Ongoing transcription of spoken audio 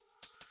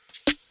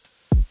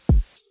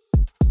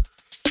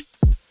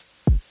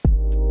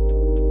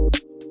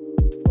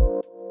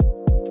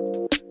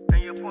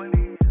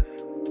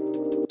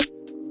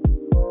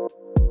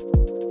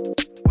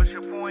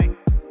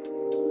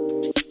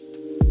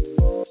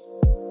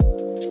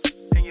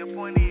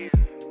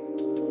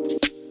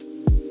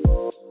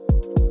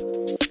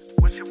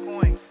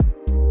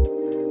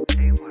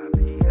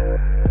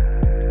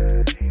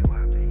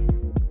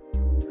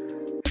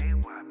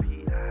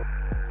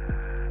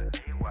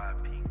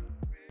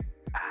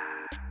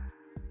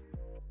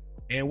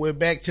And we're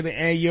back to the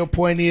And Your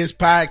Point Is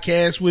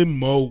podcast with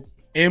Mo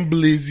and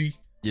Blizzy.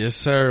 Yes,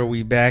 sir.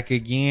 We back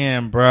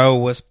again, bro.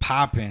 What's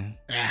popping?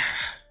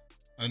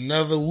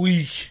 Another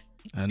week.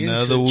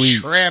 Another into week.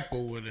 Trap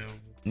or whatever.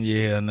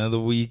 Yeah, another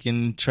week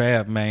in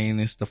trap, man.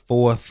 It's the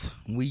 4th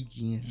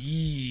weekend.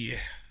 Yeah.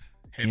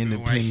 Happy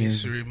White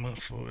History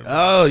Month for it.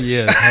 Oh,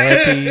 yes.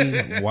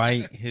 Happy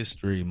White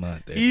History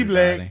Month,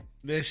 everybody. Black.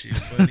 That shit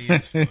funny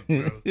as fuck,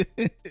 bro.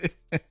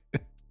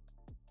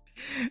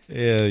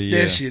 Hell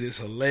yeah. That shit is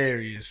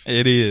hilarious.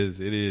 It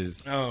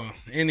is. Oh,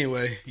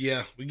 anyway,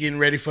 yeah. We're getting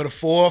ready for the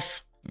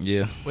 4th.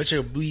 Yeah. What's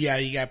your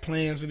booyah? You got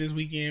plans for this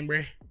weekend,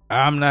 bro?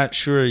 I'm not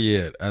sure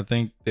yet. I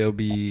think they'll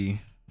be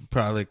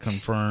probably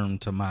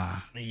confirmed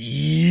tomorrow.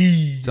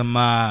 Yeah.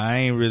 Tomorrow. I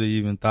ain't really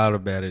even thought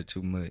about it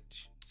too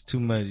much. It's too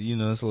much. You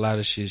know, it's a lot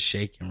of shit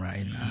shaking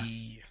right now.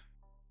 Yeah.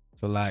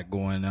 It's a lot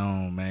going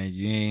on, man.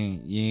 You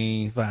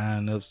ain't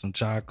firing up some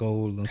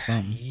charcoal or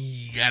something.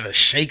 You gotta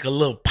shake a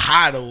little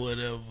pot or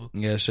whatever.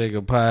 You gotta shake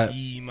a pot.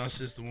 Yeah, my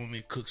sister want me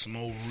to cook some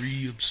old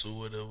ribs or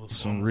whatever. So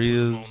Some I'm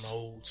ribs. on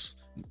those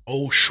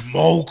old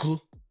smoker.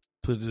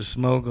 Put the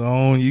smoker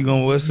on. You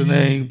gonna, what's the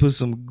name? Put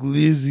some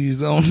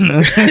glizzies on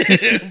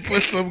the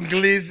Put some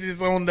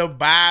glizzies on the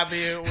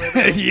barbie or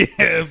whatever.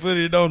 yeah, put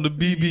it on the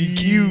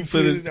BBQ.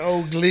 Put an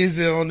old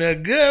glizzy on there.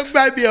 Good,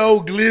 might be an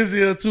old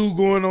glizzy or two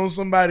going on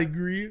somebody's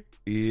grill.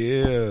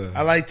 Yeah.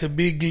 I like the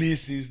big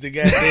glizzies, the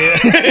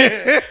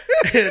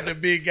goddamn the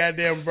big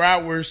goddamn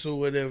bratwurst or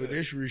whatever.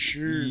 That's for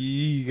sure.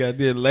 You got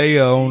that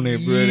layer on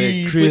it, bro.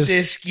 That Put crisp.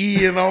 that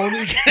skin on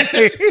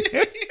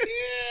it.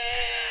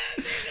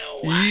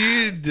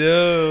 You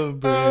dumb,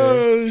 bro.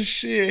 Oh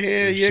shit!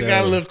 Hell, For you sure.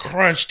 got a little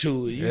crunch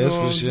to it. You That's know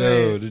what for I'm sure.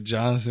 saying? The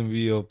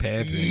Johnsonville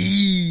Pappy.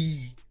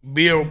 Yee.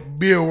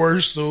 Beer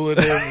worse or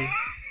whatever.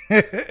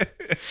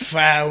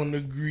 Fire on the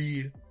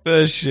grill.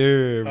 For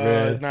sure,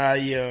 bro. Nah,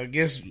 yeah. I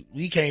guess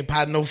we can't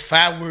pot no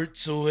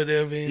fireworks or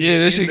whatever. Yeah,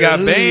 that shit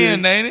got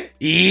banned, ain't it?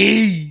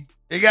 Yeah.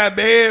 It got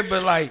banned,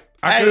 but like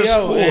I could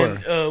have swore.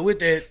 And, with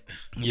that,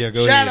 Yeah,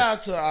 go shout ahead.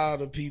 out to all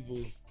the people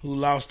who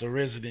lost the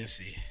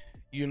residency.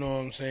 You know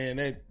what I'm saying?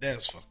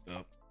 That's fucked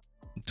up.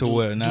 To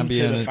what? Not Due to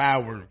being the a,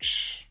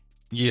 fireworks.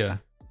 yeah.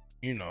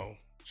 You know,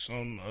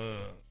 some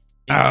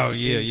Oh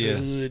yeah, into yeah.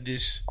 hood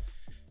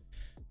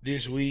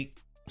this week.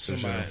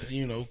 Somebody, sure.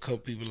 you know, a couple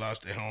people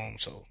lost their home,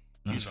 so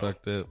That's you know,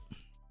 fucked up.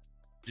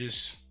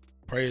 just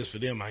prayers for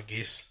them, I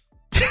guess.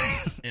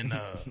 And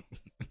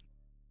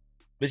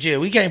but yeah,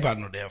 we can't pop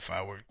no damn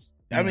fireworks.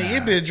 I mean,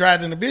 it been dry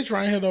than a bitch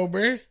right here though,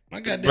 bro.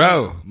 My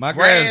goddamn My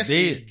grass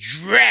is dead.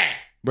 dry.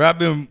 Bro, I've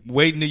been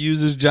waiting to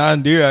use this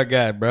John Deere I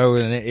got, bro,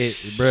 and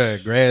bro,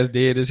 grass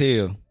dead as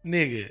hell.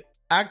 Nigga,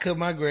 I cut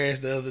my grass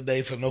the other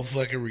day for no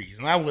fucking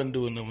reason. I wasn't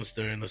doing nothing but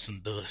stirring up some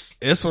dust.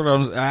 That's what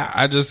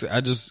I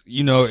just,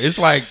 you know, it's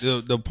like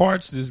the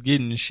parts that's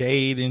getting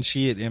shade and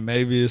shit, and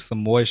maybe it's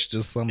some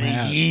moisture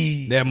somehow.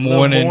 Yeah. That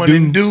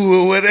morning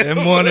dew or whatever.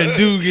 That morning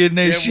dew getting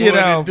that shit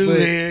out. Dew,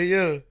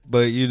 yeah.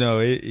 But you know,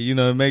 it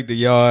make the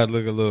yard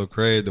look a little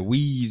crazy. The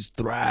weeds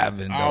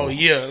thriving. Oh though.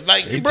 yeah,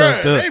 like They bro,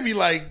 tucked up. they be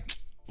like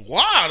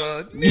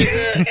water.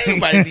 Nigga,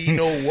 everybody need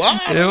no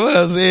water. Yeah, what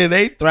I'm saying,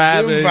 they Them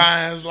thriving.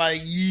 vines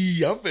like,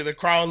 I'm finna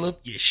crawl up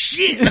your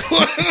shit.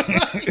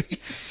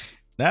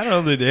 Not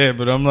only that,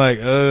 but I'm like,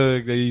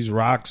 these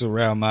rocks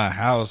around my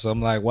house.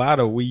 I'm like, why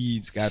the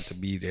weeds got to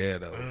be there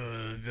though?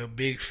 The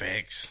big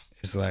facts.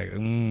 It's like,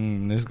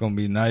 it's gonna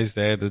be nice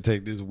to have to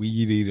take this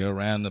weed eater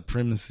around the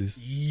premises.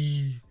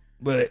 Yeah.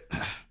 But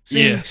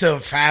Seen yeah, to a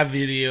 5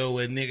 video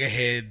where nigga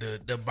had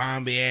the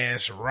Bombay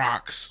ass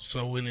rocks.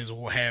 So when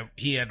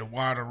he had the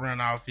water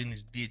run off in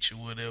his ditch or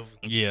whatever.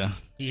 yeah,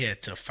 He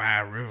had to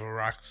 5 river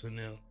rocks in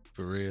there.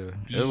 for real.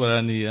 That's what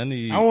I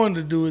need. I wanted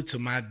to do it to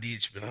my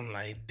ditch, but I'm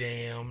like,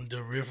 damn,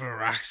 the river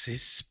rocks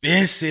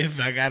expensive.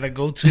 I gotta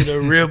go to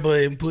the river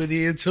and put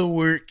in to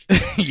work.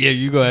 Yeah,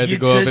 you gonna have to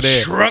Get go over your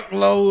there.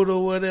 truckload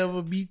or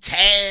whatever. Be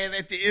tired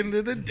at the end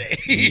of the day.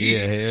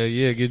 Yeah, hell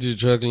yeah. Get your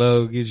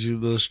truckload, get you a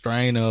little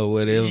strainer or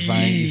whatever.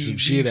 Find you some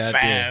shit out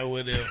there.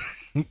 Whatever.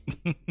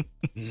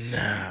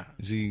 Nah.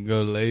 So you can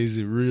go to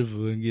Lazy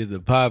River and get the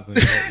popping.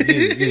 Get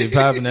it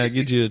popping out.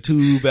 Get you a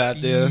tube out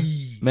there.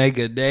 Make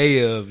a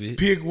day of it.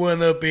 Pick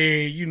one up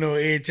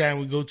every time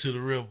we go to the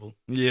river.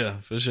 Yeah,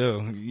 for sure.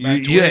 By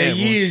 12 You have one.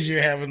 years, you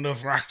have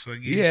enough rocks, I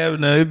guess. Yeah,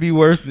 no, it'd be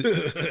worth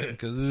it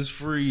because it's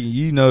free.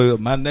 You know,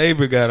 my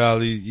neighbor got all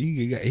these.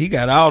 He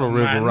got all the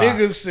river My rocks.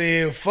 nigga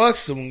said, fuck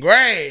some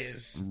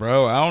grass.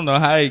 Bro, I don't know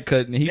how he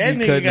cutting. He That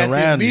be nigga cutting got the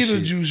around this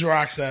shit. Beetlejuice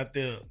rocks out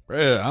there.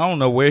 Bro, I don't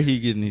know where he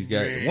getting these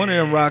guys. Bruh. One of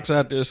them rocks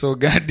out there so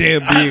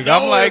goddamn I big. know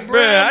I'm like, it,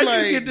 bro, how I'm you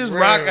like, get this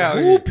bruh, rock out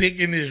who here?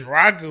 picking this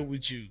rock up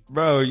with you?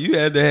 Bro, you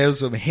had to have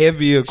some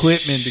heavy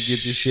equipment to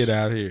get this shit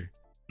out here.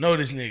 No,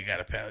 this nigga got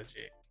a pallet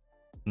jack.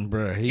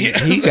 Bro,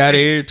 he got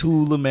every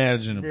tool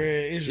imaginable.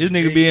 Bruh, it's This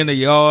nigga be in the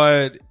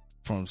yard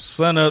from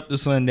sun up to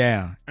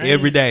sundown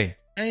every day.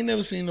 I ain't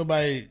never seen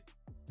nobody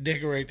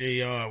decorate their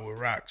yard with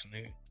rocks,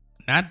 nigga.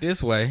 Not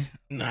this way.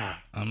 Nah.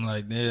 I'm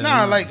like, yeah.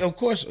 Nah, like, of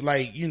course,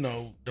 like,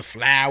 the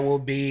flower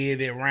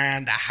bed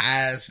around the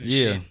house and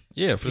yeah, shit.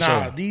 yeah, for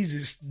Nah, sure.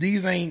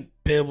 these ain't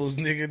pebbles,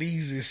 nigga.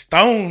 These is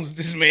stones.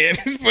 This man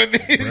is putting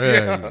his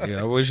Bruh,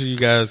 yeah, I wish you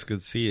guys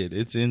could see it.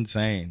 It's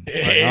insane.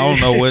 Like, I don't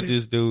know what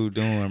this dude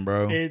doing,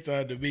 bro. Every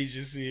time the bitch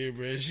just see it,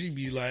 bro, she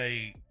be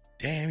like,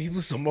 damn, he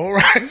put some more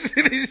rocks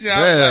in his yard.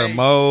 Yeah, like,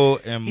 mow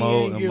and mow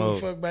he ain't and give mow. a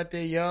fuck about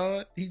that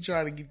yard. He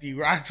trying to get these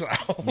rocks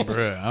off.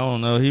 Bruh, I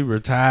don't know. He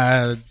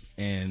retired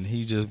and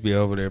he just be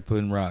over there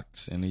putting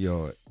rocks in the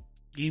yard.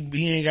 He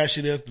ain't got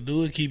shit else to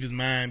do and keep his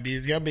mind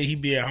busy. I bet he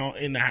be at home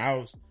in the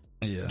house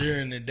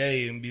during the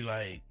day and be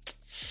like,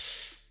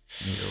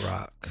 need a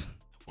rock.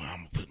 Well, I'm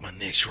gonna put my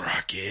next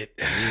rock at.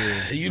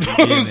 Yeah, you know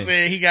what I'm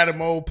saying? He got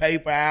him old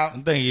paper out.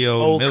 I think he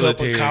old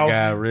military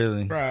guy,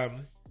 really.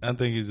 Probably. I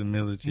think he's a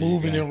military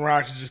Moving guy. them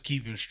rocks to just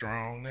keep him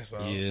strong. That's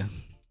all. Yeah.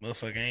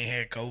 Motherfucker ain't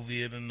had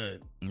COVID or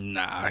nothing.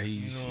 Nah,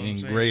 he's You know in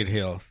great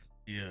health.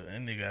 Yeah,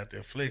 that nigga out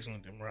there flexing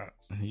with them rocks.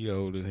 He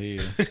old as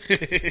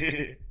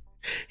hell.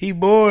 He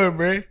bored,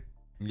 bruh.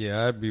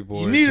 Yeah, I'd be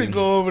bored. You need too. to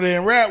go over there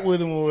and rap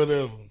with him or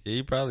whatever. Yeah,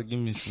 he probably give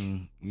me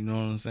some, you know what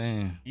I'm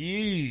saying?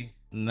 Yeah.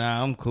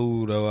 Nah, I'm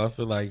cool though. I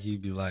feel like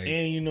he'd be like,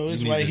 And you know,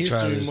 it's you White need to try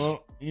History this. Month.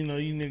 You know,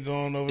 you need to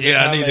go on over there.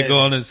 yeah, I need to go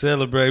on and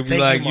celebrate. Be Take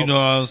like, him you know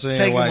what I'm saying?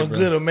 Take White, him a bro.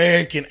 good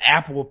American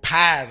apple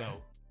pie,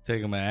 though.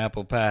 Take him an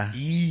apple pie.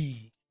 Yeah.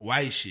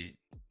 White shit.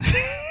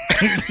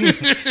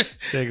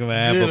 Take him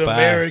an Good apple pie.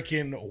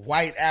 American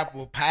white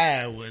apple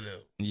pie with him.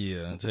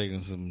 Yeah, take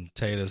him some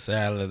tater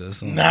salad or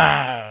something.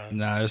 Nah.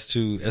 That's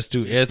too It's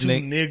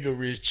ethnic. too nigga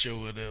rich or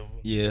whatever.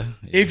 Yeah.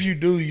 If you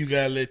do, you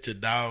gotta let your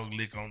dog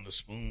lick on the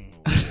spoon.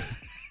 Or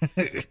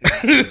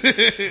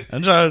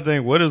I'm trying to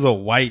think, what is a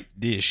white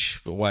dish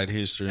for White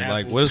History? apple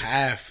Like, what's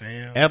pie,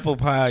 fam? apple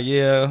pie?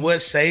 Yeah.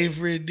 What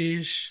savory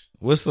dish?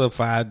 What's the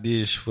five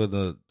dish for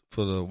the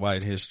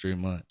White History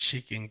Month?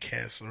 Chicken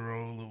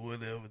casserole or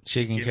whatever.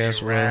 Chicken and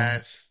casserole.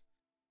 rice.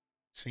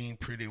 Seem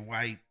pretty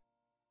white.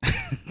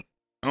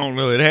 I don't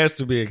know. It has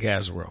to be a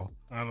casserole.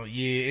 I don't.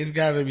 Yeah, it's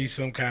got to be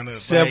some kind of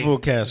Several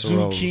like,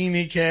 casseroles.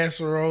 zucchini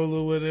casserole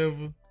or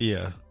whatever.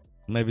 Yeah.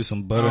 Maybe some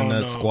I butternut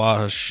don't know.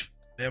 squash.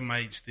 That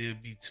might still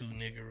be too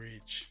nigga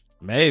rich.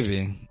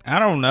 Maybe. I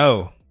don't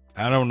know.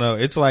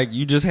 It's like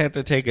you just have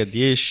to take a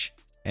dish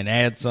and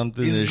add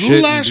something that Is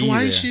shouldn't goulash be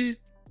white there. shit?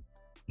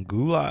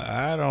 Goulash?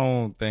 I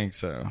don't think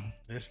so.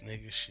 That's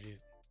nigga shit.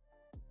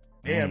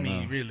 Yeah, I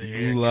mean, really.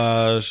 yeah,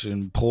 Goulash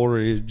and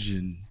porridge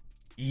and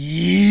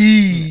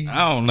Yeah.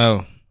 I don't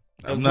know.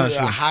 I'm not a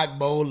sure. hot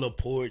bowl of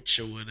porridge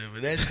or whatever.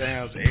 That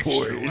sounds extra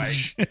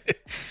Porridge. white.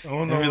 I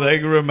don't know. Maybe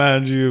like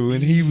remind you of when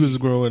he was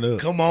growing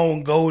up. Come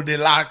on,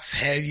 Goldilocks,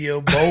 have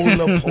your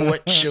bowl of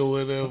porridge or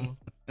whatever.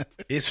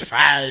 It's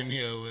fine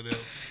here or whatever.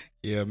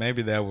 Yeah,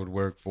 maybe that would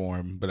work for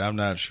him, but I'm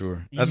not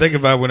sure. I think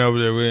if I went over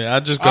there,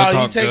 I'd just go Oh,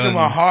 talk you take him a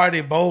guns.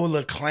 hearty bowl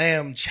of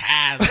clam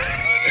chowder.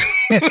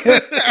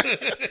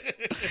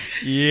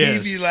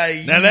 Yes. He be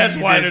like, now that's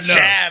 "Yee, white the enough.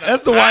 chowder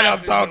That's the white I'm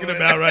popping talking or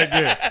about right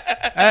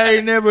there. I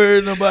ain't never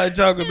heard nobody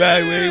talk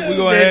about it. We're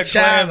going to That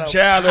have clam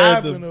chowder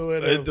popping or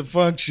whatever. at the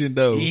function,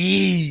 though.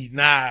 Yee,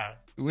 nah.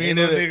 We Ain't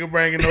ain't no never- nigga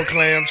bringing no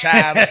clam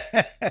chowder.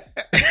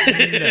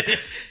 That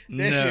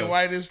No. shit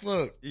white as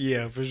fuck.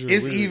 Yeah, for sure.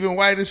 It's even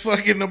white as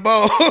fuck in the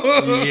bowl.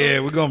 Yeah,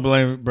 we're going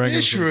to bring him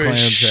It's some for clam chowder.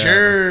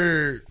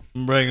 sure.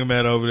 Bring him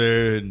out over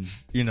there and,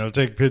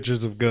 take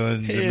pictures of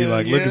guns and be Hell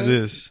like, look yeah. at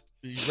this.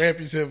 You wrap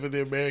yourself in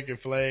the American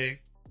flag.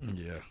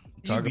 Yeah. You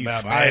Talk be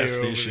about fire bass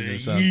over fishing there. or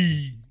something.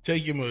 Yee.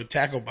 Take him a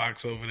tackle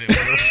box over there.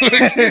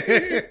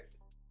 motherfucker.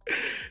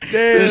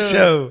 Damn. For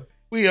sure.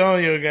 We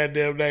on your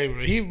goddamn neighbor.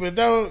 He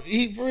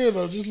for real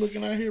though, just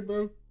looking out here,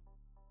 bro.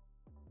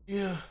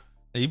 Yeah.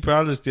 He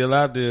probably still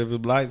out there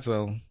with lights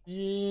on.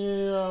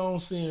 Yeah, I don't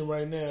see him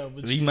right now.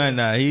 But He yeah. might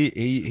not.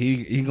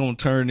 He gonna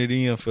turn it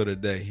in for the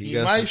day. He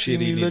got might some see shit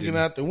me he need looking to-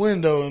 out the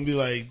window and be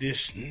like,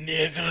 "This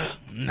nigga."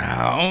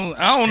 No,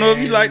 I don't know if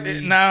he like that.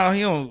 Stanley. No,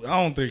 he don't.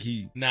 I don't think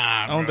he. Nah,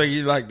 I don't think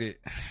he liked it.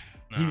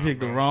 He Nah, picked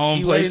the bro. wrong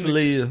He place to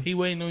waiting- live, He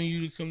waiting on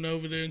you to come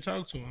over there and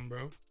talk to him,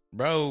 bro.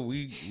 bro.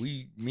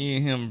 Me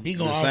and him. He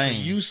gonna the offer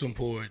same. you some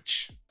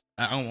porridge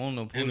I don't want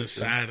no and porridge. a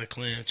side of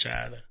clam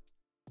chowder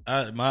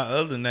My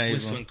other with neighbor,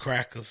 some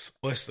crackers,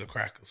 oyster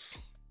crackers.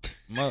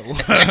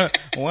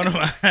 one of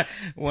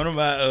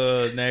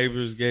my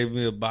neighbors gave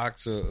me a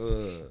box of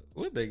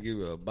what they give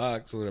me, a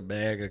box with a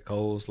bag of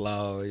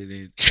coleslaw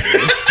in it.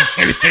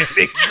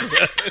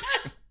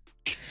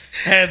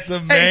 Had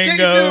some Hey, mangoes. take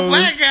it to the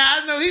black guy.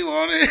 I know he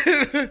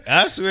wanted.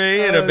 I swear he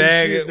had a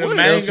bag. Shit, Of, the what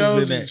else was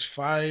mangoes in is that?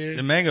 fire.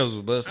 The mangoes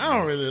were busting. I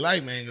don't really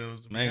like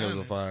mangoes. to be Mangoes are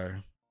honest.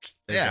 fire.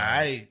 Yeah,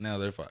 fire. Now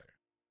they're fire.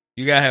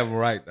 You gotta have them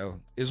right though.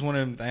 It's one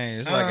of them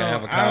things. It's like an I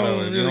avocado. don't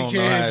If you really don't know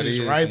care how if it it's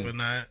is, ripe then- or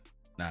not.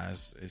 Nah,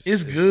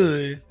 It's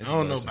good. It's I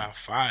don't know busting. about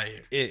fire.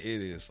 It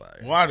is fire.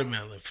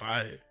 Watermelon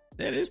fire,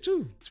 That is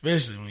too.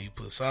 especially when you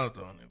put salt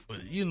on it.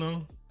 But you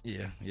know,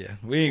 Yeah.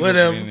 We ain't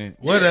Whatever. gonna put it in.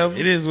 Whatever. Yeah,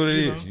 it is what it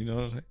You is. know. You know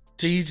what I'm saying?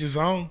 to each his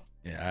own.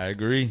 Yeah, I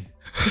agree.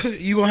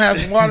 You gonna have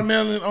some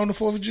watermelon on the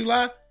 4th of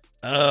July?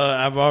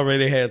 I've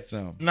already had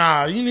some.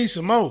 Nah, you need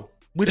some more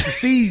with the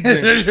seeds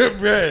in it.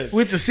 Bruh.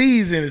 With the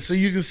seeds in it, so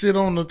you can sit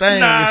on the thing and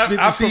Nah, spit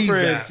the I seeds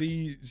prefer out.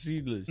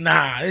 seedless.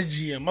 Nah, it's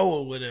GMO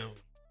or whatever.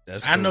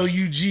 I know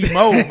you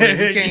G-Mo, but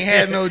we can't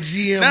have no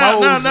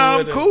GMOs. No,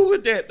 I'm cool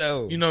with that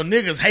though. You know,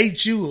 niggas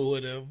hate you or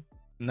whatever.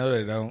 No,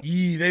 they don't.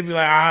 Yeah, they be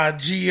like,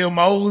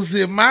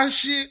 GMOs in my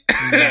shit.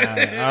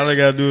 Nah, all they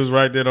gotta do is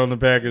write that on the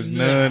package.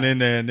 None in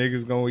there.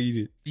 Niggas gonna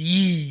eat it.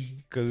 Yeah.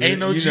 Cause ain't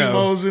no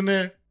GMOs in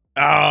there.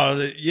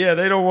 Oh, yeah,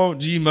 they don't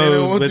want GMOs. They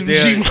don't want them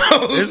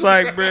GMOs. It's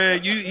like,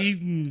 bruh, you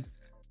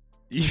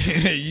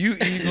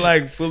eating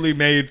like fully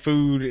made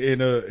food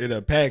in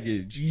a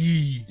package.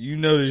 Yeah. You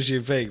know this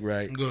shit fake,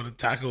 right? Go to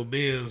Taco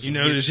Bell's. You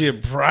know this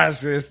shit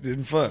processed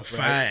and fucked,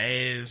 fire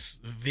ass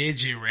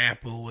veggie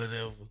wrap or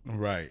whatever.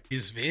 Right.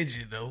 It's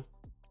veggie though.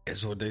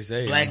 That's what they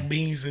say. Black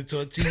beans and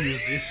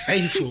tortillas. It's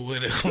safe or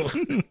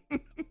whatever.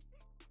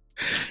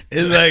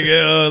 It's like,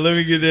 let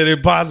me get that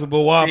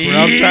Impossible Whopper.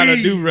 I'm trying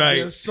to do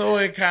right. The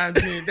soy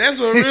content. That's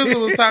what Rizzo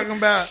was talking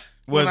about.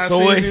 What, when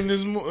soy? I seen him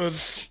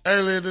this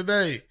earlier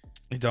today.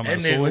 You talking that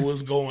about nigga soy?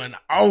 was going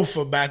off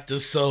about the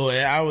soy.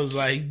 I was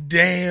like,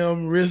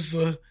 damn,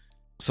 Rizzo.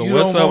 So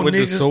what's up with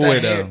the soy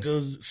though?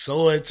 Because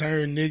soy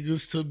turn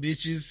niggas to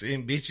bitches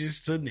and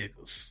bitches to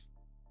niggas.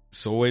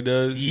 Soy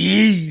does?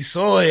 Yeah,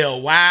 soy a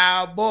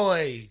wild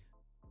boy.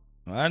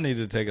 I need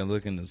to take a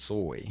look into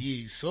soy.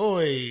 Yeah,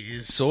 soy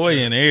is soy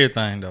and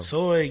everything though.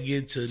 Soy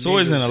get to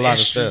soy's in a lot of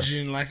stuff.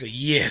 Like a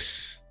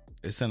yes.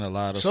 It's in a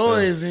lot of soy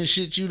stuff. Is in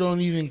shit you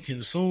don't even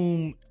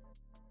consume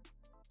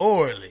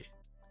orally.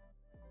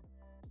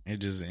 It's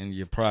just in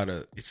your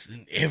product. It's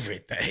in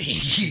everything.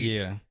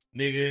 Yeah.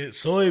 Nigga,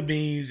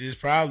 soybeans is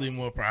probably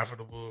more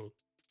profitable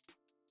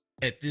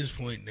at this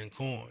point than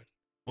corn.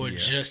 Or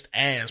just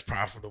as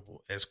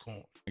profitable as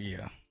corn.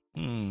 Yeah.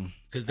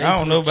 Because they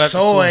don't know about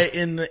soy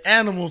in the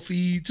animal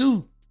feed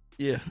too.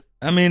 Yeah.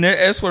 I mean,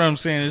 that's what I'm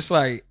saying. It's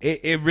like,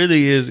 it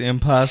really is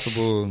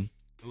impossible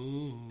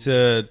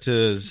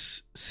to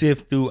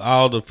sift through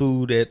all the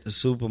food at the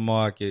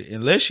supermarket.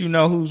 Unless you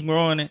know who's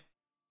growing it,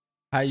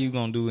 how you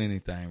gonna do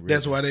anything? Really?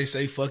 That's why they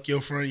say fuck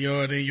your front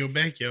yard and your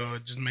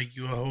backyard. Just make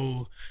you a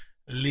whole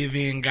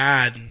live-in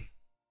garden.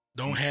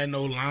 Don't have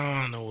no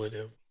lawn or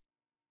whatever.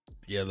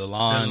 Yeah, the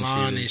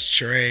lawn is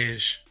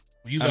trash.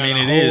 You got a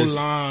whole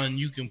lawn,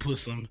 you can put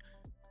some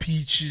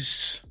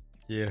peaches,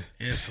 and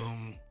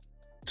some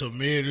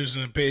tomatoes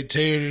and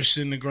potatoes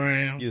in the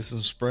ground. Get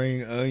some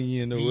spring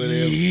onion or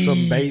whatever,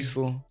 some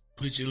basil.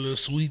 Put your little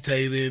sweet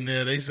tater in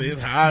there. They say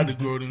it's hard to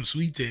grow them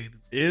sweet taters.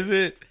 Is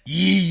it?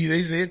 Yeah,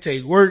 they say it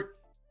take work.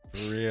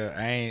 For real,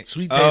 I ain't.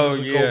 Sweet taters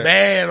will go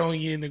bad on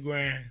you in the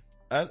ground.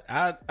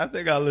 I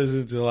think I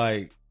listened to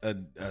like a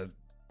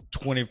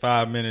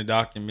 25-minute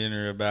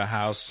documentary about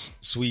how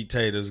sweet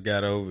taters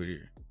got over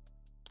here.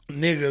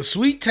 Nigga,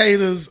 sweet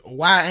taters,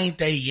 why ain't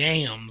they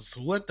yams?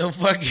 What the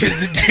fuck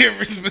is the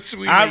difference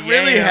between I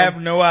really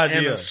have no idea.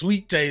 And a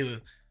sweet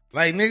tater?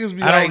 Like, niggas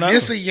be like,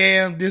 this a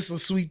yam, this a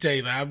sweet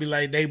tater. I'll be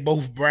like, they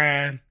both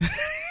brown.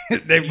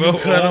 They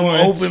both cut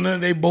orange. them open,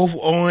 they both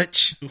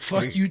orange. The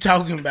fuck you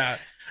talking about?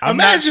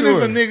 Imagine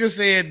if a nigga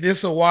said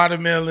this a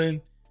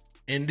watermelon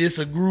and this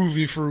a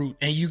groovy fruit,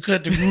 and you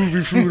cut the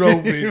groovy fruit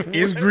open.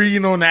 It's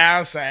green on the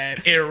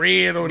outside and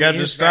red on the inside. Got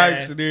the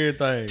stripes and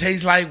everything.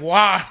 Tastes like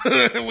water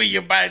when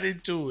you bite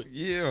into it.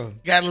 Yeah.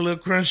 Got a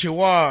little crunchy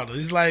water.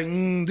 It's like,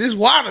 this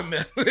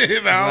watermelon. You know?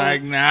 It's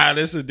like, nah,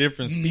 this a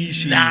different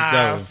species, nah,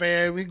 though.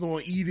 Fam, we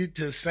gonna eat it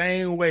the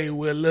same way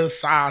with a little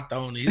salt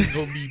on it. It's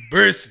gonna be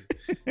bursting.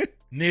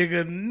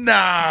 Nigga,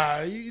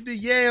 nah. You eat the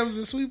yams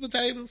and sweet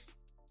potatoes?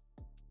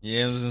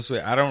 Yams and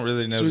sweet. I don't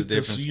really know the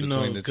difference between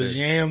the two. Because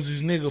yams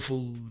is nigga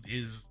food.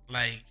 Is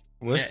like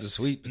what's the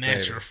sweet potato?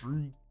 Natural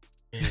fruit.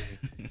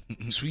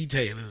 And sweet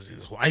taters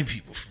is white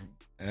people fruit.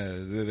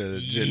 Is it a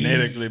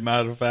genetically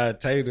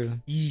modified tater?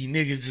 Yeah,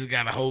 niggas just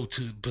got a whole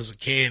put some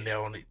candy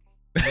on it.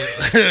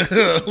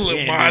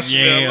 little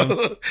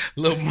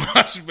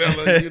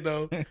marshmallow, you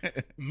know,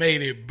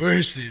 made it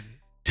bursting,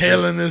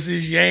 telling us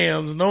it's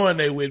yams, knowing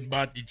they went and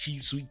bought the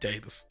cheap sweet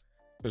taters.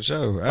 For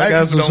sure. I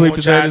got some sweet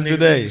potatoes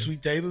today.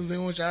 Sweet taters, they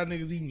want y'all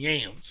niggas eating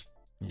yams.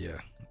 Yeah.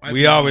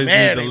 We always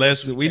need the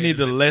lesser. We need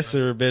the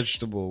lesser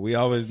vegetable. We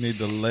always need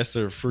the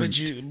lesser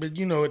fruit. But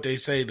you know what they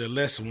say? The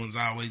lesser ones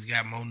always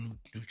got more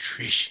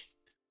nutrition.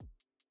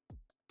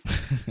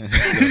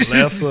 The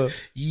lesser,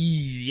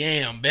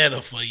 yam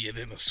better for you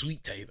than a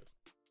sweet tater.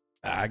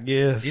 I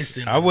guess.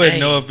 I wouldn't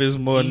know if it's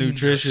more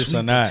nutritious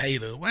or not.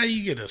 Potato. Why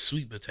you get a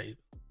sweet potato?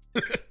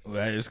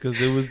 Well, it's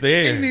because it was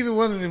there. Ain't neither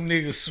one of them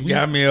niggas sweet.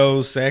 Got me an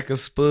old sack of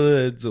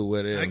spuds or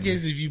whatever. I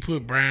guess if you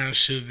put brown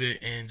sugar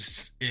and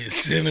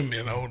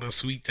cinnamon on a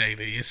sweet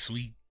tater, it's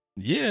sweet.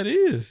 Yeah, it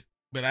is.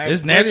 But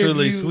it's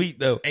naturally sweet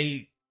though.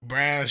 Ate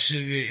brown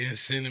sugar and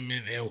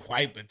cinnamon and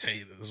white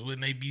potatoes.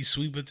 Wouldn't they be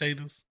sweet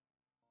potatoes?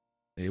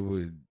 They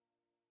would.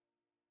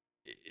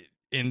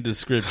 In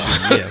description,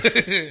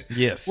 yes.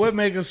 Yes. What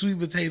make a sweet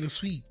potato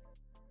sweet?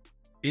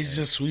 It's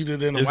just sweeter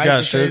than a white potato.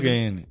 It's got sugar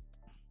in it.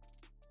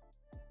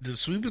 The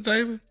sweet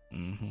potato?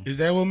 Mm-hmm. Is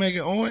that what make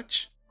it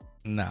orange?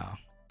 No.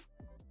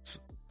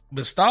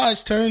 But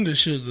starch turned to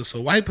sugar,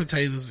 so white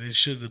potatoes is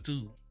sugar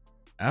too.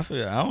 I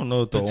don't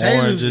know if the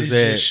orange is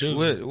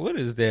that. What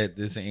is that?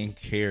 This in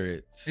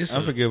carrots.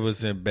 I forget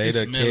what's in beta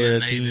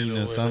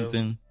carotene or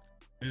something.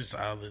 It's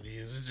all it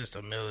is. It's just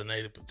a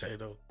melanated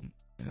potato.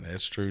 And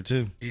that's true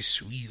too. It's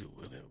sweet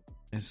or whatever.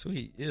 It's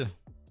sweet, yeah.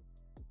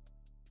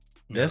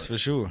 That's for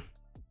sure.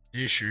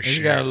 It's your It's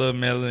shit. got a little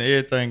melanin.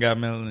 Everything got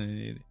melanin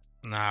in it.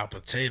 Nah,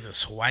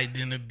 potatoes white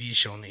than a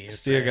bitch on the inside.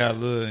 Still got a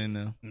little in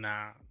there.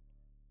 Nah.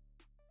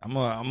 I'm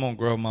gonna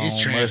grow my It's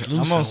own mushrooms.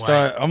 translucent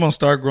I'm gonna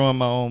start growing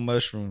my own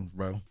mushrooms,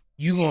 bro.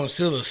 You gonna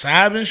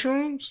psilocybin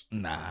shrooms?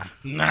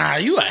 Nah,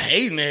 you a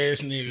hating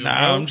ass nigga.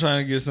 Nah, bro. I'm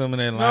trying to get some of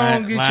that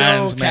Don't get your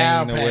lion's old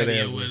cow mane or patty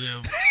whatever. or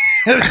whatever.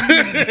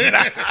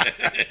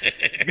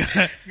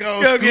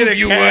 Go Go get a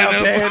you cow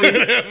one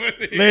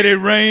patty. Let it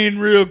rain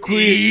real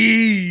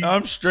quick.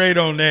 I'm straight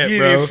on that, Get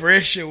bro. it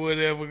fresh or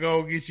whatever.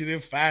 Go get you them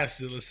 5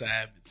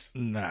 psilocybins.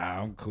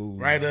 Nah, I'm cool.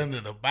 Right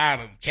under the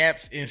bottom.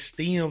 Caps and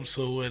stems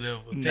or whatever.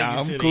 Take Nah, it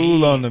I'm to the cool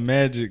head. on the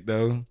magic,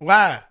 though.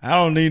 Why? I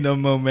don't need no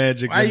more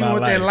magic Why in you my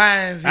want life. that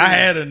lion's head? I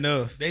had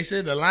enough. They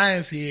said the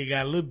lion's head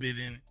got a little bit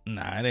in it.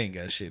 Nah, it ain't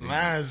got shit in it.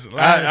 Lion's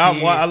I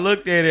head.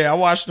 looked at it. I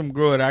watched them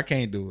grow it. I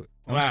can't do it.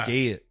 I'm Why?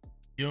 scared.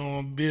 You don't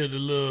want to build a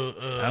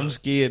little I'm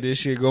scared this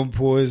shit gonna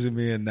poison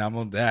me and I'm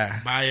gonna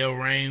die. bio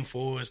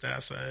rainforest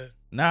outside.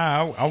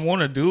 Nah, I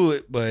want to do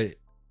it, but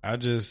I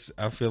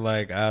feel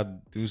like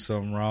I'd do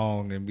something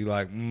wrong and be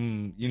like,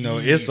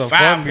 it's a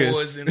Fire fungus.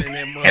 poison in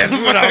that That's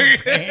what I'm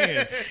motherfucker.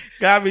 saying.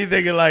 Got me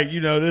thinking like,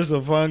 this is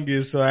a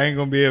fungus, so I ain't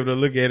gonna be able to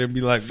look at it and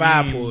be like,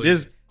 Fire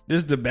poison.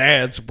 this the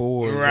bad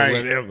spores Right. or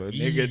whatever.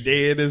 Nigga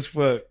dead as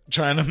fuck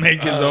trying to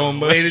make his own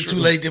mushroom. Waited too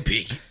late to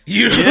pick it.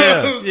 You know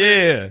what I'm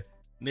saying? Yeah.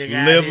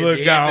 Nigga,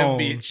 Liver gone. gone.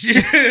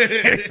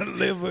 Bitch.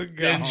 Liver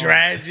Then gone.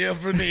 dried you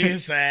from the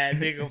inside.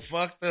 Nigga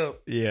fucked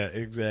up. Yeah,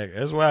 exactly.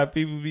 That's why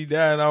people be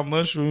dying on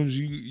mushrooms.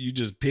 You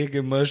just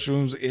picking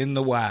mushrooms in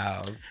the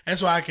wild.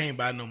 That's why I can't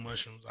buy no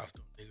mushrooms off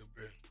them nigga,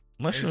 bro.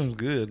 Mushrooms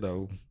good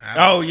though.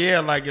 I-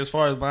 like as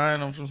far as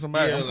buying them from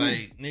somebody. Yeah, I'm cool.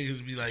 like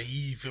niggas be like,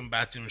 you finna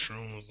buy them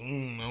shrooms.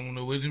 I don't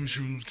know where them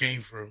shrooms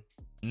came from.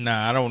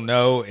 Nah, I don't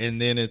know.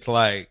 And then it's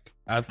like,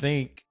 I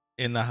think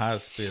in the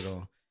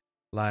hospital,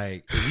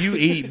 like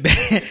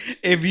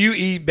if you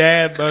eat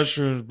bad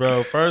mushrooms,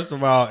 bro, first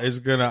of all, it's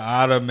gonna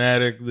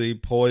automatically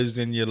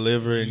poison your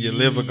liver and your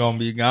liver gonna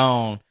be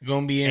gone. You're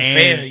gonna be in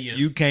And failure.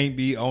 you can't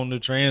be on the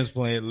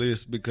transplant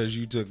list because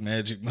you took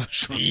magic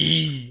mushrooms.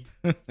 Yee.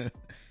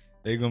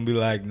 They're gonna be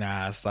like,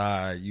 nah,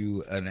 sorry,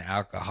 you an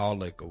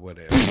alcoholic or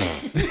whatever.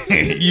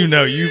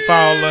 You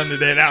fall under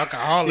that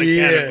alcoholic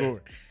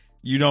category.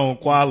 You don't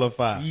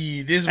qualify.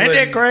 Yeah, this Ain't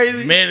that wasn't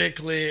crazy?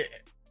 medically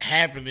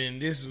happening.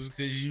 This is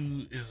because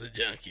you is a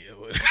junkie or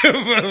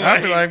whatever.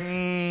 I'd be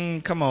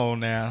like, come on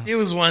now. it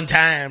was one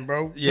time,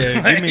 bro.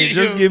 Yeah, Like,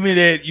 give me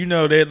that,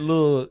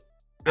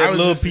 I was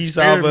little just piece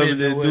off of it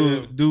experimenting or that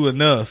whatever. do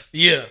enough.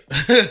 Yeah.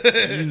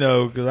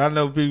 Because I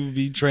know people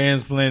be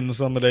transplanting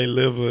some of their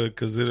liver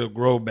because it'll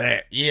grow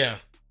back. Yeah.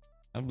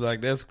 I'm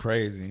like, that's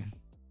crazy.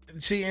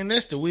 See, and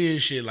that's the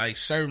weird shit. Like,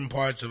 certain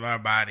parts of our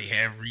body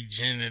have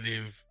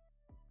regenerative,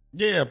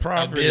 Yeah,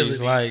 properties.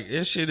 Abilities. Like,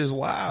 this shit is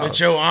wild. but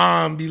your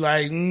arm be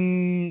like,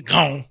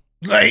 gone.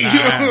 Like, you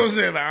know what I'm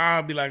saying? The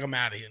arm be like, I'm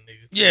out of here,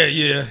 nigga.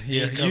 Yeah.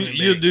 Ain't coming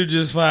You'll back. do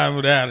just fine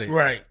without it.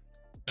 Right.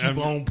 Keep I'm-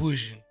 on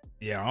pushing.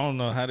 Yeah, I don't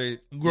know how they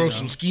Grow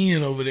some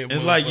skin over there.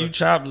 It's like you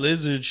chop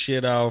lizard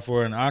shit off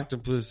or an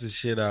octopus's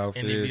shit off,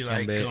 and they be it'll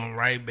like, back. come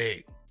right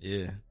back.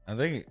 Yeah, I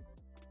think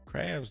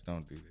crabs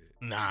don't do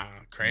that. Nah,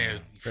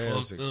 crabs be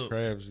fucked up.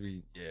 Crabs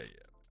be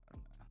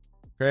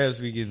crabs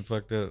be getting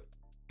fucked up.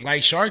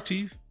 Like shark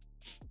teeth.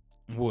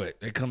 What?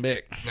 They come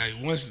back. Like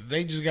once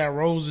they just got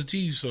rows of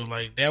teeth, so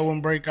like that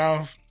one break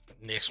off,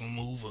 next one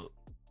move up.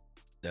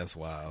 That's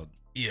wild.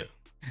 Yeah.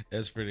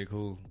 That's pretty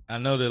cool. I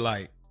know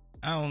that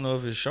I don't know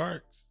if it's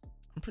sharks.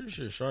 I'm pretty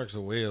sure sharks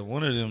or whales.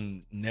 One of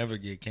them never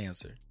get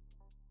cancer.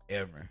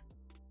 Ever.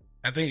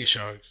 I think it's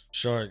sharks.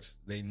 Sharks,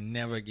 they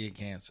never get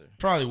cancer.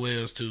 Probably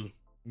whales too.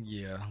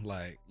 Yeah,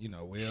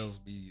 whales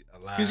be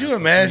alive. Cause you for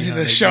imagine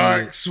 300 a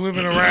shark years.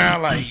 swimming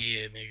around like,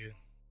 yeah, nigga,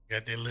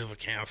 got that liver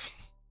cancer.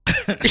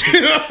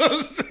 You know what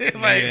I'm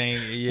saying?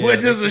 Like, what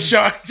does a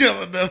shark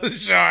tell another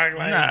shark?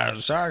 Like, Nah,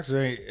 sharks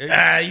ain't.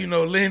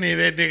 Lenny,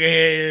 that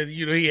nigga had,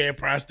 he had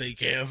prostate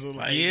cancer.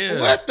 Like,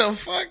 what the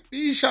fuck?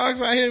 These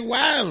sharks out here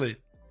wilding.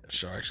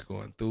 Sharks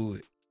going through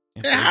it.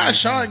 Yeah, how a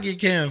shark get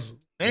cancer?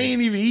 They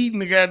ain't even eating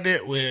the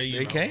goddamn. Well,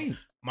 They can't.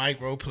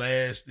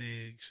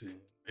 Microplastics. And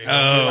they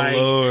gonna be like,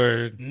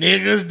 Lord.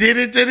 niggas did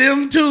it to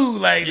them too.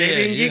 Like they Yeah,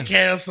 didn't get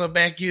cancer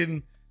back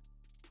in.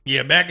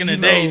 Yeah, back in the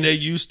day, they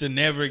used to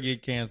never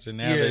get cancer.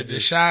 Now they the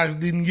just sharks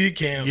didn't get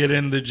cancer. get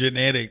in the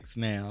genetics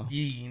now.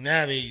 Yeah,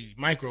 now they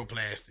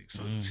microplastics.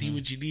 So see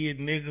what you did,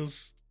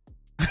 niggas.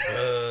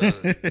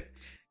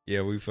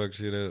 Yeah, we fuck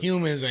shit up.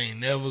 Humans ain't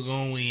never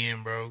gonna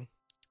win, bro.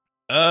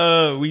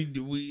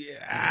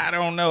 I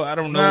don't know. I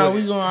don't know. Nah,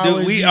 we gonna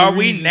always be are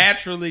we reason.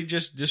 naturally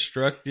just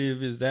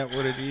destructive? Is that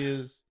what it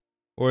is?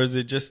 Or is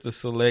it just the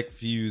select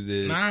few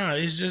that Nah,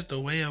 it's just a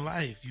way of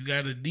life. You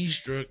gotta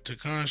destruct to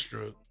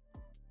construct.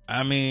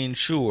 I mean,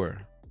 sure.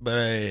 But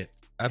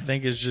I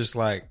think it's just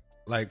like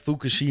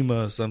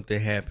Fukushima or something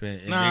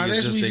happened and Nah, niggas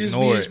that's just we just be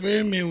ignore it.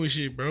 experimenting with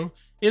shit, bro.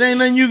 it ain't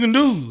nothing you can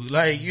do.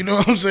 Like, you know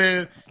what I'm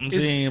saying? I'm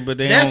saying, but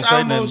they don't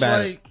say nothing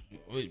about it.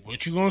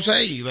 What you gonna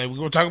say? Like, we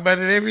gonna talk about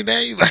it every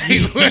day? Like,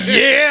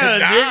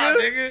 yeah,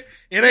 nigga.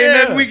 It ain't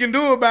nothing we can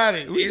do about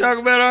it. We talk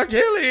about R.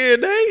 Kelly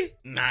every day.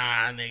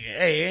 Nah, nigga.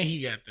 Hey, and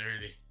he got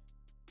 30.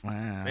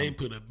 Wow. They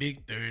put a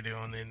big 30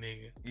 on that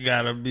nigga.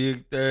 Got a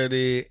big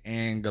 30,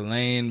 and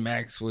Ghislaine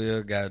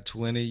Maxwell got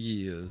 20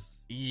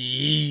 years.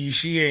 Yeah,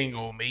 she ain't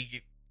gonna make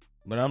it.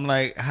 But I'm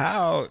like,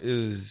 how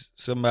is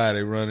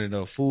somebody running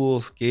a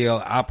full-scale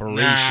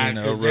operation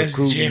of that's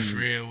recruiting?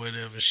 Jeffrey or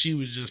whatever. She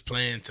was just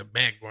playing to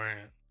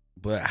background.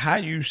 But how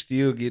you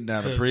still getting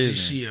out of prison?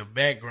 She a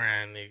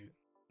background nigga.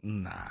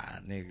 Nah,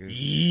 nigga.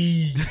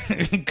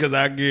 Because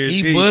I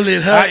guarantee he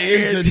bullied her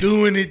into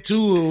doing it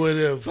too or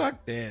whatever.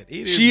 Fuck that.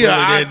 She a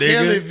R.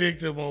 Kelly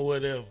victim or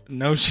whatever.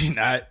 No, she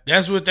not.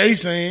 That's what they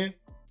saying.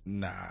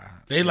 Nah.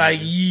 They like,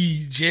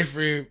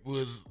 Jeffrey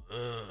was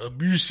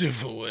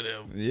abusive or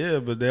whatever. Yeah,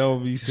 but they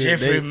don't be saying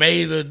Jeffrey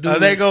made her do it.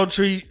 They gonna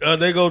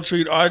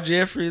treat our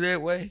Jeffrey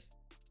that way?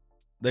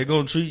 They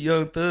gonna treat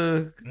Young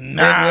Thug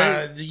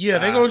that way? Yeah,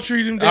 they gonna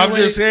treat him that way.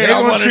 I'm just saying, they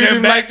gonna treat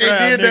him like they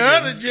did the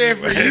other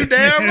Jeffrey. You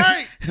damn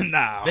right.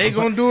 Nah. They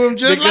gonna do him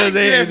just like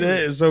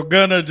Jeffrey. So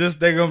Gunner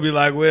they gonna be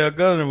like, well,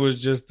 Gunner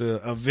was just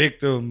a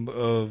victim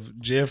of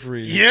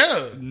Jeffrey.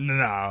 Yeah.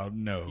 No.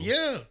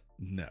 Yeah.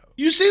 No.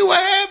 You see what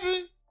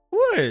happened?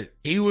 What?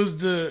 He was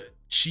the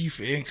chief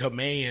in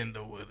command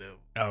or whatever.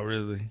 Oh,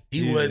 really?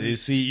 He wasn't the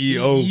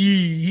CEO.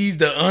 He's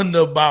the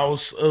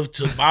underboss of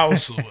to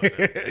boss or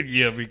whatever.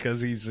 Yeah,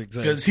 because he's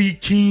successful. Because he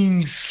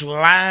King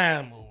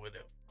Slime or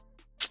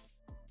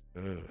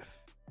whatever.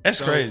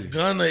 That's crazy.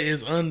 Gunner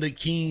is under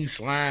King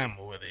Slime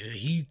or whatever.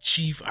 He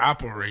chief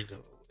operator.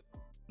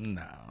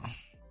 No.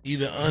 He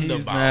the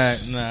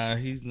underboss.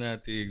 He's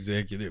not the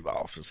executive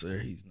officer.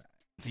 He's not.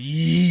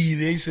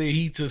 They say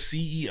he to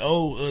CEO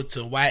or to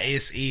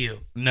YSL.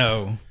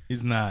 No,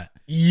 he's not.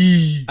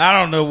 I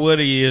don't know what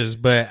he is,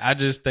 but I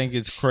just think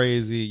it's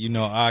crazy. You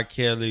know, R.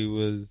 Kelly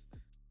was,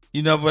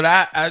 but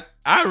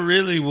I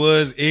really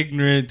was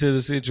ignorant to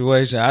the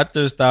situation. I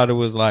just thought it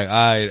was like, all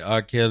right,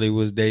 R. Kelly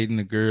was dating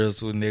the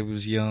girls when they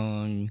was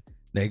young.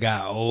 They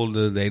got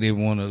older. They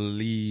didn't want to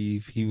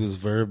leave. He was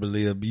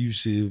verbally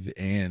abusive,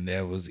 and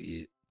that was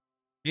it.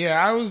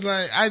 Yeah, I was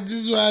like, this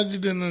is what I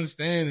just didn't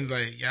understand. Is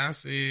like, y'all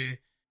said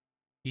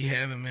he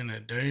had him in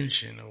a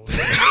dungeon or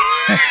whatever.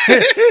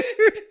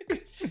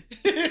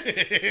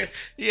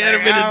 He had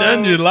him in a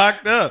dungeon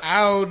locked up.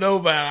 I don't know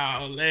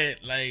about all that.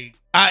 Like,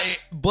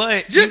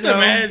 but just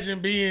imagine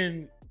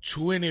being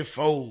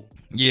 24.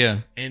 Yeah.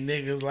 And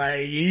niggas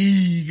like,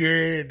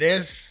 girl,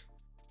 that's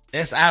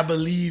I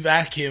believe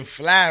I can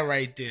fly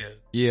right there.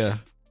 Yeah.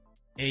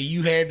 And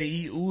you had to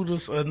eat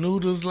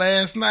noodles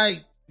last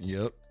night.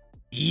 Yep.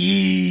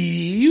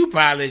 You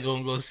probably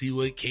gonna go see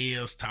what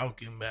Kale's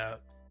talking about.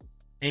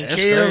 And That's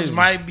Kale's crazy.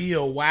 might be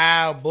a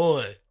wild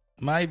boy.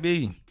 Might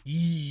be.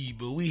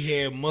 But we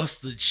had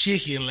mustard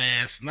chicken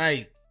last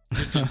night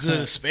with the good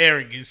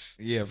asparagus.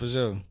 Yeah, for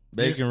sure.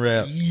 Bacon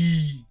wrap.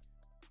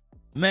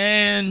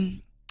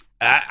 Man,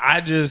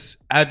 I just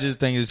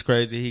think it's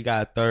crazy. He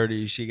got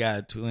 30, she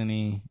got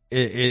 20.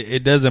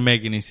 It doesn't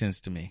make any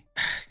sense to me.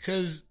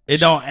 Cause it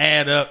don't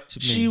add up to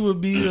me. She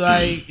would be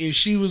like, if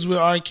she was with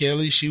R.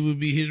 Kelly, she would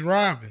be his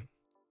Robin.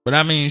 But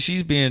I mean,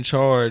 she's being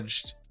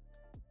charged.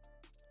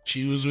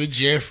 She was with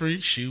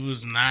Jeffrey. She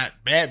was not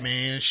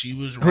Batman. She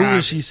was Robin. Who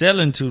was she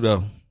selling to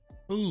though?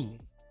 Who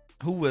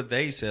were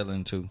they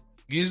selling to?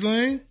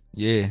 Ghislaine?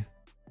 Yeah.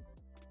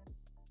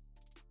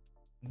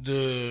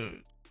 The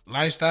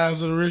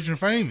Lifestyles of the Rich and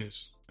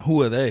Famous.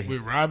 Who are they?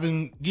 With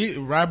Robin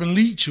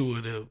Leach or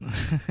whatever.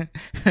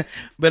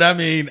 But I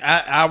mean,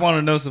 I want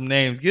to know some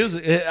names.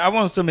 I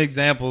want some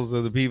examples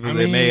of the people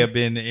that may have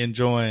been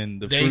enjoying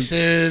the fruits. They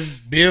said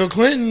Bill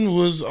Clinton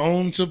was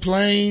on to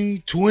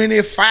plane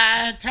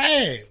 25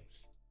 times.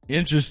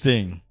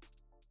 Interesting.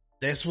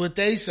 That's what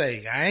they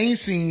say. I ain't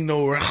seen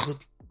no record.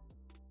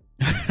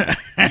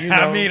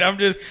 I mean,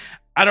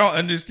 I don't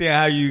understand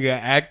how you can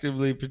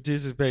actively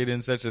participate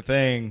in such a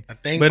thing. I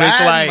think but Biden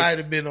it's like, might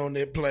have been on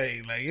that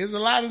plane. Like, there's a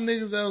lot of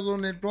niggas that was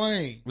on that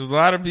plane. There's a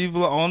lot of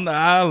people on the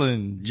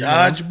island.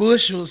 George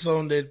Bush was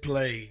on that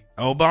plane.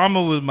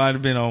 Obama might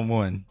have been on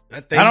one. I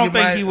don't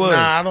think he was.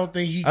 Nah, I don't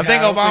think he. I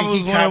think Obama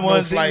was one of the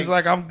ones he was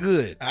like, I'm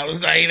good. I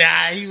was like,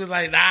 nah. He was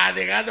like, nah,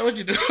 nigga, I know what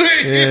you're doing.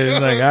 Yeah,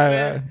 he's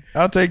like,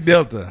 I'll take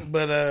Delta.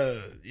 But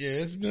yeah,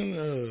 it's been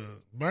a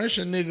bunch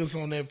of niggas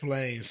on that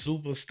plane.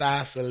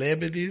 Superstar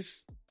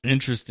celebrities.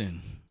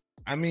 Interesting.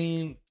 I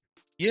mean,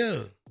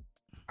 yeah.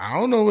 I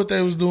don't know what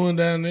they was doing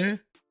down there.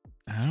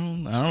 I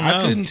don't know.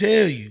 I couldn't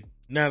tell you.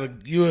 Now the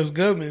U.S.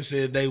 government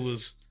said they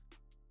was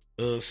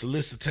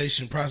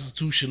solicitation,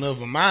 prostitution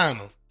of a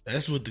minor.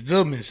 That's what the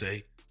government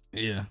say.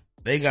 Yeah.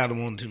 They got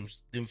them on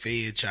them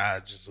fed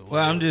charges.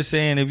 Well, I'm just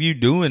saying, if you're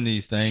doing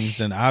these things,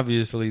 then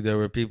obviously there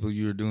were people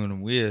you were doing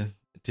them with.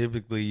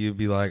 Typically, you'd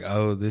be like,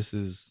 oh, this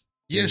is...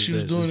 Yeah, she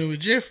was doing it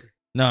with Jeffrey.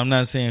 No, I'm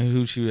not saying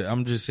who she was.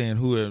 I'm just saying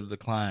whoever the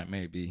client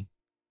may be.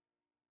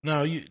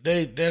 No,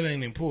 that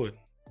ain't important.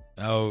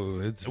 Oh,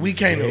 it's we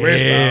can't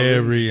arrest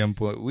all very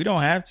important. We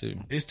don't have to.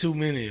 It's too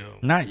many of them.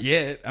 Not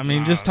yet. I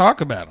mean, just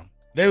talk about them.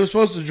 They were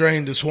supposed to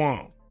drain the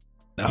swamp.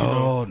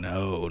 No.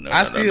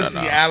 I still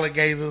see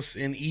alligators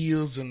and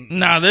eels and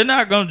they're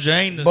not gonna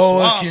drain the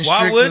swamp.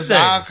 Why would they?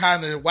 All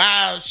kind of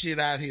wild shit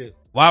out here.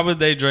 Why would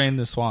they drain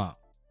the swamp?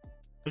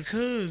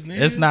 Because nigga,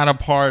 it's not a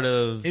part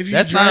of. If you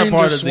that's drain not a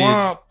part the of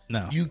swamp,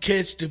 no. You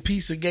catch the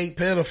Pizzagate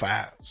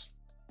pedophiles.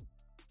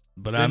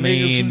 But I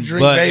mean,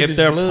 but if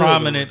they're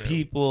prominent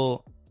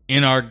people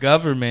in our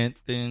government,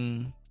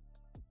 then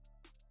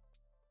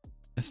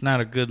it's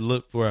not a good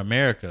look for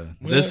America.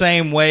 Well, the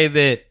same way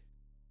that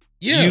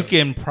you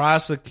can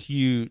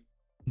prosecute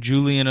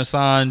Julian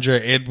Assange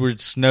or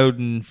Edward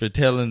Snowden for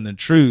telling the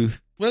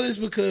truth. Well, it's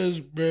because,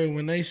 bro,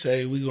 when they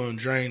say we're going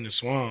to drain the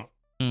swamp,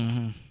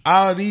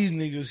 all these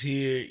niggas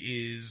here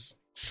is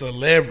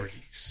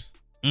celebrities.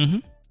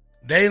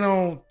 They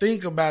don't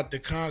think about the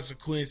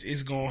consequence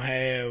it's going to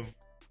have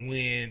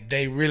when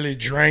they really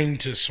drain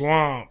to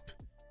swamp.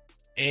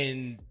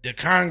 And the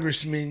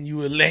congressman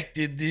you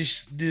elected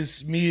this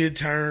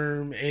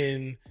midterm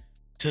and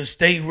to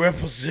state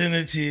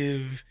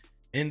representative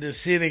and the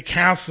city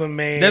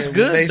councilman. That's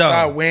good, they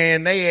start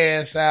wearing their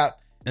ass out.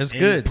 That's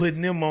good.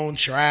 Putting them on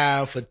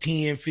trial for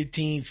 10,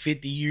 15,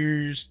 50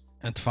 years.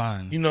 That's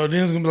fine. You know,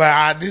 then it's going to be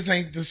like, this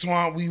ain't the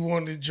swamp we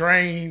want to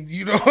drain.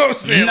 You know what I'm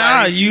saying?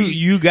 Nah, like,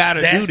 you got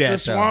to do that.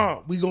 That's the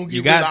swamp. We going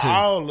to get rid of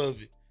all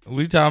of it.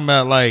 We talking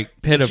about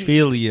like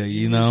pedophilia,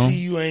 you know? See,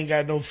 you ain't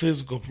got no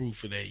physical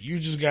proof of that. You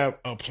just got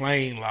a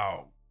plane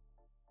log.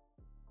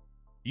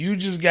 You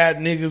just got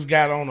niggas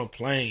got on a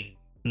plane.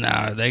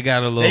 Nah, they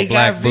got a little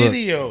black book. They got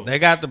video. They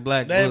got the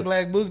black book. That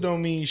black book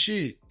don't mean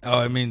shit. Oh,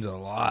 it means a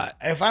lot.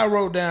 If I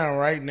wrote down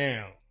right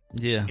now,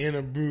 in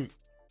a book,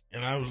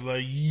 and I was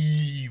like,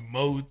 yee,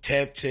 Mo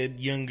tapped that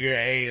younger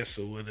ass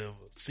or whatever.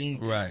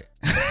 Seen right.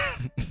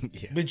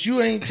 But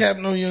you ain't tapped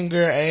no young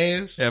girl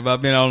ass. Have I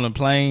been on the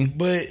plane?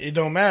 But it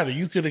don't matter.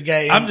 You could have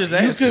got. I'm just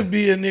asking. You could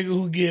be a nigga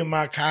who get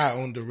my car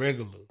on the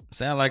regular.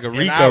 Sound like a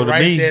Rico and I to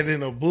write me. that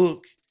in a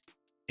book,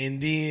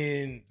 and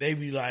then they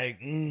be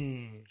like,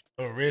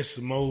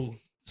 arrest Mo.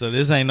 So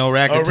this ain't no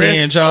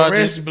racketeering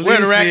charges. Arrest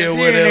Blissy or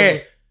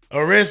whatever.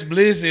 Arrest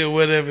Blissy or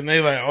whatever. And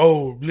they like,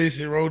 oh,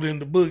 Blissy wrote in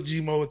the book,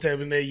 G-Mo was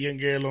tapping that young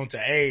girl onto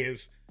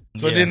ass.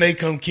 So then they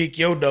come kick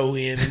your door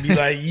in and be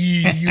like,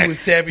 you was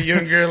tapping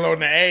young girl on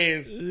the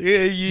ass.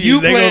 Yeah,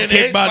 you they playing gonna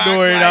kick Xbox my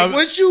door like,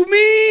 what you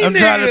mean, I'm nigga?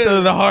 trying to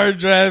throw the hard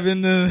drive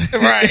in the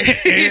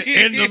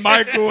in the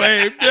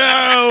microwave.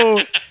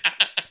 No.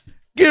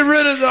 Get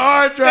rid of the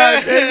hard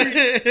drive,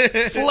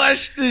 baby.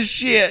 Flush the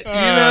shit, you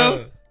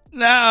know?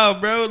 No,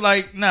 bro.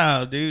 Like,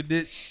 no, dude.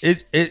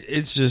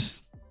 It's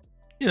just,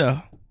 you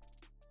know,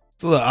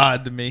 it's a little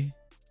odd to me.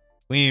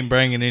 We ain't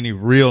bringing any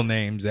real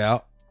names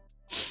out.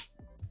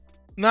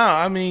 No,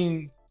 I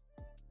mean,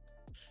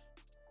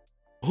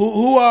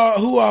 who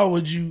all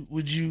would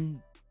you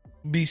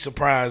be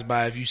surprised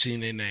by if you seen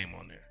their name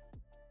on there?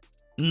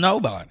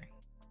 Nobody.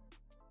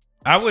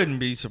 I wouldn't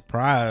be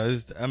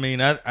surprised. I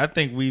mean, I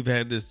think we've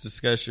had this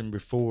discussion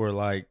before.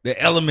 Like, the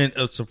element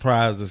of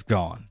surprise is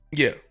gone.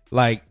 Yeah.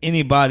 Like,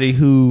 anybody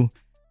who,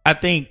 I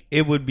think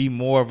it would be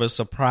more of a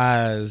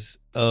surprise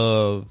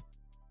of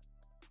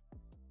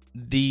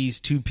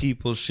these two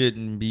people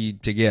shouldn't be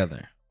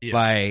together. Yeah.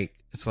 Like,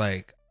 it's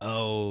like,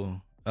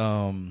 oh,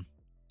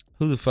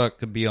 who the fuck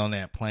could be on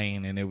that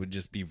plane and it would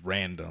just be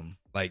random?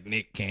 Like,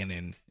 Nick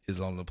Cannon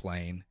is on the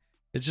plane.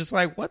 It's just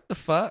like, what the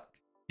fuck?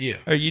 Yeah.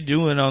 Are you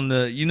doing on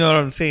the, you know what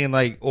I'm saying?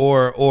 Like,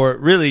 or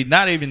really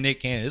not even Nick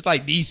Cannon. It's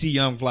like DC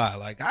Young Fly.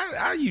 Like,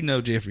 how you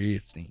know Jeffrey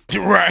Epstein?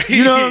 Right.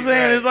 You know what I'm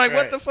saying? It's like,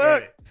 what the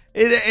fuck? Right.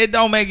 It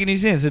don't make any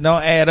sense. It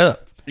don't add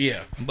up.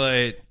 Yeah.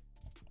 But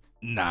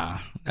nah.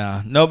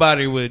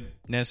 Nobody would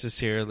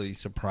necessarily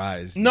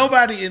surprise me.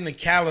 Nobody in the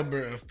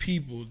caliber of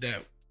people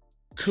that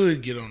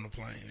could get on the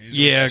plane.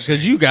 Yeah,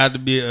 because you got to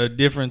be a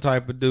different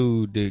type of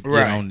dude to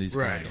get on these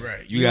planes.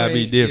 Right. You got to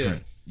be different.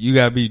 Yeah. You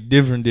gotta be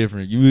different.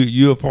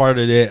 You a part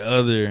of that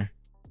other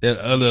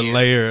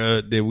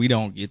layer that we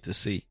don't get to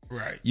see.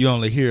 Right. You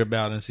only hear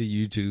about and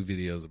see YouTube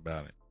videos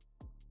about it.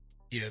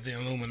 Yeah, the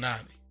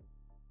Illuminati.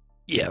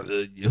 Yeah,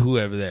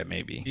 whoever that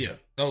may be. Yeah,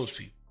 those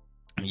people.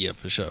 Yeah,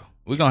 for sure.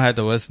 We're gonna have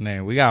to what's the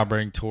name? We gotta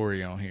bring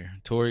Tori on here.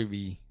 Tori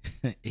be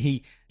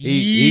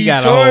he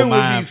got Tori a whole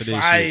mind for this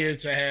shit. Fire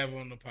to have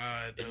on the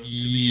pod. Though, to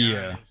be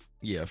honest.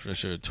 Yeah, for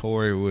sure.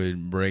 Tori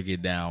would break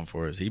it down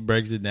for us. He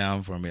breaks it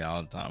down for me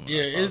all the time.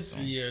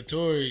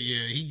 Tori.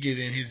 Yeah, he get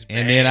in his bag.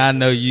 And then I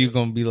know you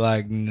gonna be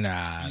like,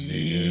 nah,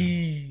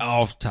 nigga,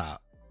 off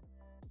top.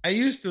 I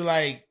used to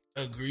like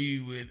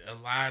agree with a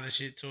lot of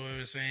shit Tori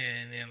was saying,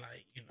 and then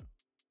like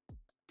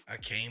I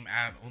came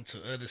out onto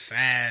the other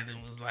side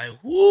and was like,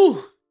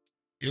 whoo,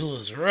 it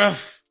was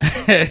rough.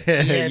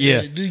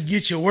 Yeah,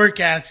 get your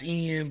workouts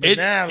in. But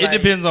now it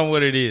depends on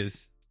what it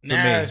is.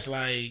 Now it's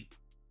like,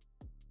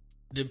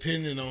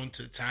 depending on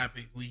the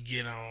topic we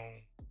get on,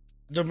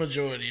 the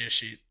majority of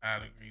shit I'd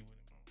agree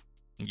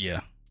with him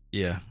on.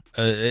 Yeah.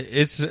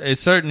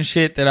 It's certain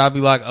shit that I'll be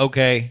like,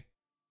 okay,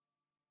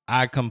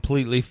 I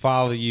completely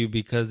follow you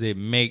because it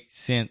makes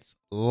sense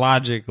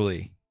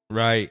logically,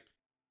 right?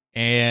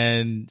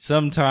 And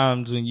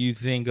sometimes when you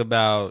think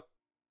about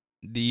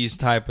these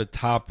type of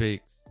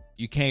topics,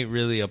 you can't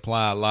really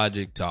apply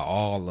logic to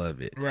all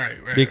of it. Right.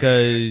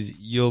 Because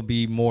you'll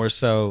be more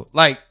so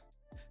like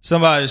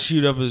somebody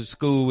shoot up a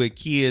school with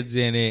kids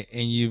in it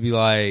and you'd be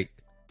like,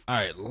 all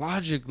right,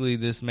 logically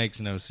this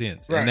makes no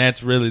sense. Right. And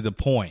that's really the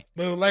point.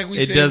 But like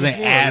we said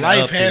before,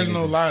 life has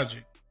no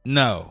logic.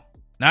 No,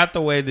 not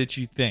the way that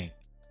you think.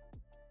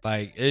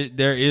 Like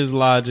there is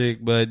logic,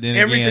 but then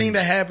everything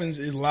that happens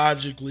is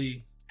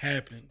logically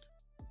happened.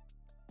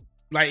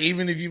 Like,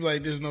 even if you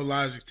like, there's no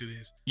logic to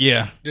this.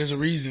 Yeah. There's a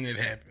reason it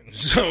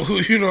happens. So,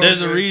 you know,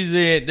 there's a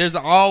reason. There's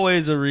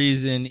always a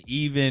reason,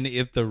 even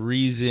if the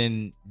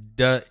reason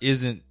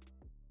isn't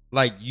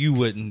like you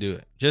wouldn't do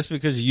it. Just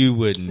because you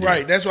wouldn't do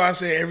right. it. That's why I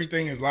say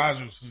everything is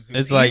logical.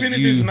 It's like even if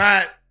it's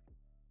not,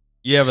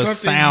 you have a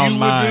sound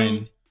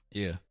mind.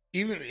 Yeah.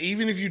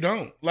 Even if you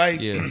don't.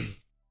 Like,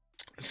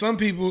 some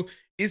people,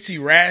 it's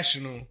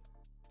irrational.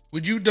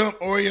 Would you dump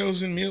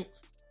Oreos in milk?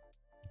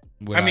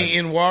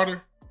 In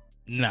water?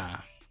 Nah.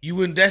 You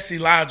wouldn't. That's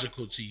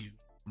illogical to you.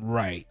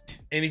 Right.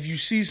 And if you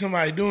see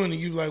somebody doing it,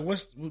 you like,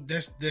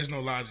 there's no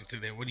logic to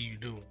that. What are you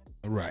doing?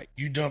 Right.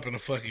 You dumping a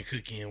fucking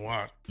cookie in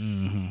water.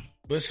 Mm-hmm.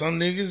 But some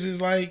niggas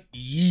is like,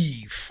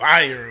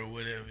 fire or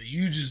whatever.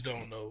 You just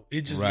don't know.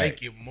 It just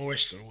make it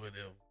moist or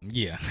whatever.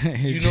 Yeah.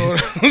 You know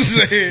what I'm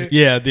saying?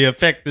 Yeah, the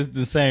effect is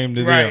the same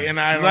to them. And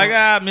I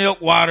like,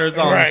 milk, water, it's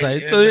all the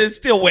same. So it's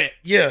still wet.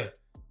 Yeah.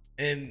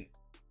 And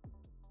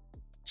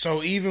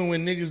so even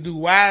when niggas do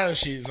wild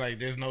shit, it's like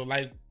there's no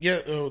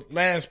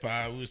last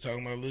pod we was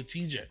talking about Lil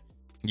TJ.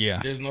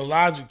 Yeah. There's no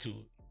logic to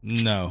it.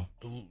 No.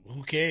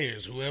 Who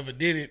cares? Whoever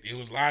did it, it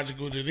was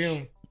logical to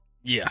them.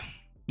 Yeah.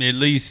 At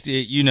least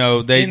they in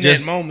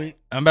that moment.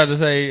 I'm about to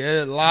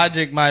say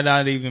logic might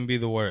not even be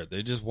the word.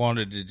 They just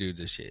wanted to do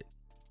the shit.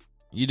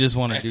 You just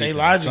want to do things.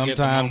 Logic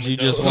sometimes you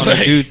just want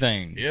to do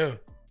things. Yeah.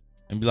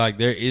 And be like,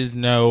 there is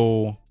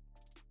no.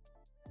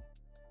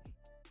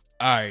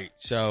 All right,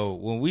 so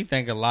when we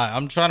think of logic,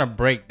 I'm trying to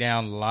break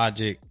down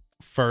logic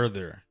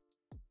further.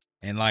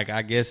 And like,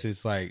 I guess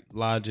it's like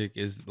logic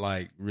is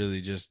like really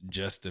just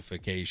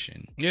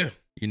justification. Yeah.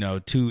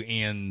 Two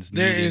ends.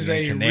 There is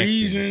a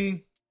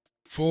reason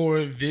for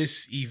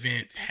this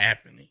event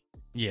happening.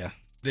 Yeah.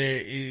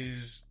 There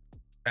is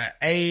an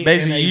A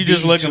basically, and a you're B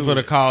just looking for it.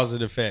 The cause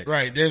and effect.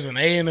 Right. There's an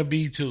A and a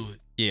B to it.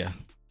 Yeah.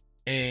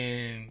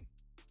 And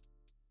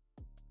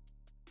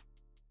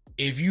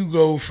if you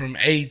go from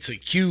A to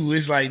Q,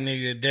 it's like,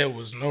 nigga, there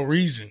was no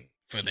reason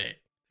for that.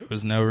 There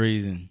was no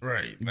reason.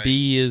 Right. Like,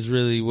 B is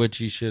really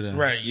what you should have.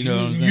 Right. You know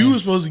what I'm saying? You were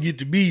supposed to get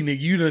to B, nigga.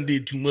 You done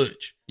did too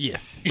much.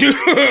 Yes. You know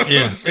what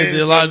I'm saying? It's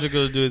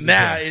illogical to do it.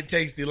 Now it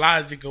takes the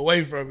logic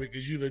away from it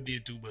because you done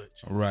did too much.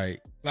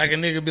 Right. Like a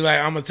nigga be like,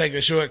 I'm going to take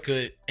a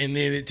shortcut, and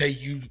then it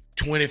take you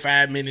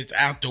 25 minutes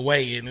out the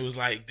way, and it was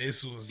like,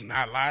 this was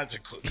not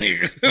logical,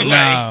 nigga. Like,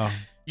 no.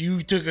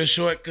 You took a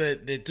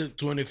shortcut that took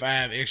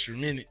 25 extra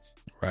minutes.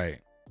 Right.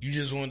 You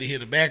just wanted to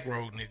hit a back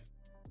road, nigga.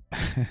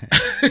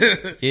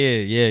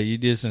 yeah, you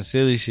did some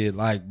silly shit,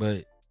 like,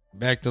 but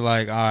back to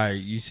like, all right,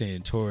 you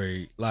saying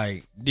Tory,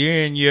 like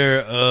during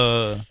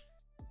your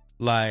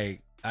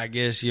like I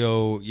guess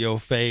your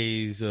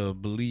phase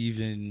of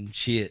believing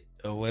shit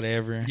or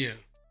whatever. Yeah.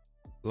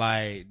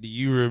 Like, do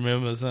you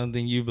remember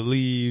something you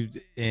believed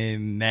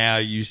and now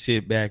you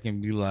sit back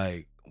and be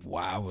like,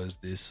 why was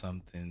this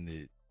something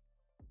that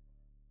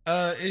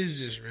it's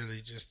just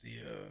really just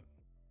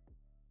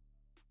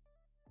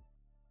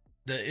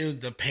it was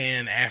the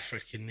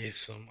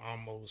Pan-Africanism,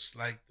 almost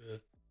like the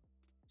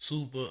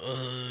super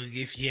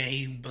if you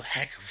ain't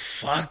black,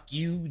 fuck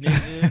you,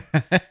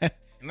 nigga.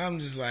 And I'm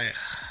just like,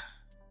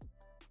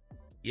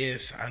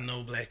 yes, I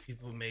know black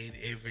people made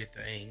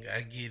everything,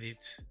 I get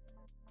it,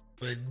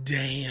 but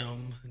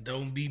damn,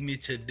 don't beat me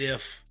to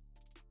death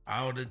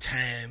all the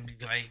time.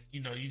 Like,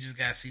 you just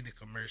gotta see the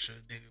commercial,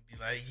 nigga be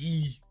like,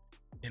 yee.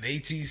 In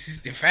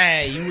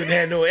 1865, you wouldn't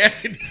have no air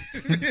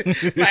conditioning.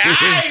 Like, all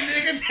right,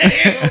 nigga,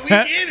 damn, we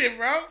get it,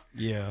 bro.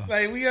 Yeah.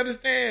 Like, we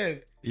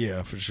understand.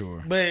 Yeah, for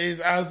sure. But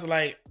I was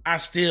like, I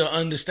still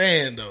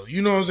understand, though.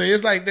 You know what I'm saying?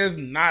 It's like there's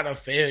not a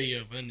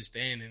failure of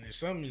understanding. If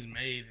something is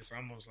made, it's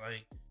almost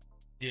like,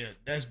 yeah,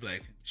 that's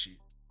black people shit.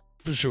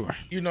 For sure.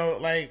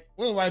 Like,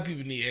 what white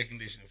people need air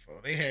conditioning for?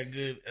 They had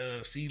good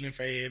ceiling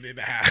fan in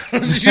the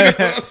house. You know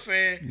what I'm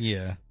saying?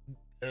 Yeah.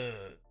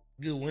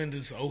 Good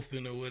windows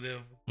open or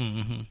whatever.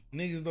 Mm-hmm.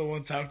 Niggas don't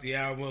want to talk to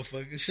y'all,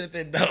 motherfuckers. Shut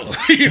that door.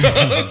 You know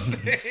what I'm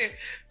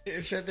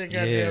saying? Shut that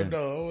goddamn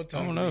door. I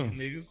don't want to talk to these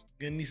niggas.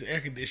 Get me some air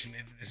conditioning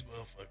in this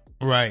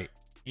motherfucker. Right.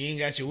 You ain't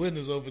got your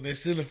windows open. That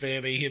ceiling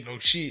fan ain't hit no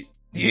shit.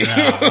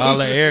 All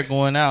the air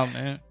going out,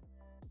 man.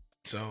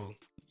 So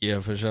yeah,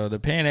 for sure. The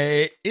pan,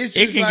 it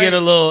can get a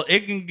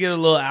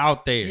little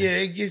out there. Yeah,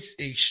 it gets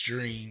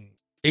extreme.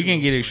 It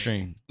can get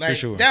extreme, like, for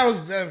sure. That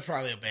was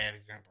probably a bad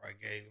example I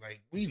gave.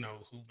 Like, we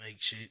know who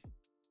makes shit.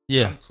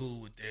 Yeah. I'm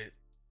cool with that.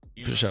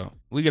 For sure.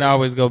 We can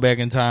always go back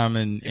in time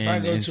and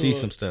see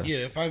some stuff. Yeah,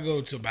 if I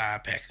go to buy a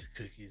pack of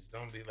cookies,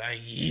 don't be like,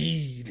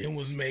 yee, them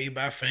was made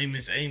by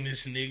famous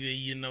Amos nigga,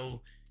 you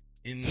know,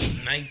 in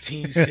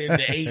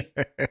 1978.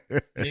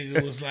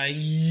 Nigga was like,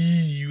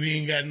 yee, you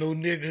ain't got no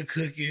nigga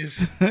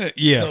cookies.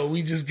 Yeah. So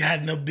we just got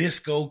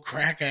Nabisco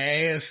cracker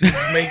asses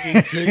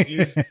making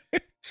cookies.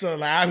 So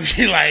like I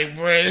be like,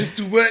 bro, it's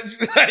too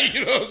much. Like,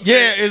 you know what I'm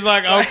saying? Yeah, it's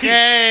like,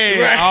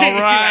 okay, right? all right.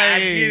 Like, I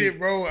get it,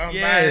 bro. I'm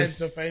buying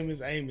to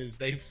famous Amos.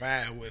 They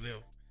fine, whatever.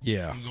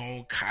 Yeah. I'm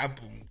gonna cop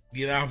them.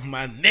 Get off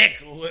my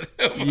neck or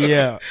whatever.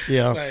 Yeah,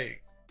 yeah.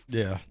 Like,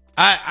 yeah.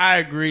 I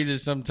agree that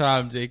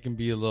sometimes it can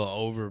be a little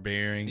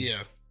overbearing.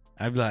 yeah.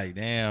 I'd be like,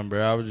 damn, bro,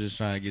 I was just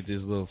trying to get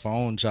this little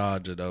phone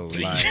charger, though.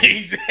 Like,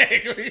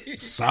 Exactly.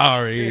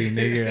 sorry,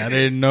 nigga. I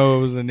didn't know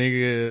it was a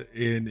nigga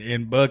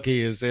in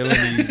Buckhead selling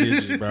these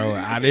bitches, bro.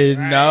 I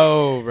didn't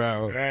know,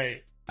 bro.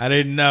 Right. I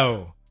didn't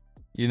know.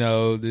 You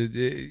know,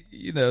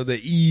 the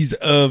ease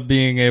of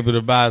being able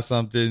to buy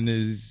something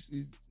is,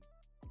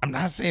 I'm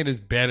not saying it's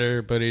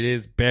better, but it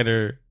is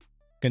better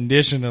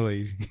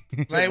conditionally.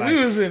 Like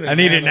we was in I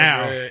need it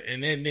now. Bro,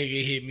 and that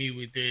nigga hit me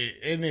with that.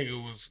 That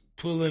nigga was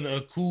pulling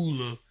a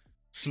cooler,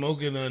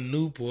 smoking a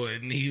Newport,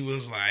 and he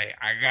was like,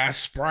 I got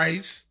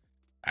Sprites,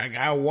 I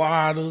got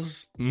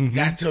waters,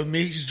 got to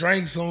mix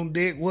drinks on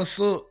deck. What's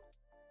up?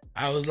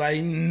 I was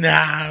like,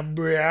 nah,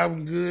 bro,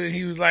 I'm good.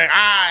 He was like,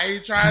 I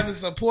ain't trying to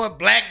support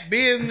black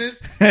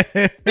business.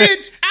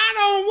 Bitch, I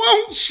don't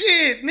want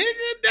shit,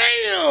 nigga.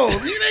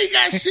 Damn. You ain't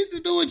got shit to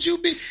do with you.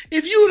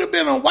 If you would have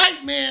been a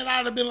white man,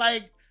 I'd have been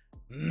like,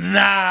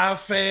 nah,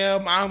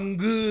 fam, I'm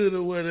good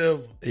or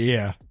whatever.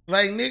 Yeah.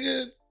 Like,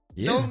 nigga,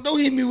 don't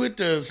hit me with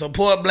the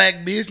support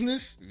black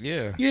business.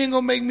 Yeah. You ain't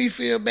gonna make me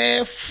feel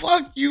bad.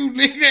 Fuck you,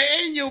 nigga,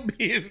 and your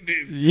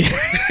business. Yeah.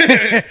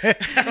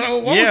 I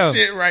don't want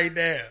shit right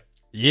now.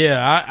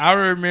 Yeah, I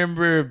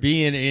remember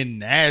being in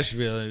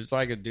Nashville. It was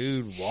like a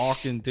dude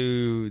walking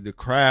through the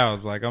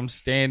crowds. Like we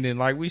standing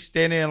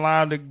in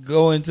line to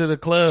go into the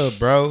club,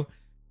 bro.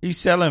 He's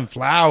selling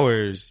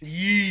flowers.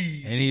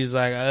 Yeah. And he's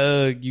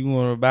like, you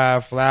want to buy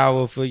a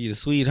flower for your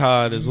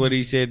sweetheart is what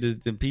he said to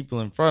the people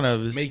in front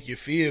of us. Make you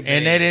feel bad.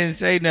 And they didn't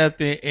say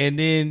nothing. And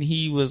then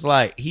he was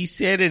like, he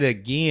said it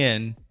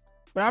again.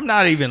 But I'm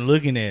not even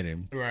looking at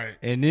him. Right.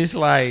 And it's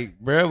like,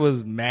 bro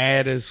was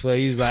mad as fuck.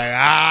 He's like,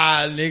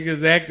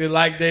 niggas acting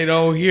like they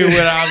don't hear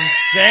what I'm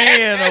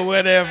saying or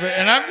whatever.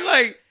 And I'm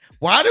like,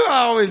 why do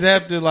I always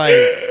have to like,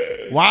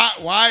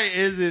 why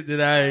is it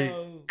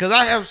that because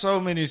I have so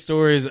many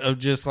stories of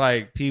just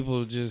like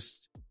people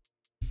just,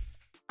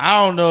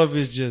 I don't know if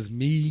it's just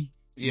me,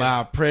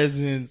 my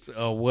presence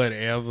or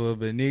whatever,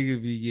 but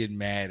niggas be getting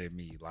mad at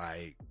me.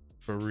 Like,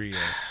 for real,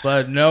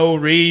 but no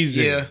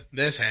reason. Yeah,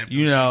 that's happening.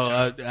 You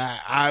know,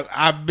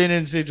 I've been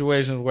in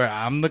situations where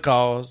I'm the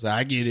cause.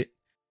 I get it,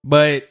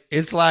 but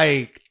it's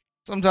like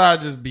sometimes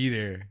I just be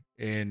there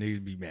and they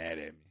be mad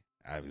at me.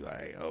 I'd be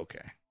like,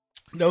 okay,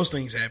 those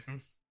things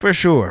happen for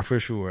sure.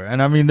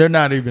 And I mean, they're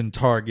not even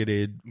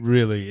targeted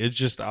really. It's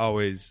just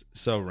always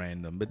so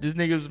random. But this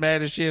nigga was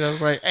mad as shit. I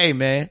was like, hey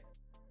man,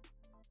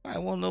 I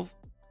want to know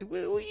what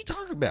are you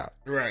talking about?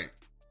 Right.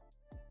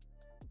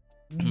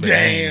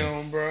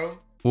 Damn, bro.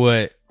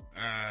 What?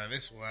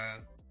 That's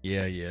wild.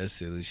 Yeah, that's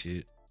silly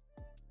shit.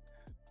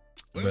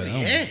 Where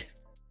we at?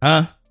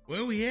 Huh?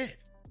 Where we at?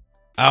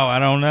 Oh, I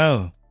don't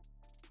know.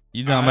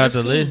 You talking about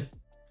the list?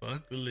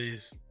 Fuck the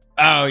list.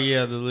 Oh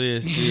yeah, the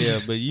list. Yeah,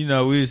 but you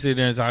know, we sit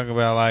there and talk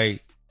about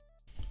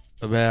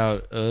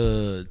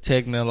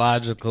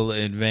technological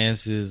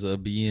advances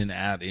of being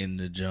out in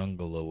the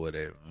jungle or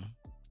whatever.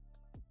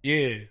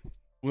 Yeah.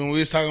 When we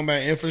was talking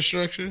about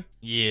infrastructure.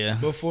 Yeah.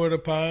 Before the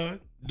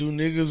pod. Do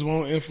niggas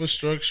want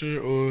infrastructure,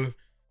 or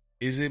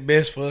is it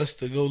best for us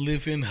to go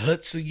live in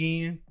huts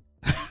again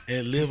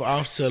and live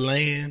off to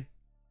land?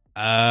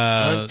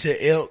 Hunt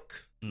to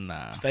elk?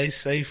 Nah. Stay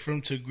safe from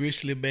to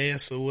grizzly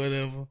bears or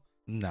whatever?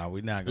 Nah,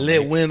 we're not gonna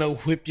let winter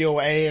whip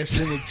your ass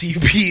in the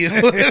TP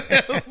or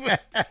whatever.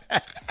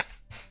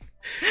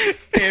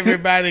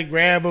 Everybody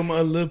grab them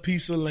a little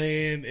piece of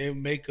land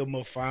and make them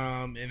a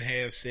farm and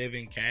have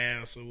 7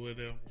 cows or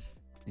whatever.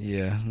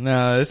 Yeah,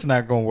 no, it's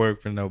not gonna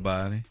work for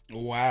nobody.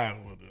 Why?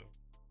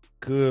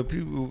 Good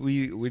people,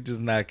 we just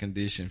not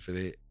conditioned for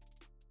that.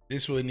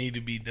 This what need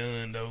to be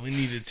done though. We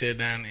need to tear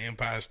down the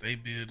Empire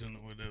State Building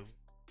or whatever.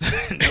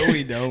 No,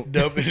 we don't.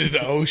 Dump it in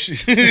the ocean.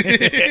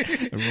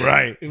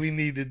 Right. We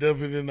need to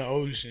dump it in the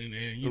ocean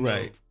and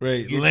right.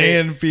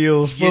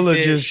 Landfills full of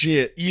just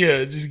shit.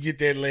 Yeah, just get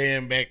that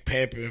land back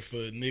papping for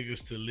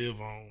niggas to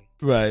live on.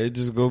 Right, it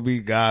just gonna be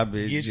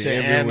garbage. Get to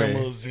everywhere.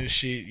 Animals and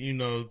shit,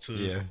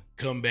 to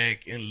come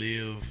back and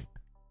live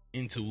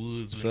into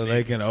woods. So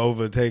they can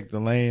overtake the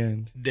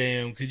land.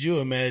 Damn, could you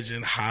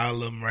imagine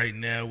Harlem right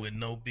now with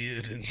no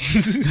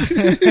buildings?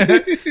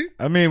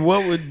 I mean,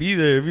 what would be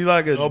there? It'd be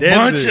like a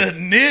bunch of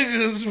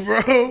niggas,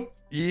 bro.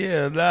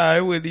 Yeah, nah,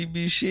 it wouldn't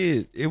be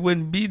shit. It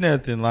wouldn't be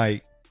nothing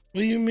like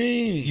What do you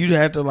mean? You'd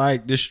have to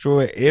like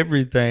destroy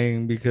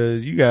everything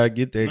because you gotta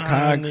get that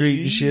concrete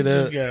nigga, and shit you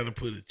up. just gotta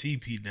put a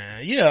teepee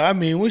down. Yeah, I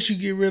mean, once you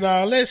get rid of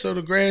all that, so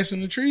the grass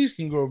and the trees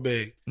can grow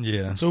back.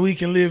 Yeah. So we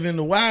can live in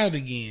the wild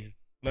again,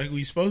 like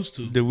we supposed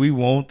to. Do we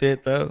want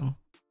that though?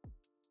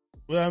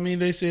 Well, I mean,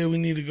 they said we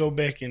need to go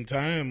back in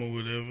time or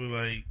whatever.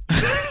 Like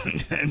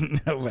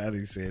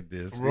nobody said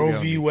this. Roe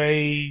v.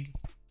 Wade.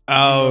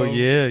 Oh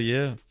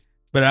yeah.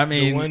 But I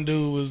mean, the one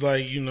dude was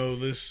like,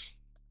 let's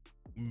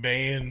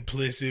ban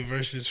Plessy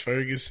versus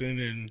Ferguson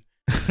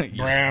and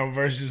Brown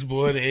versus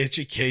Board of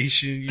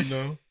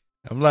Education.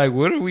 I'm like,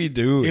 what are we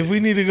doing? If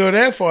we need to go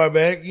that far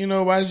back,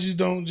 why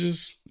don't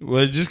just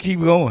just keep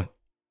going.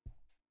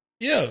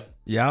 Yeah.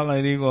 Y'all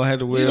ain't even gonna have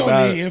to worry about. You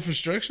about don't need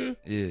infrastructure.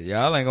 Yeah,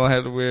 y'all ain't gonna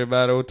have to worry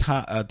about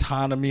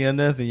autonomy or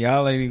nothing.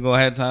 Y'all ain't even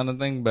gonna have time to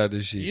think about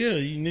this shit. Yeah,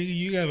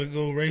 you gotta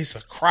go race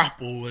a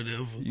crop or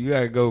whatever. You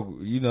gotta go,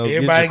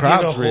 everybody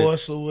get a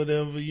horse or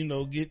whatever.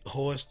 Get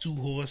two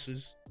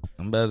horses.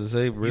 I'm about to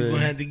say, bro, you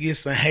gonna have to get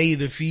some hay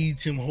to feed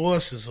them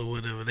horses or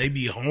whatever. They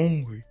be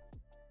hungry.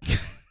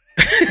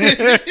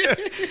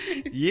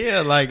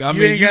 Yeah, like I you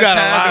mean, ain't got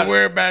time to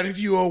worry about if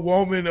you a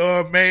woman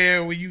or a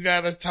man when you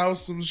gotta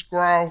toss some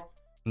straw.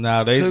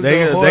 Nah, they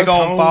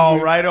gonna fall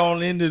right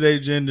on into their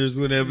genders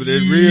whenever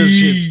that real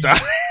shit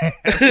starts.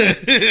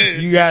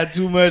 You got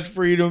too much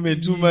freedom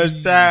and too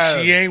much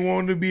time. She ain't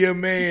want to be a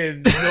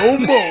man no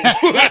more.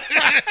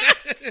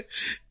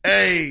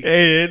 Hey,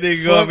 that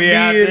nigga gonna be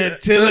out there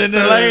tilling the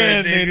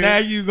land, nigga. And now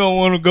you gonna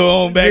want to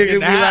go on back nigga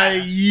and be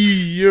like,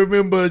 you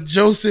remember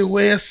Joseph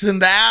West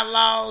and the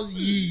Outlaws?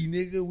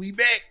 Nigga, we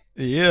back.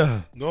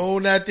 Yeah. Go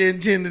on out there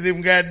and tend to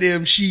them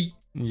goddamn sheep.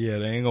 Yeah,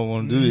 they ain't gonna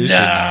want to do this shit.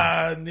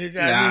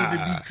 Nigga, I need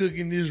to be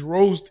cooking this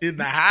roast in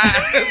the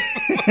house.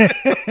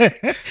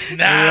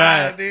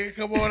 Right. Nigga,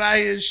 come on out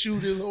here and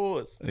shoot his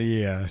horse.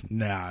 Yeah,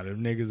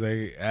 them niggas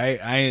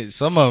ain't.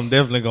 Some of them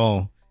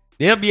definitely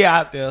they'll be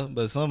out there,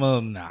 but some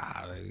of them,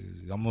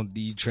 I'm gonna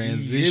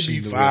detransition. It'll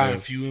be fine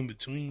if you in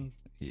between.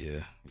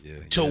 Yeah.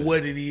 To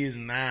what it is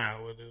now,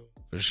 whatever.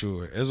 For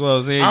sure. That's what I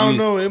was saying. I don't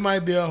know. It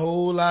might be a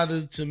whole lot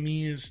of, to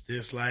me, it's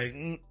just like,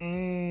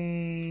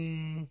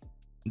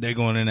 They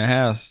going in the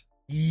house.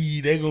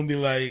 Yeah, they gonna be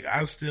like,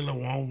 I'm still a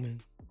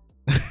woman.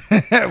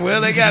 Well,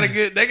 they got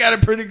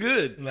it pretty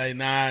good. Like,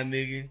 nah,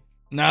 nigga.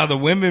 Nah, the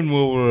women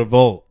will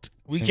revolt.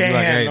 We can't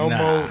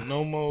have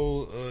no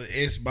more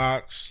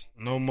Xbox.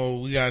 No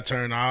more. We gotta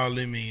turn all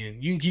them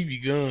in. You can keep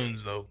your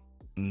guns though.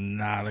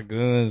 Nah, the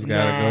guns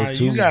gotta go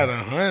too. You gotta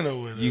hunt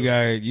with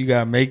them. You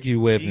gotta make your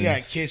weapons. You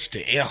gotta catch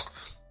the elk.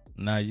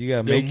 Nah, you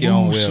gotta make your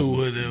own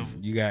weapons.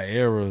 You got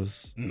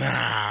arrows.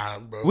 Nah,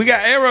 bro. We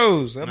got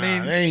arrows. I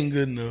mean, they ain't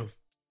good enough.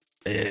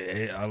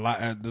 A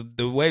lot.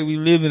 The way we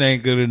living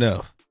ain't good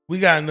enough. We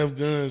got enough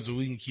guns that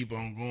we can keep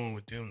on going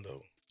with them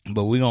though.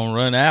 But we gonna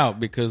run out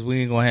because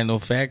we ain't gonna have no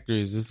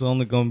factories. It's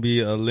only gonna be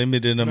a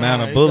limited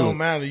amount of bullets. It don't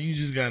matter. You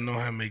just gotta know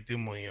how to make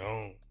them on your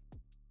own.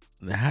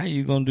 How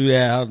you gonna do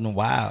that out in the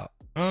wild?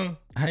 Huh?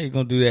 How you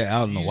gonna do that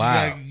out in the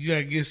wild?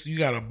 You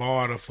gotta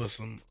barter for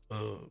some.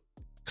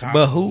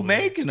 But who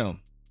making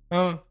them?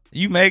 Huh?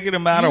 You making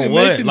them out of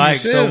what? Like,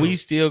 yourself. So we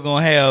still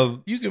gonna have.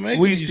 You can make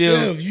them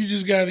yourself. You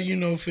just gotta,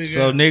 figure.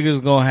 So out.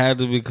 Niggas gonna have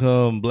to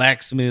become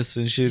blacksmiths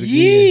and shit again.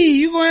 Yeah,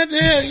 you gonna have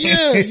to have.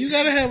 Yeah, you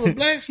gotta have a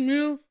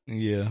blacksmith.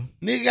 Yeah,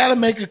 nigga gotta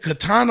make a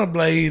katana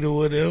blade or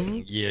whatever.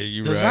 Yeah,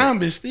 you right. The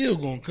zombies still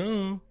gonna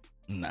come.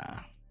 Nah,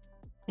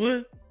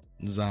 what?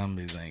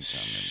 Zombies ain't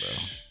coming, bro.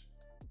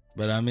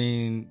 But I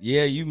mean,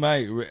 yeah, you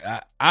might.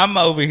 I'm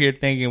over here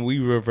thinking we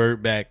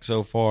revert back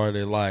so far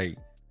that like.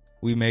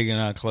 We making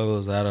our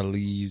clothes out of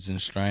leaves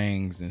and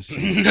strings and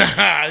shit.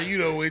 Nah, you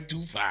don't went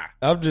too far.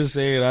 I'm just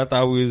saying, I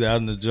thought we was out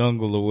in the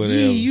jungle or whatever.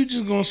 Yeah, you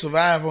just gonna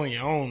survive on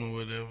your own or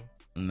whatever.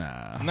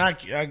 Nah.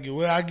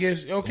 I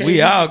guess, okay.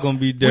 We all gonna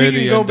be dirty. We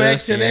can go back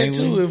to that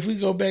too. If we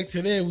go back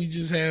to that, we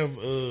just have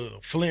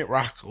flint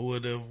rock or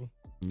whatever.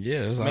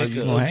 Yeah, that's all make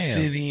you an gonna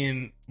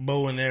obsidian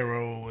bow and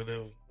arrow or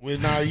whatever. Well,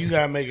 now you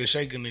gotta make a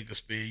shake a nigga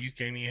spear. You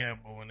can't even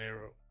have bow and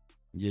arrow.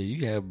 Yeah, you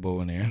can have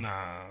bow and arrow. Nah.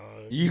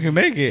 You can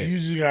make it. You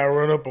just gotta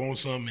run up on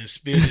something and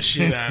spit the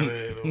shit out of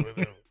it or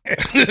whatever.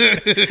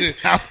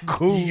 I'm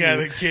cool. You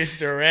gotta catch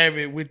the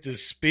rabbit with the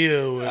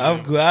spear.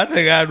 I'm cool. I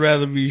think I'd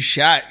rather be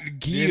shot and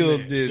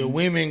killed than... The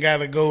women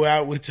gotta go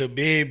out with the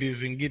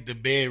babies and get the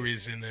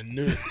berries and the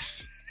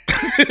nuts.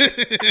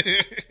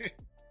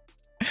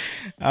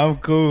 I'm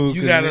cool.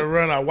 You gotta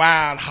run a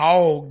wild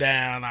hog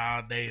down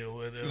all day or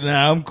whatever.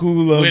 Nah, I'm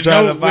cool. I'm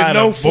trying to find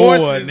no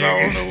forces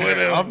on or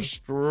whatever. I'm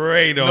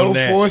straight on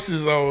that. No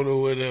forces on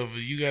or whatever.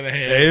 You gotta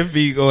have. That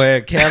feet gonna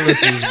have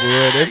calluses, bro.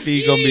 That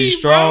feet gonna be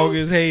strong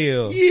as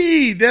hell.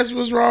 Yeah, that's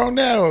what's wrong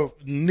now.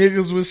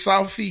 Niggas with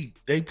soft feet,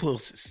 they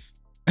pussies.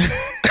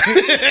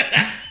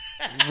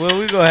 Well,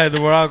 we gonna have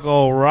to rock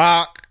on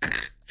rock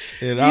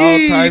and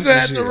all types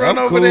of shit. Run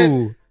I'm over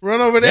cool. Run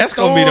over that. That's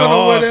gonna be the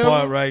hard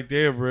part right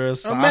there, bro.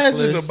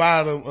 Imagine the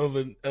bottom of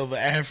an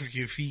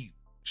African feet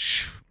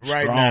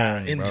right strong, now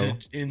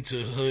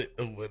into hut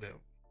or whatever.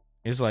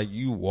 It's like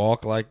you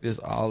walk like this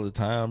all the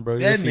time, bro.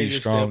 That Your feet nigga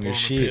strong step as on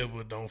shit. the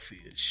pebble don't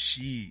feel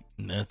shit.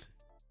 Nothing.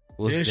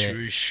 What's That's that?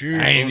 for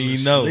sure. I ain't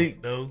even know.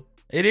 Slick, though.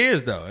 It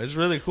is though. It's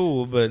really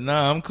cool, but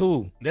nah, I'm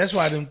cool. That's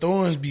why them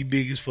thorns be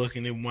big as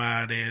fucking them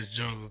wild ass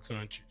jungle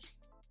countries.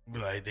 Be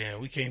like, damn,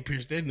 we can't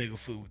pierce that nigga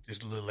foot with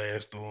this little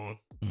ass thorn.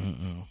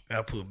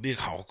 I put a big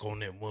hawk on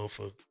that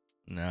motherfucker.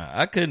 Nah,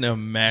 I couldn't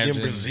imagine.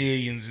 Them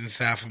Brazilians in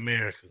South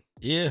America.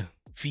 Yeah.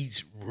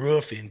 Feet's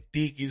rough and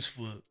thick as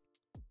fuck.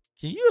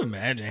 Can you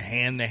imagine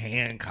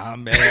hand-to-hand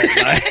combat?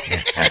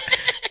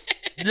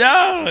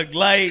 Dog,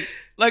 like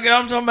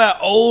I'm talking about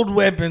old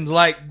weapons,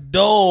 like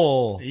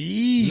dull.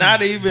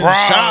 Not even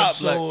sharp.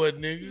 Broadsword,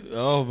 nigga.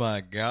 Oh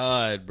my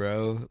God,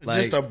 bro.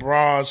 Like, just a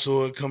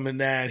broadsword coming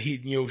down,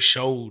 hitting your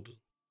shoulder.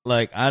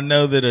 Like, I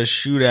know that a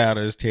shootout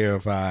is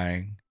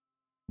terrifying,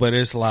 but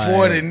it's like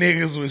 40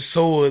 niggas with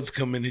swords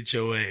coming at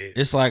your ass.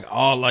 It's like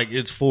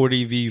it's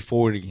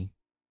 40v40.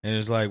 And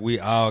it's like we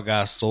all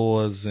got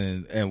swords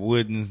and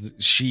wooden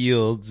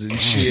shields and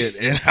shit.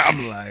 And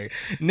I'm like,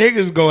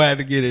 niggas gonna have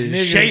to get it.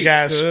 Niggas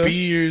got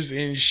spears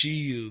and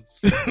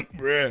shields.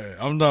 Bruh,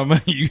 I'm talking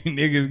about you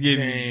niggas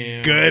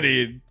getting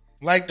gutted.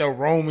 Like the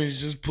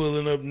Romans just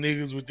pulling up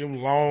niggas with them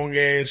long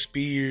ass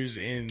spears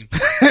and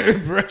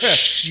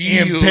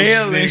shields,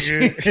 impaling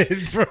nigga.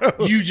 Shit,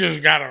 bro. You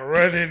just gotta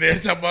run in there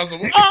talking about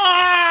some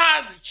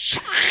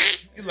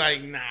You're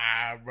like, nah,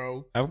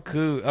 bro. I'm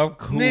cool.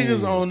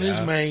 Niggas on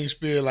this main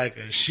spear like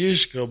a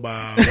shish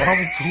kebab.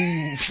 I'm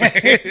cool,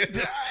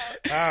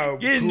 man.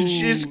 Getting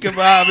shish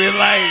kebab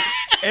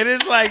and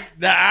it's like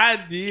the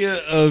idea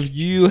of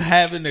you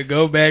having to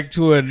go back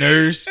to a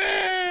nurse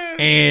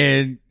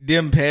and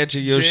them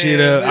patching your shit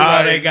up.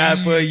 All they got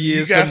for you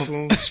is got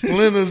some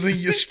splinters in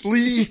your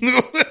spleen.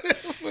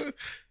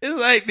 It's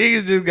like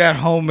niggas just got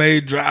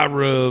homemade dry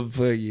rub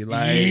for you.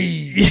 Like,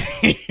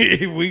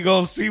 we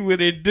gonna see what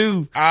it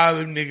do. All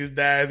them niggas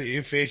died of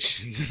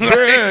infection.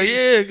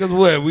 Yeah, cause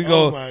what? We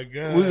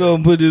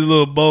gonna put this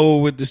little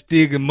bowl with the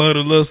stick and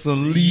muddle up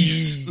some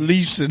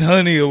leaves and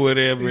honey or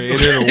whatever, and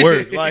it'll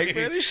work. Like,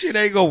 man, this shit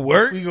ain't gonna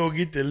work. We gonna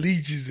get the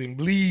leeches and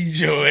bleed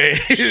your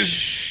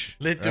ass.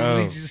 Let them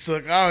leeches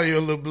suck all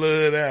your little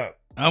blood out.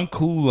 I'm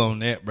cool on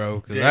that,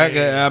 bro. Cause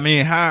I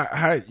mean,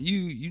 how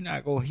you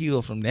not gonna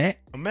heal from that?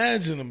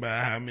 Imagine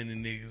about how many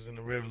niggas in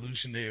the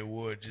Revolutionary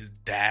War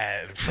just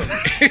died from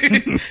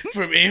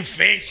from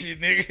infection,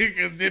 nigga.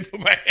 Cause then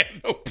nobody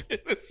had no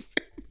penicillin.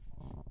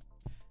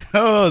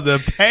 Oh, the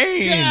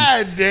pain!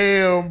 God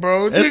damn,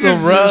 bro. That's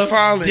niggas a rough just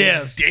falling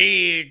death.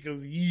 dead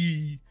because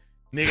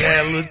nigga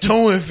had a little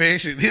toe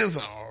infection. It's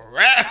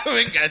alright.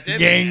 We got that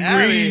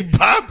gangrene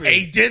popping.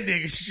 Ate that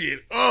nigga shit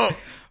up.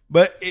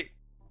 But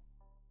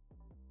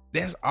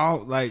that's all.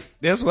 Like,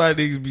 that's why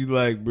niggas be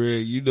like, bro,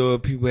 you know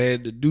what people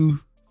had to do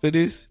for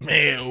this?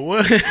 Man,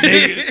 what?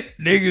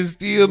 Niggas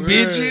still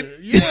bitching?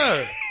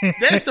 Yeah.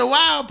 That's the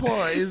wild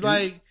part. It's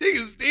like,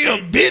 niggas still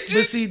bitching.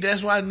 But see,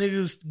 that's why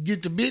niggas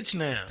get the bitch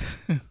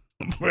now.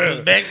 Because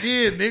back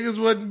then, niggas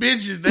wasn't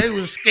bitching. They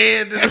was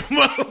scared of the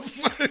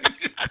motherfucker.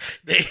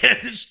 They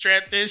had to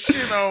strap that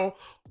shit on,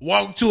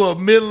 walk to a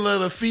middle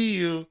of the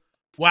field,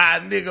 while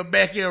a nigga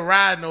back here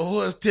riding a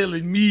horse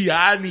telling me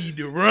I need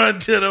to run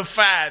to the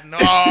fight. No,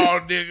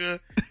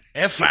 nigga.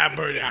 That fire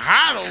burning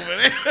hot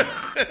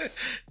over there.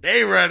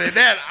 They running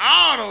that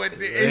all the way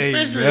there.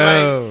 Especially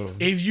like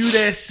if you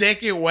that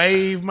second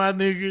wave, my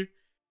nigga,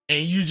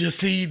 and you just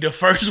see the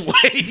first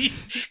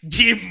wave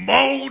get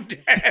mowed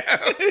down.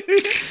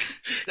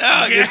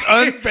 No, it's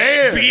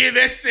unfair. Being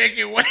that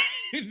second wave,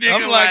 nigga,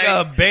 I'm like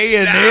a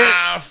bayonet.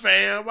 Nah,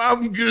 fam,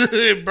 I'm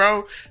good,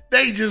 bro.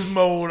 They just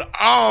mowed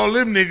all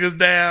them niggas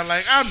down.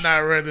 Like, I'm not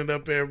running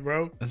up there,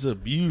 bro. That's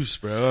abuse,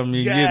 bro. I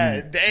mean, God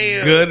getting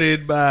damn.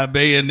 gutted by a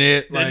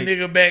bayonet. That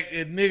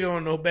nigga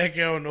on the back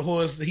out on the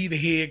horse, he the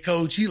head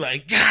coach. He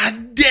like,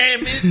 God damn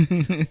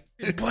it.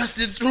 It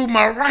busted through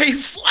my right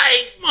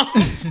flank,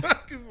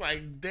 motherfuckers.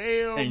 Like,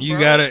 damn, and you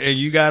bro.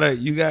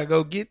 gotta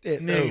go get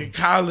that, nigga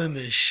calling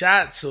the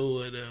shots or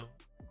whatever.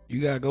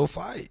 You gotta go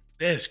fight.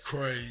 That's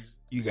crazy.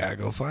 You gotta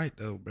go fight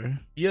though, bro.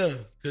 Yeah,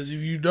 because if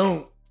you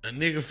don't, a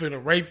nigga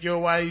finna rape your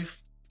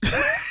wife,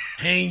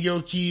 hang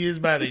your kids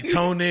by their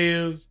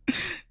toenails,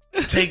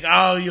 take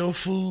all your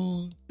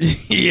food,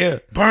 yeah,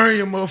 burn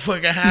your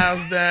motherfucking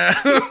house down.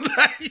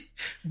 Like,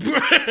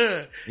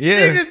 bruh,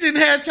 yeah, niggas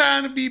didn't have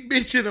time to be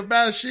bitching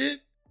about shit.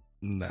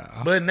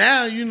 Nah, but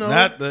now you know,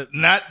 not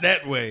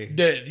that way.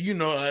 That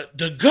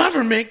the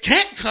government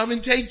can't come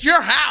and take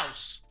your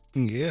house.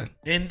 Yeah,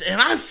 and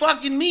I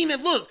fucking mean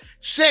it. Look,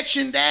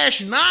 Section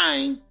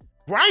 -9,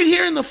 right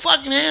here in the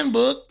fucking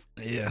handbook.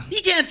 Yeah,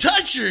 he can't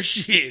touch your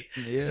shit.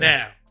 Yeah.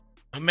 Now,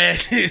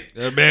 imagine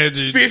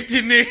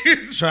 50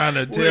 niggas trying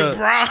to tell with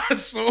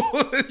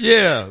broadswords.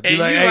 Yeah, be and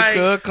like,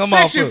 hey, come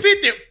Section off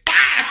 50.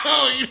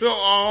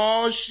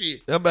 Oh, oh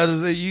shit. I'm about to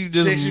say you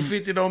just Section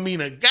 50 don't mean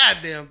a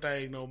goddamn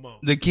thing no more.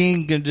 The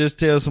king can just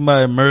tell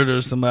somebody to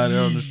murder somebody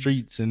on the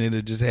streets, and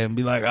it'll just have him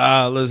be like,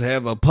 let's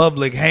have a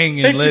public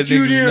hanging.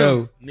 Execute let niggas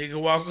know. Nigga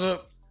walk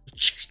up,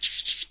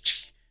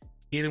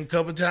 hit him a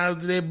couple times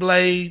with that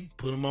blade,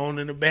 put him on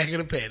in the back of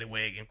the paddy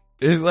wagon.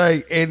 It's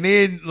like, and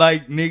then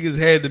like niggas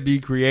had to be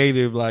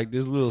creative. Like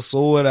this little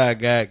sword I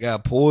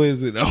got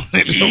poison on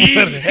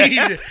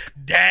it.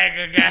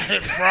 Dagger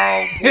got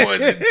frog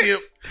poison tip.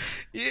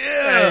 Yeah.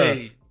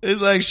 Hey. It's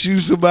like shoot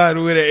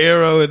somebody with an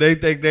arrow and they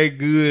think they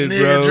good,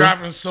 nigga bro.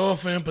 Dropping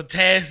sulfur and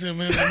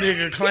potassium in the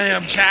nigga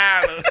Clam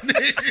Chowder.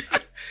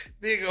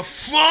 nigga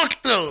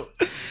fucked up.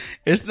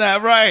 It's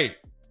not right.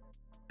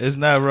 It's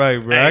not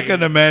right, bro. Hey, I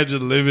couldn't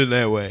imagine living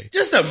that way.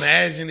 Just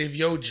imagine if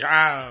your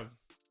job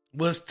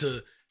was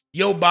to,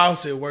 your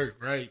boss at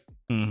work, right?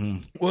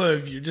 Mm-hmm. Well,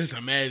 if you just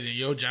imagine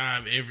your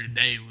job every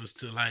day was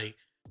to like,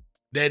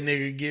 that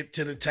nigga get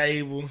to the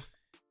table,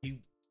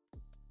 he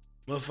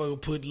motherfucker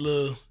put a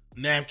little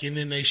napkin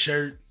in their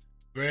shirt,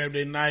 grab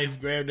their knife,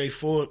 grab their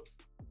fork,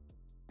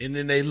 and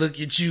then they look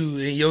at you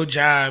and your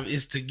job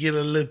is to get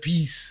a little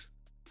piece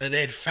of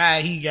that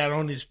fire he got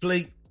on his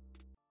plate.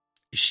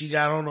 If she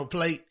got on her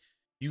plate,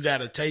 you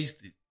gotta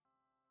taste it.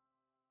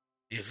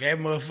 If that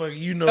motherfucker,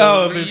 you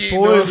know, if it's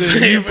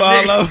poison, you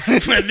fall off.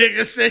 If a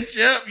nigga set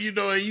you up, you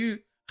know, and you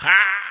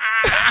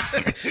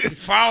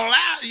fall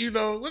out, you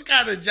know, what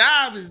kind of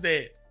job is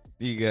that?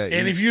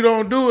 And if you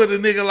don't do it, a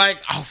nigga like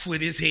off with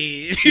his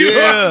head. You know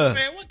what I'm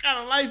saying? What kind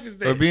of life is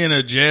that? Or being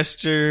a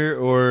gesture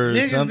or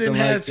niggas something didn't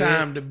like have that.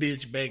 time to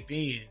bitch back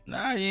then.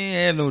 Nah, you ain't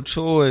had no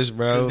choice,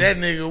 bro. Cause that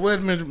nigga,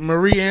 what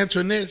Marie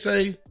Antoinette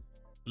say?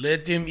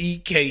 Let them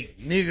eat cake.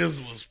 Niggas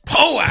was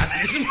poor out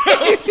this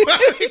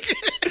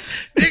motherfucker.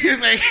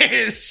 Niggas ain't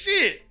had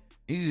shit.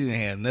 He didn't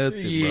have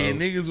nothing, yeah, bro.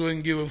 Niggas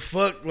wouldn't give a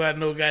fuck about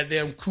no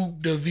goddamn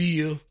Coupe de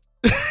Ville.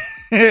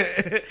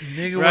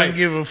 Nigga wouldn't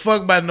give a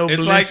fuck about no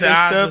it's like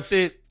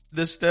Balenciagas.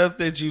 the stuff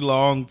that you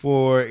long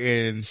for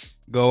and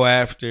go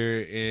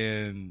after,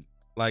 and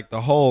like the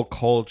whole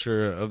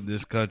culture of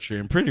this country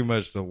and pretty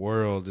much the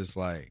world is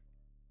like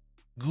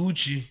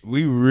Gucci.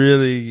 We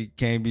really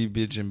can't be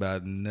bitching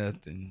about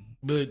nothing.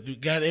 But you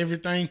got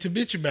everything to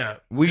bitch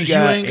about. We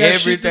got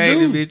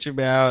everything to bitch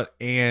about,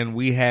 and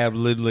we have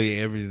literally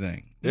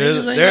everything.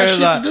 There's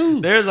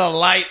a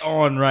light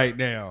on right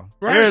now.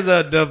 Right. There's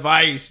a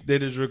device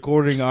that is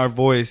recording our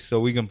voice so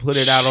we can put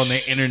it out on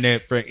the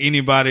internet for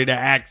anybody to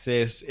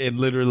access at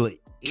literally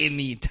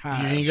any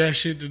time. You ain't got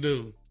shit to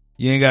do.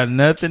 You ain't got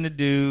nothing to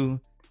do.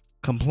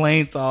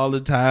 Complaints all the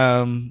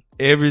time.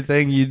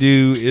 Everything you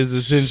do is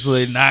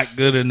essentially not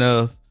good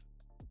enough.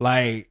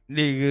 Like,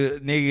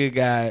 nigga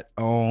got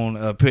on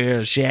a pair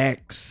of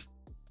Shacks.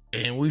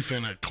 And we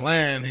finna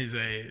climb his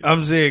ass.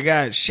 I'm saying,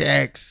 got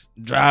Shacks,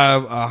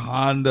 drive a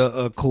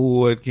Honda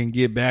Accord, can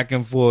get back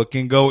and forth,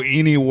 can go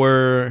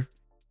anywhere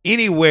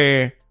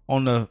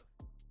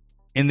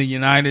in the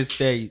United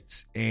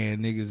States,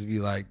 and niggas be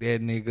like,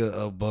 that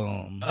nigga a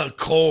bum. A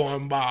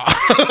cornball.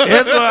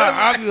 That's what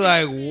I be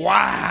like,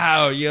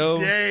 wow, yo.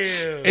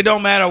 Damn. It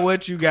don't matter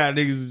what you got,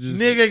 niggas just.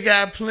 Nigga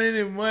got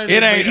plenty of money.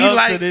 It ain't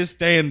up to this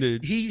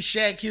standard. He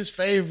Shaq his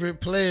favorite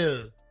player.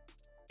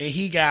 And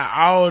he got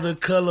all the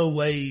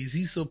colorways.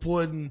 He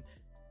supporting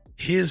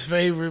his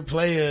favorite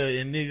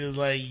player. And niggas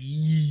like,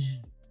 yee,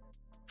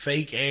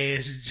 fake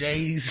ass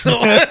J's.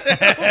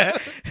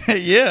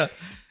 Yeah.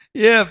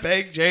 Yeah,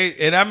 fake J.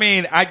 And I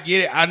mean, I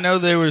get it. I know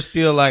there were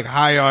still like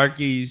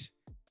hierarchies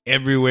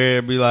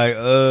everywhere. Be like,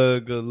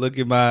 look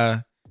at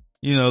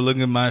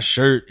my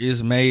shirt.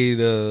 It's made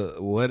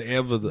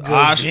whatever, the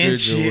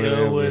ostrich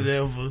or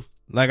whatever.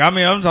 Like, I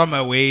mean, I'm talking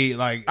about way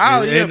like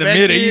in the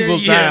medieval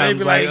times. They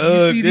be like,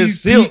 you see this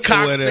these silk peacock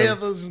or whatever.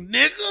 feathers,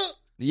 nigga?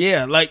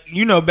 Yeah, like,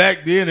 back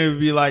then it would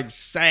be like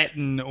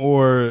satin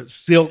or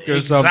silk or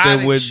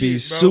something would be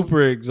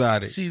super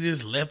exotic. See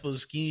this leopard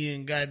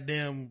skin,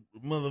 goddamn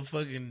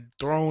motherfucking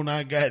throne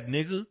I got,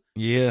 nigga?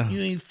 Yeah.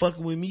 You ain't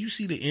fucking with me. You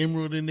see the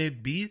emerald in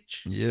that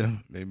bitch? Yeah,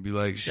 they'd be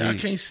like, shit. I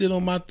can't sit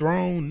on my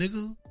throne,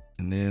 nigga.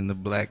 And then the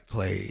Black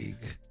Plague.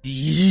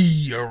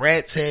 Yeah,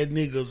 rats had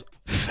niggas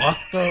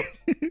fucked up.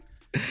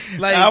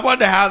 Like, I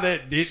wonder how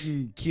that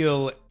didn't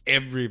kill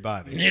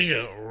everybody.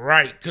 Nigga,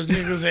 right. Because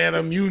niggas had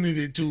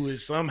immunity to it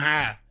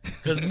somehow.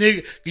 Because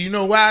nigga, you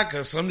know why?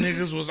 Because some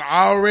niggas was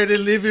already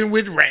living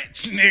with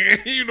rats,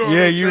 nigga. You know what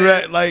I'm you're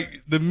saying? right.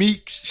 Like, the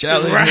meek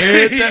shall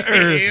inherit the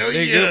earth. Hell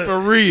nigga, yeah. for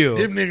real.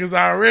 Them niggas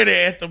already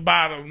at the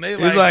bottom. They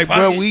like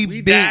bro,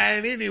 we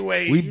dying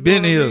anyway. We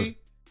been here. I mean?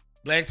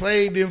 Black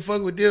Plague didn't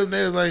fuck with them.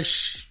 They was like,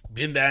 shh,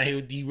 been down here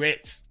with these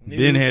rats. Nigga.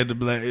 Then had the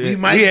black. We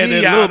might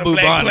give y'all the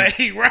Black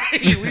Plague,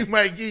 right? We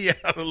might give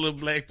y'all the little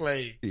Black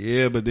Plague.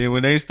 Yeah, but then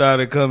when they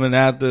started coming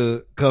out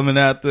the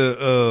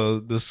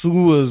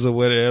sewers or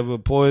whatever,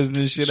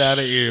 poisoning shit out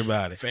of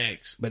everybody.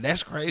 Facts. But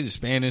that's crazy.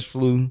 Spanish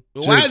flu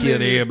should have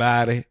killed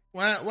everybody.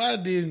 Why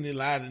Disney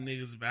lie to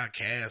niggas about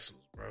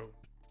castles, bro?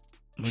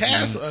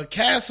 A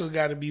castle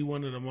got to be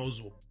one of the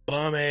most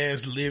bum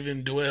ass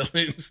living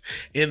dwellings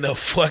in the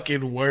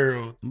fucking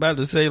world. I'm about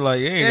to say,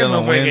 like, ain't that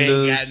got no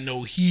windows. Ain't got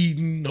no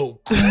heating,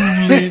 no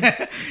cooling.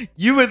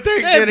 You would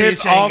think that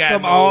it's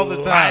awesome all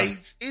the time.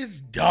 Lights. It's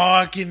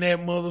dark in that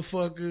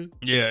motherfucker.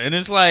 Yeah, and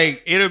it's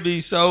like, it'll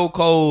be so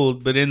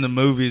cold, but in the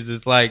movies,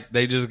 it's like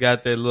they just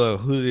got that little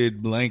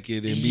hooded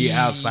blanket and be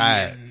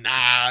outside.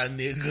 Nah,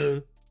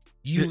 nigga.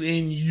 You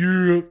in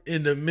Europe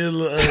in the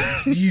middle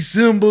of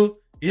December,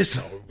 it's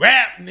a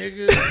wrap,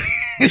 nigga.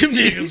 Them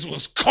niggas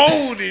was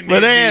cold in there.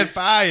 But they had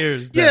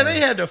fires, though. Yeah, they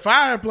had the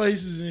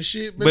fireplaces and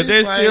shit. But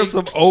there's still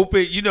some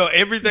open,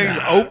 everything's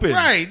open.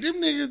 Right. Them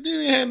niggas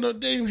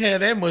they didn't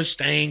have that much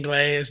stained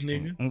glass,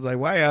 nigga. I was like,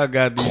 why y'all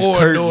got these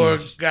corridor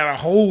curtains? Got a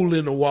hole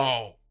in the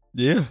wall.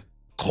 Yeah.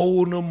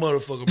 Cold no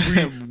motherfucker.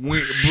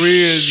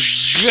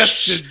 Breeze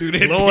gusted through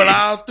that. Blowing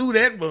all through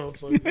that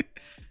motherfucker.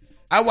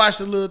 I watched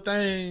a little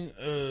thing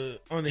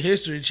on the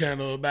History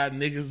Channel about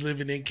niggas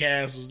living in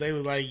castles. They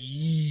was like,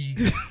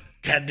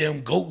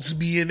 goddamn goats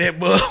be in that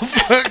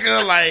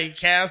motherfucker. Like,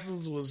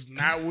 castles was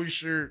not with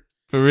shirt.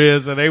 For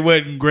real, so they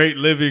wasn't great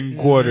living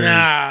quarters.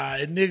 Nah,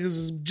 and niggas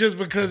is just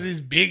because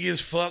he's big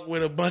as fuck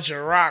with a bunch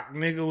of rock,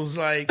 nigga was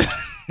like,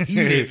 he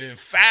live in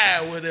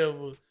fire,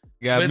 whatever.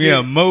 Got me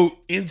a moat.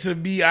 And to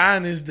be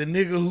honest, the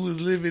nigga who was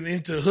living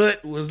into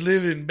hut was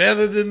living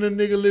better than the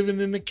nigga living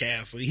in the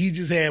castle. He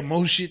just had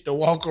more shit to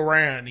walk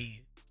around in.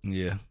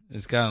 Yeah,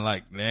 it's kind of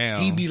like,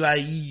 damn. He be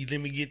like,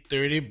 let me get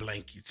 30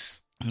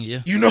 blankets.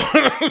 Yeah. You know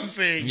what I'm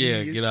saying?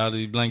 Yeah, get all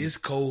these blankets. It's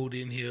cold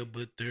in here,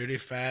 but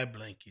 35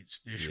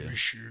 blankets. This for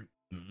sure.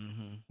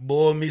 Mm-hmm.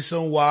 Boil me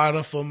some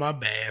water for my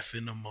bath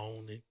in the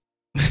morning.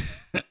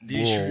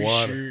 This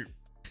for sure.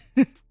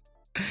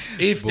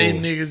 If they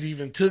niggas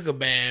even took a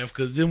bath,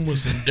 because them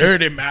was some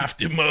dirty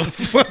mouthed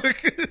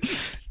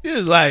motherfuckers.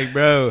 It's like,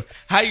 bro,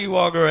 how you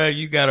walk around,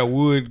 you got a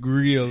wood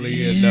grill in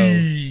your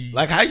nose.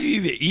 Like, how you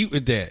even eat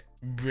with that?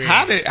 Bro.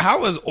 How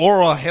was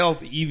oral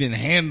health even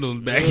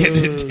handled back in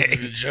the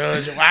day?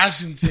 George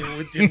Washington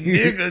with them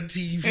nigga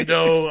teeth,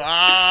 though.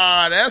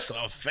 That's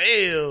a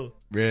fail.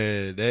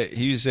 Bro,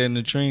 he was setting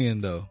the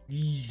trend, though.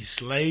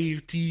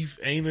 Slave teeth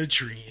ain't a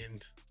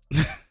trend.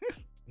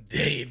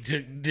 They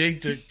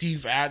took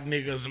teeth out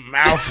niggas'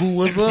 mouth who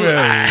was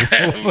alive.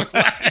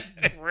 Like,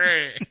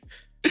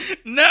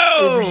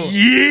 no.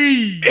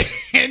 Yeah.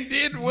 And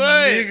did what?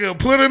 Nigga,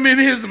 put him in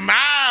his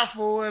mouth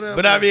or whatever.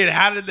 But I mean,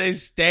 how did they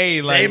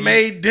stay? Like, they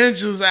made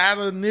dentures out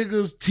of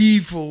niggas'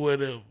 teeth or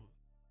whatever.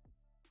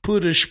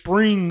 Put a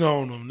spring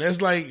on them.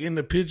 That's like in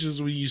the pictures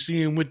when you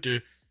see him with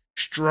the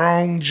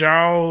strong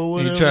jaw or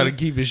whatever. He try to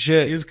keep it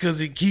shut. It's because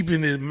he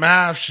keeping his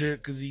mouth shut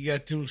because he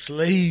got them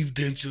slave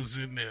dentures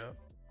in there.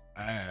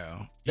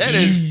 Wow. That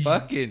is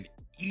fucking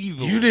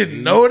evil. You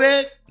didn't know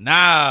that?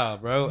 Nah,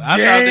 bro. I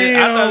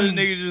thought this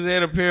nigga just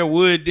had a pair of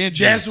wood dentures.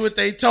 That's what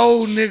they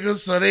told niggas,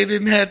 so they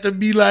didn't have to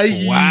be like,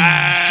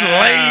 wow,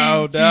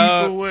 slave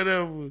teeth or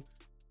whatever.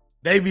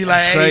 They be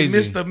like, hey,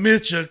 Mr.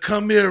 Mitchell,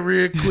 come here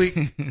real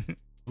quick.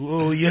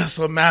 Oh, yes,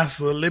 sir,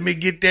 master. Let me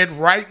get that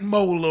right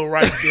molar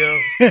right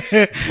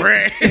there.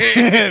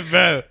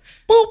 Bro.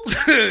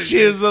 Boop.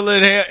 Chisel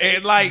it here.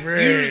 And like,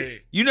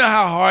 you know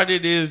how hard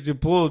it is to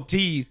pull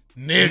teeth.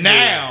 Nigga.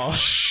 Now.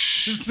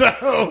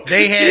 So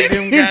they had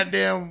them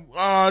goddamn,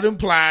 them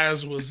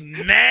pliers was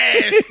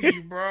nasty,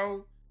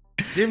 bro.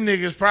 Them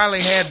niggas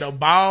probably had the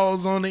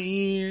balls on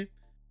the end.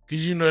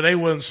 Cause they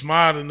wasn't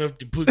smart enough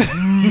to put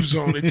grooves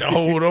on it to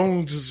hold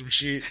on to some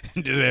shit.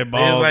 Just had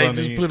balls on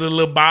just the put a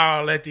little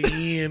ball at the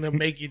end and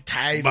make it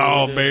tight.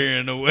 Ball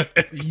bearing or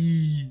whatever.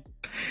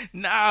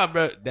 Nah,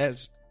 bro. That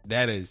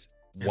is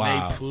wow.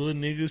 And they pull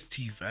niggas'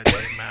 teeth out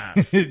their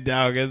mouth.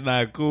 Dog, that's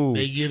not cool.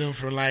 They get them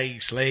from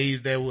like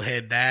slaves that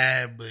had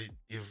died, but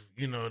if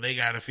they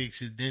gotta fix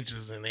his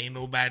dentures and ain't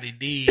nobody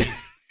dead.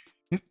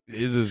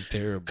 This is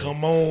terrible.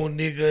 Come on,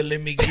 nigga,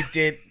 let me get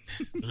that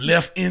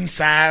left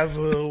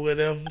incisor or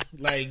whatever.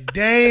 Like,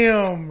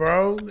 damn,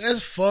 bro,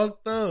 that's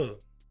fucked up.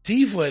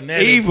 Teeth wasn't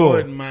that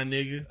important, my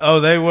nigga. Oh,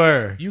 they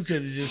were. You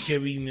could have just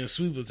kept eating them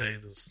sweet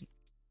potatoes.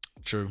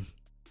 True.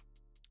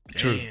 Damn.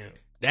 True.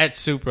 That's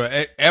super.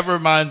 It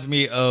reminds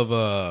me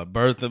of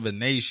Birth of a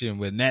Nation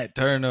with Nat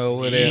Turner or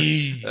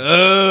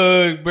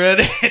whatever. Bro,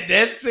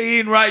 that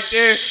scene right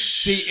there.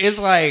 See, it's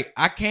like,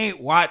 I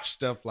can't watch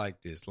stuff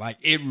like this. Like,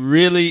 it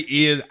really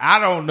is. I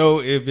don't know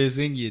if it's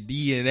in your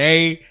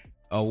DNA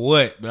or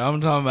what, but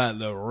I'm talking about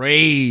the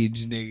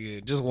rage,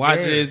 nigga. Just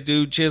watching this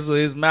dude chisel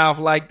his mouth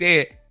like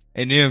that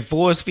and then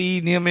force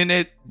feeding him in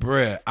it.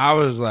 Bruh, I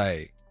was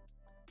like,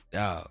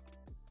 dog.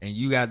 And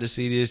you got to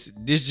see this.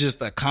 This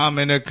just a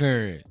common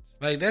occurrence.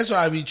 Like, that's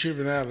why I be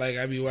tripping out. Like,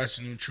 I be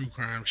watching them true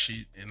crime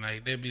shit, and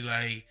like, they be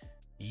like,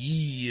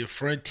 your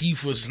front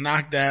teeth was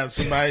knocked out.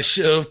 Somebody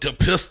shoved a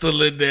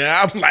pistol in there.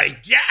 I'm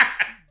like,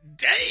 God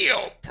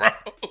damn, bro.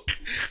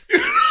 You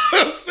know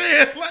what I'm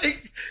saying?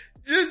 Like,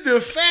 just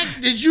the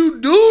fact that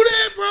you do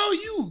that, bro,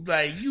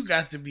 you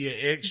got to be an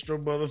extra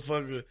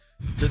motherfucker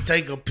to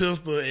take a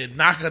pistol and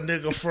knock a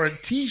nigga front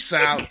teeth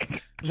out.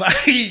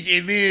 Like,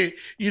 and then,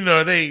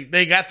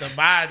 they got the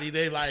body.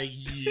 They like,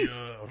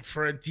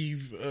 front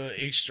teeth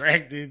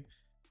extracted.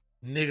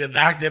 Nigga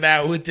knocked it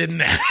out with the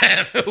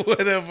knife or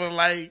whatever.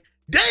 Like,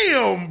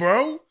 damn,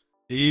 bro.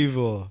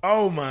 Evil.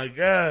 Oh my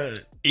God.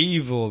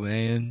 Evil,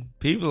 man.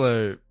 People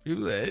are,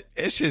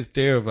 it's just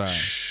terrifying.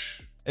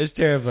 It's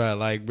terrifying.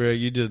 Like, bro,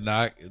 you just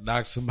knock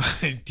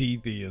somebody's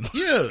teeth in.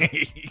 Yeah.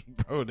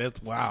 Bro,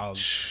 that's wild.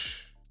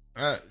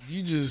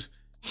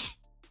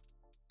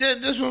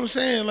 That's what I'm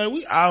saying. Like,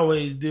 we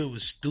always deal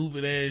with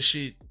stupid ass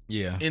shit.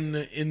 Yeah. In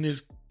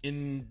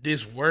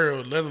this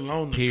world, let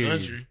alone the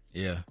country.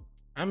 Yeah.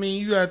 I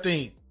mean, you gotta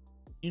think.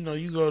 You know,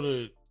 you go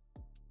to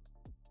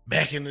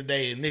back in the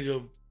day, a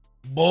nigga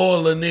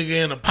boil a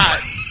nigga in a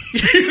pot.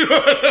 You know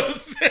what I'm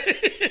saying?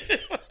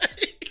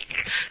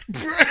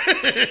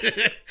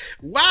 Bruh,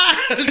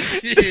 wild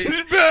shit.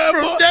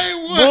 From day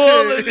one.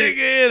 Boil a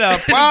nigga in a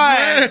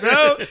pot,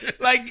 bro.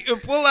 Like, you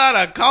pull out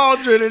a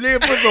cauldron and then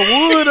put some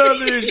wood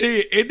under this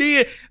shit. And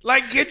then,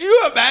 like, can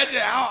you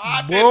imagine how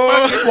hot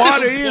that fucking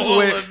water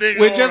is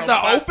with just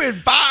an open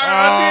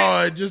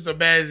fire under it? Just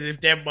imagine if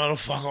that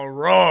motherfucker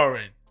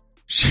roaring.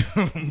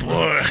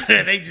 Boy,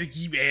 they just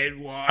keep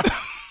adding water.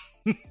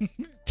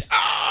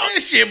 That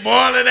shit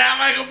boiling out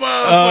like a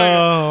motherfucker.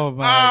 Oh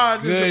my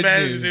just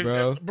imagine if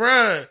bro.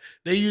 Bruh,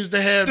 they used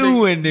to have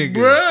stewing niggas.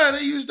 Bruh,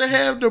 they used to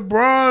have the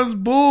bronze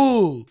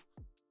bull.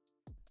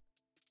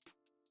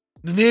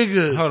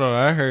 Nigga. Hold on,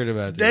 I heard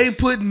about this. They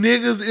put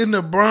niggas in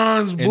the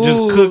bronze bull and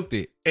just cooked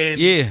it.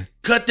 And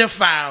cut the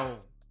fire.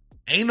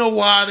 Ain't no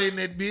water in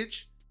that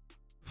bitch.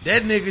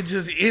 That nigga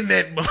just in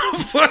that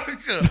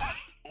motherfucker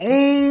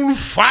on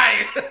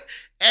fire.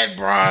 At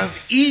bronze,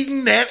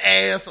 eating that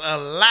ass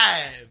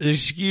alive.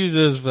 Excuse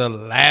us for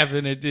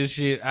laughing at this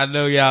shit. I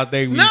know y'all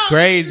think we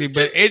crazy,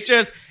 but it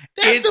just...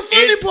 That's the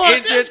funny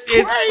part.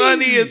 It's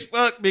funny as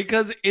fuck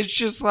because it's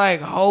just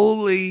like,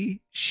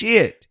 holy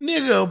shit.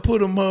 Nigga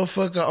put a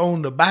motherfucker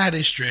on the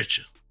body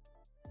stretcher.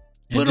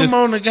 Put him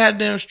on the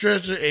goddamn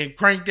stretcher and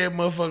crank that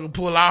motherfucker,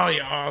 pull all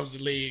your arms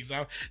and legs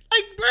off.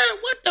 Like, bro,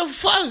 what the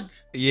fuck?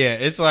 Yeah,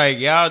 it's like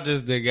y'all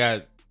just done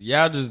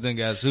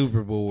got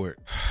super bored.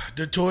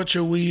 The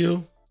torture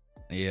wheel.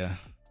 Yeah.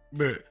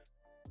 Bro.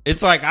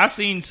 It's like I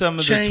seen some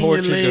of the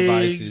torture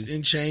devices.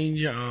 And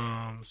change your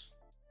arms.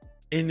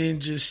 And then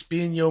just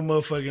spin your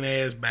motherfucking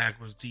ass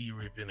backwards till you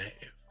rip in half.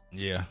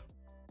 Yeah.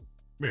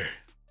 Bro.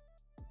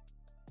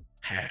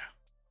 How?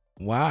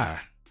 Why?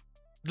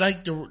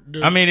 Like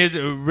I mean,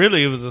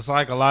 it was a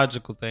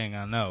psychological thing,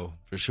 I know,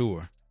 for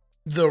sure.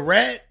 The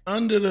rat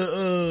under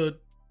the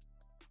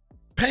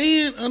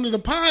pan, under the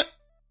pot,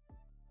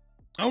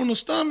 on the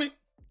stomach,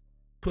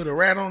 put a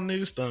rat on the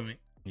nigga's stomach.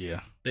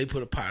 Yeah. They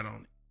put a pot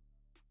on it.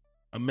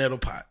 A metal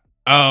pot.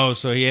 Oh,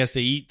 so he has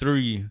to eat through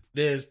you.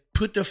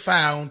 Put the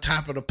fire on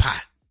top of the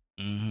pot.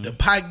 Mm-hmm. The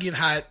pot get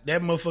hot,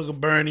 that motherfucker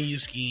burn in your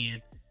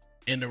skin,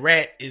 and the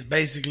rat is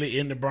basically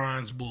in the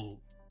bronze bull.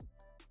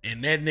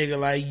 And that nigga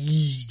like,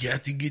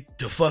 got to get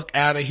the fuck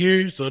out of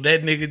here, so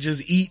that nigga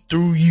just eat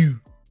through you.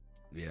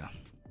 Yeah.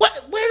 Where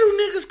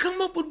do niggas come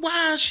up with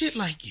wild shit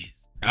like this?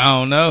 I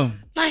don't know.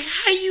 Like,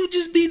 how you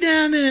just be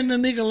down there and the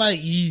nigga like,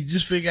 you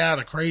just figure out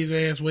a crazy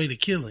ass way to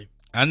kill him?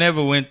 I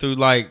never went through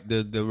like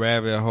the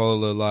rabbit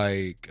hole of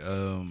like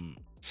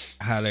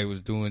how they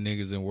was doing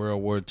niggas in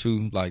World War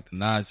II, like the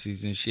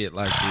Nazis and shit,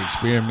 like the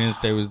experiments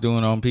they was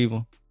doing on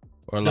people,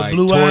 or the like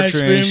blue torture eye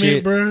experiment, and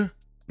shit. Bro.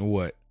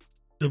 What?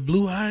 The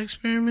blue eye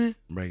experiment?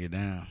 Break it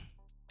down.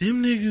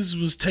 Them niggas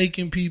was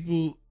taking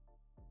people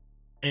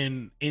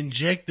and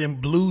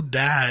injecting blue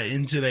dye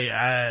into their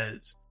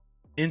eyes,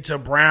 into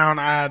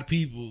brown-eyed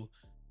people,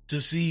 to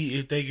see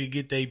if they could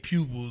get their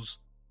pupils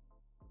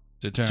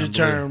to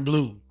turn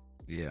blue.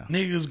 Yeah.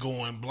 Niggas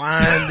going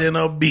blind in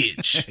a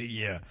bitch.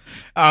 Yeah.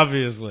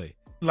 Obviously.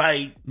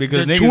 Like,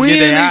 because the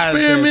twin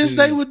experiments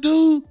they would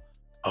do.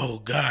 Oh,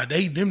 God.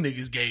 Them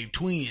niggas gave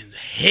twins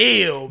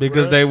hell,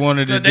 because they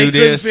wanted to do this. They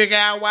couldn't figure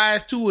out why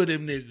it's two of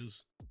them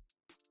niggas.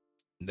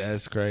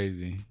 That's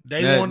crazy.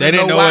 They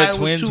didn't know what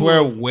twins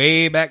were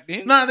way back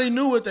then? No, they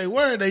knew what they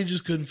were. They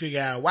just couldn't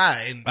figure out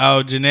why.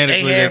 And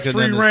genetically they had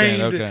free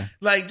reign. Okay.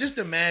 Like, just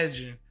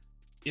imagine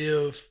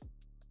if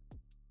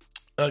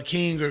a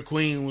king or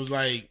queen was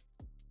like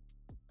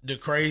the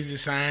crazy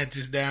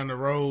scientist down the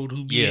road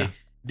who be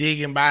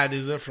digging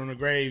bodies up from the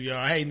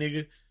graveyard. Hey,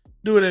 nigga,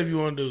 do whatever you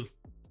want to do.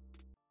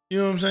 You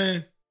know what I'm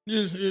saying?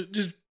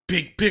 Just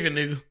pick a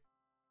nigga.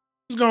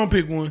 Just go and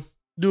pick one.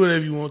 Do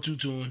whatever you want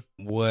to him.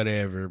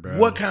 Whatever, bro.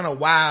 What kind of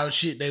wild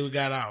shit they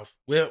got off?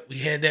 Well, we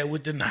had that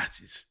with the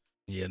Nazis.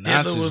 Yeah,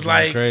 Nazis was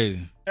like,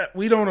 crazy.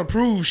 We don't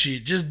approve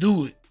shit. Just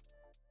do it.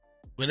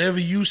 Whatever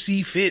you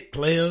see fit,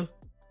 player.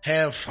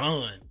 Have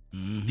fun.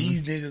 Mm-hmm.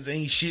 These niggas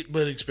ain't shit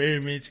but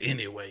experiments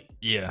anyway.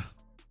 Yeah.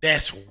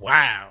 That's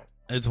wild.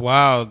 It's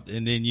wild.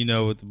 And then,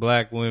 with the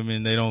black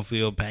women, they don't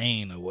feel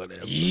pain or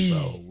whatever. Yeah.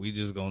 So we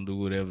just gonna do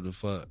whatever the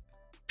fuck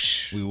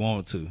we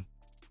want to.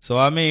 So,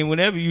 I mean,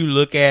 whenever you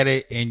look at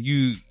it and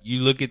you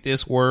look at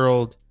this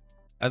world,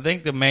 I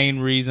think the main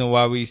reason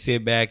why we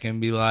sit back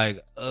and be like,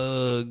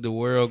 the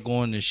world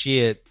going to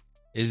shit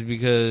is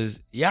because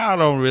y'all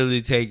don't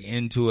really take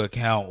into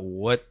account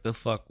what the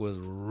fuck was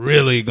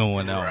really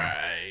going on.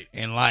 Right.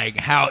 And like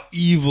how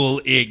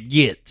evil it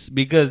gets.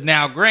 Because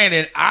now,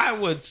 granted, I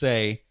would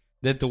say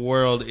that the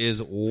world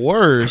is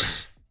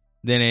worse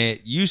than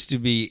it used to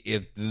be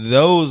if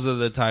those are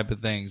the type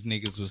of things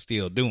niggas was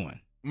still doing.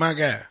 My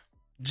guy,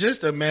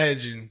 just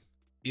imagine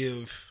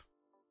if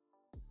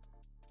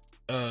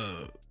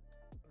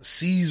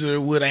Caesar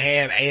would have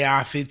had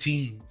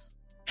AR-15s.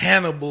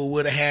 Hannibal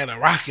would have had a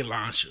rocket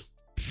launcher.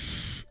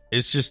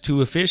 It's just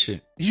too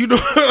efficient. You know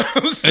what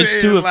I'm saying?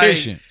 It's too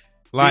efficient.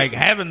 Like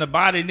having to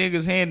body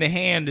niggas hand to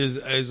hand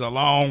is a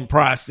long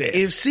process.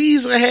 If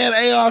Caesar had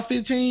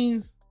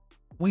AR-15s,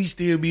 we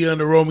still be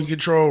under Roman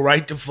control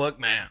right the fuck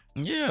now.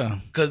 Yeah.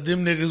 Because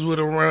them niggas would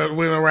have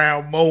went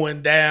around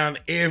mowing down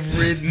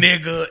every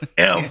nigga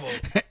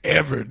ever.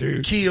 Ever,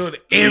 dude. Killed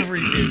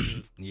every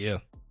nigga. Yeah.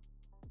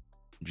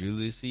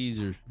 Julius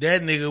Caesar.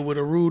 That nigga would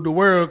have ruled the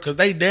world because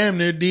they damn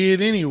near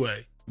did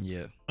anyway.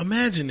 Yeah.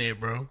 Imagine that,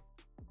 bro.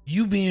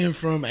 You being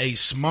from a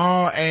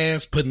small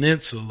ass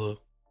peninsula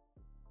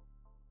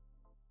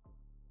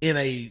in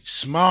a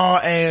small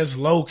ass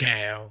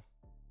locale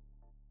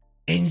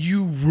and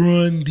you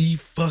run the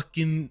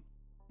fucking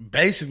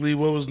basically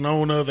what was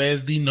known of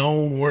as the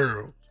known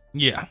world.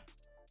 Yeah.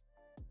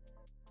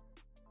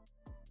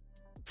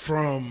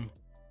 From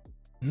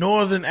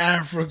Northern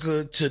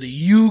Africa to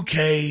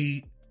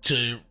the UK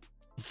to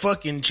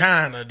fucking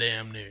China,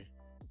 damn near.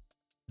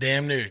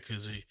 Damn near,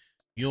 because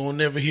you don't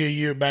never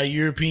hear about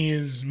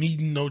Europeans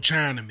meeting no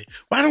Chinamen.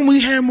 Why don't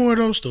we have more of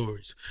those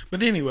stories?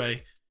 But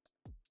anyway,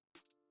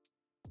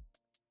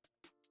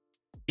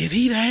 if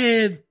he'd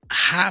had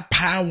high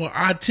power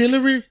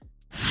artillery,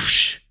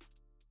 whoosh,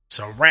 it's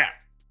a wrap.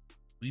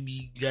 We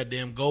be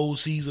goddamn gold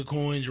Caesar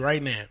coins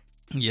right now.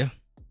 Yeah.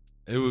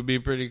 It would be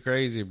pretty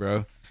crazy,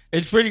 bro.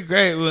 It's pretty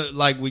great,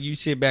 like, when you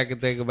sit back and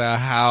think about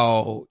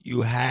how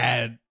you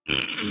had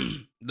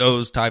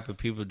those type of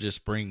people just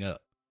spring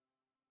up.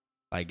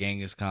 Like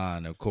Genghis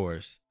Khan, of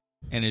course.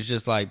 And it's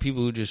just like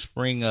people who just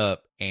spring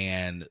up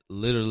and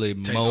literally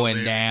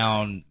mowing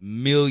down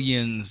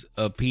millions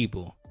of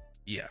people.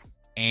 Yeah.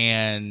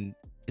 And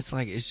it's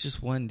like, it's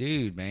just one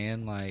dude,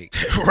 man. Like,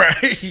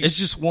 right. It's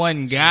just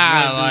one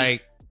guy.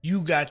 Like,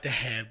 you got to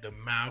have the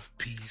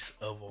mouthpiece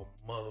of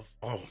a mother.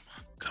 Oh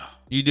my God.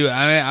 You do.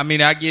 I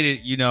mean, I get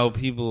it. You know,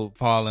 people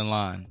fall in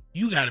line.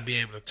 You got to be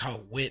able to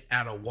talk wet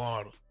out of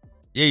water.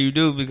 Yeah, you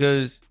do.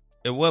 Because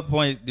at what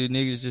point do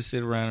niggas just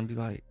sit around and be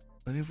like,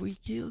 but if we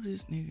kill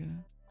this nigga,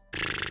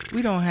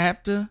 we don't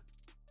have to.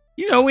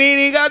 You know, we ain't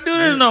even got to do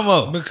this no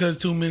more. Because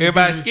too many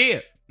everybody's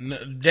people,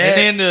 scared. And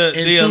then the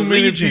too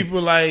many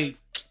people like,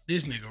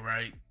 this nigga,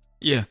 right?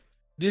 Yeah.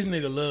 This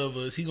nigga love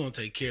us. He going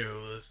to take care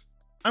of us.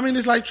 I mean,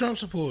 it's like Trump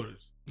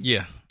supporters.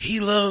 Yeah. He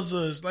loves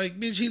us. Like,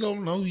 bitch, he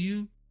don't know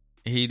you.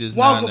 He does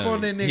Walk not up know.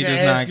 on that nigga and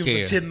ask him for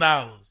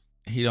 $10.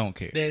 He don't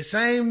care. That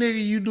same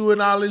nigga you doing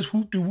all this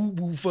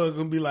whoop-de-whoop-whoop for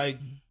gonna be like,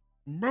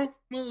 broke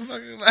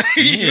motherfucker. Like,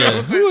 you know what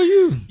I'm saying? Who are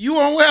you? You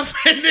on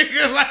welfare,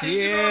 nigga. Like, yeah.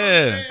 You know what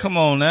I'm saying? Come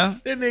on now.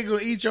 That nigga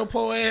gonna eat your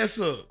poor ass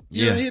up.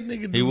 You Yeah. know, his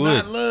nigga do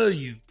not love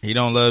you. He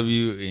don't love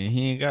you and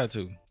he ain't got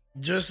to.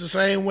 Just the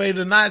same way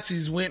the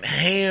Nazis went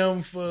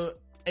ham for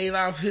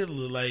Adolf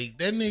Hitler. Like,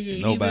 that nigga,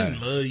 he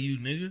didn't love you,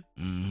 nigga.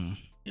 Mm-hmm.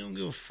 He don't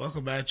give a fuck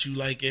about you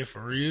like that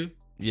for real.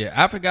 Yeah,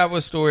 I forgot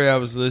what story I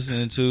was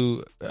listening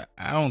to.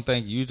 I don't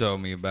think you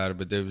told me about it,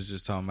 but they was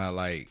just talking about,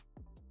 like,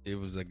 it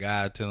was a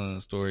guy telling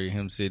a story of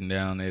him sitting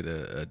down at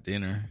a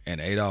dinner and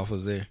Adolf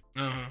was there.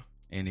 Uh-huh.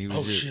 And he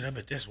was shit, I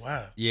bet that's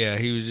wild. Yeah,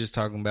 he was just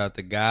talking about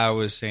the guy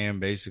was saying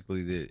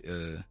basically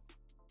that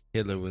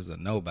Hitler was a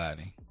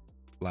nobody.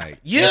 Like,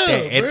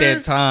 at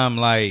that time,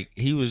 like,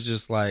 he was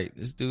just like,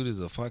 this dude is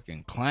a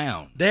fucking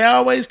clown. They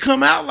always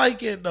come out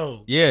like it,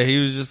 though. Yeah, he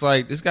was just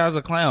like, this guy's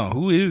a clown.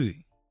 Who is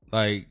he?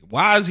 Like,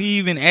 why is he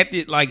even at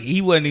the, like,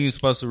 he wasn't even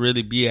supposed to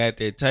really be at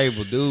that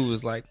table. Dude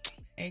was like,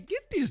 hey,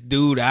 get this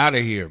dude out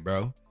of here,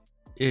 bro.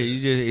 Yeah,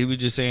 he was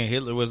just saying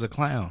Hitler was a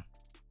clown.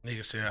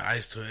 Nigga said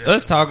ice to it.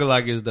 Let's talk it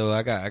like as though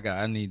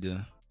I need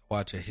to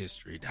watch a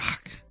history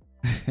doc.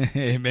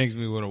 It makes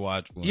me want to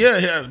watch one.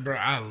 Yeah, bro.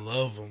 I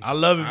love them. I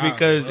love it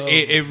because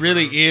it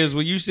really is.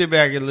 When you sit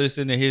back and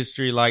listen to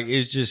history, like,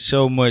 it's just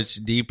so much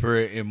deeper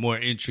and more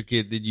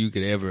intricate than you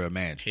could ever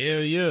imagine.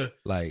 Hell yeah.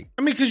 Like,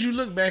 I mean, because you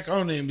look back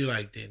on it and be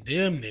like,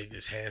 them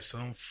niggas had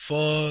some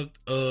fucked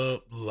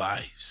up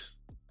lives.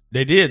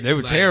 They did. They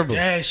were like, terrible.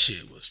 That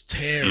shit was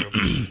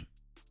terrible.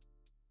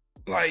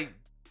 Like,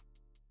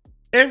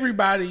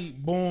 everybody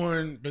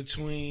born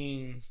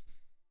between...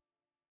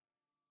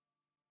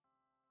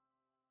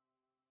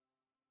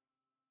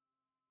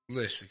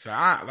 Listen, cause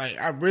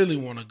I really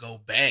want to go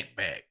back.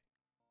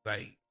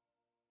 Like,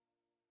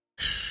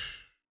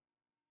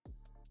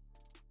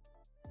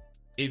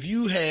 if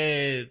you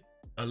had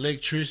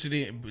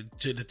electricity,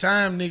 to the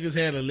time niggas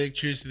had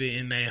electricity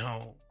in their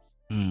homes,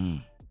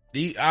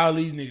 all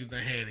these niggas done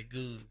had it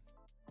good.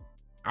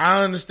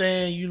 I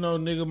understand, you know,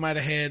 nigga might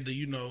have had the,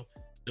 you know,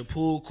 the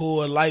pull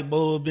cord light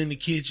bulb in the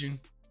kitchen,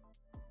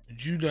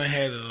 but you done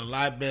had it a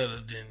lot better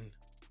than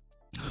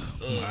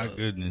my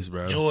goodness,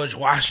 bro. George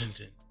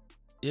Washington.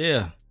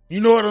 Yeah. You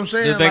know what I'm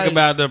saying? To think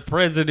about the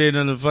president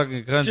of the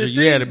fucking country,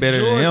 you had it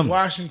better than him. George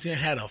Washington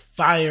had a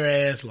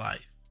fire-ass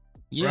life.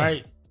 Yeah.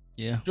 Right?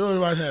 Yeah. George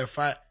Washington had a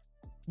fire.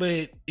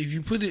 But if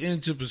you put it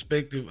into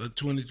perspective of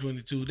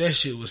 2022, that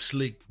shit was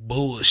slick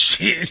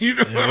bullshit. You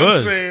know what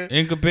I'm saying?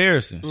 In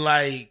comparison.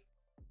 Like,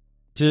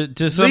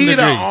 to some degree,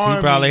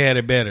 he probably had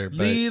it better. But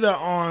lead an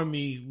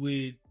army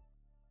with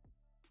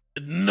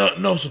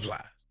no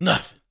supplies.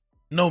 Nothing.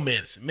 No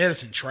medicine.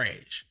 Medicine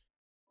trash.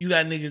 you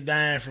got niggas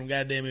dying from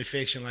goddamn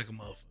infection like a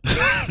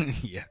motherfucker.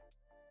 Yeah.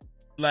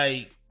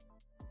 Like,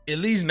 at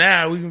least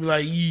now we can be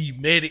like,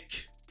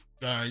 medic.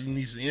 You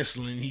need some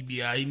insulin. He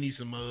be all right. He need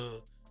some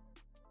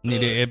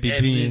need an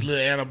EpiPen.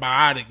 Little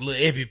antibiotic,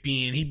 little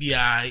EpiPen. He be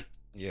all right.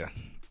 Yeah.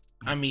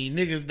 I mean,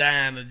 niggas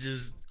dying of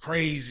just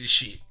crazy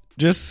shit.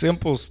 Just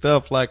simple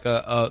stuff like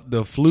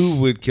the flu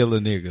would kill a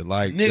nigga.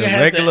 Like the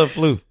regular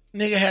flu.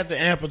 Nigga had to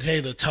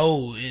amputate a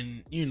toe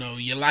in,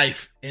 your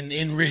life and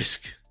in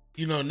risk.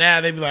 Now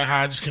they be like,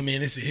 just come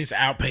in. It's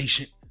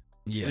outpatient.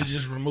 Yeah. We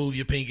just remove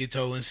your pinky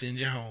toe and send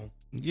you home.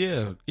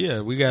 Yeah. Yeah.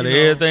 We got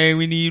everything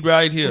we need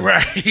right here.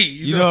 Right.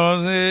 You know what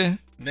I'm saying?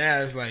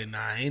 Now it's like,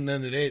 ain't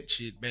none of that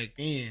shit back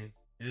then.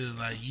 It was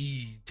like,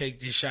 take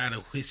this shot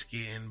of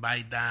whiskey and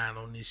bite down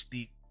on this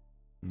stick.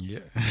 Yeah.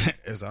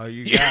 That's all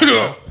you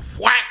got.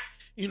 What?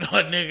 A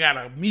nigga got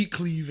a meat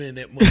cleaver in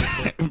that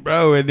motherfucker.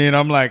 Bro, and then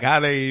I'm like, how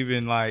they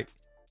even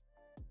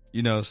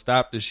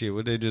stop the shit?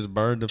 Would they just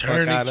burn the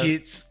fuck out of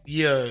it?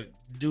 Tourniquets,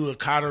 do a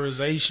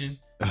cauterization.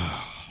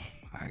 Oh,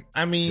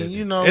 I mean,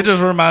 it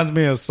just reminds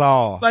me of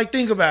Saw. Like,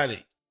 think about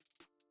it.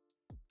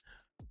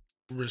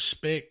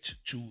 Respect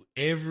to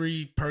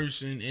every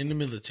person in the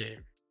military.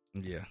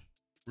 Yeah.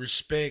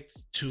 Respect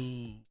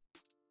to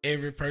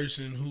every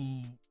person who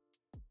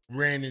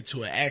ran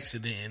into an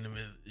accident in the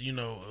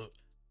military,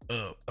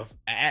 a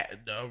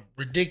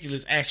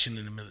ridiculous action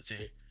in the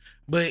military.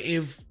 But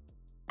if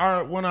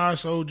one of our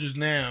soldiers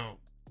now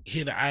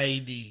hit an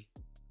IED,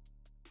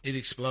 it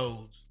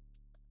explodes.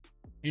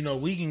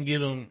 We can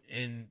get them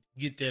and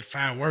get that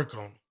fire work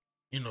on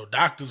them.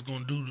 Doctors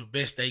gonna do the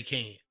best they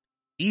can.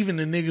 Even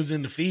the niggas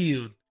in the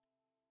field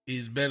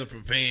is better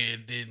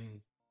prepared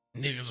than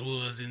niggas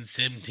was in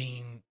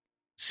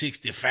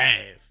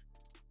 1765.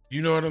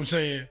 You know what I'm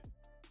saying?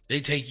 They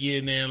take you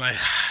in there like,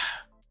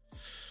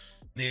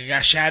 nigga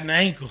got shot in the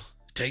ankle.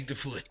 Take the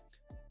foot.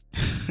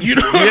 You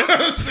know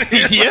what I'm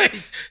saying? Yeah.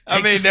 Like,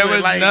 I mean, there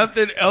was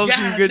nothing else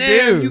you could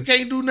do. You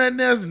can't do nothing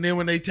else. And then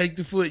when they take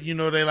the foot,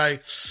 they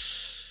like,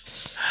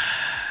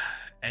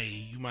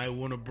 hey, you might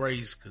want to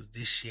brace because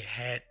this shit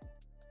had,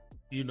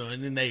 and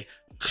then they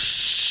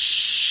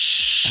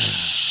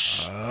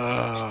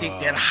stick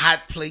that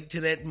hot plate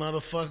to that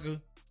motherfucker.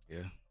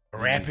 Yeah.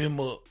 Wrap him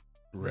up.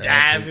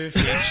 Dive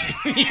infection.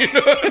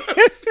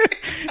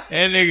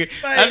 And nigga,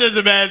 like, I just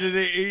imagine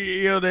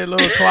that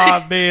little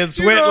cloth bed,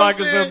 sweat like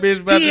some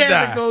bitch about to die. He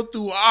had to go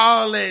through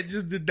all that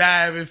just to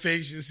die of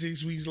infection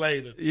 6 weeks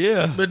later.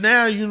 Yeah. But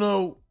now,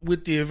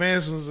 with the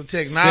advancements of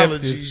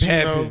technology,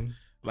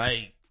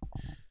 like,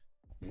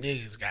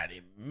 niggas got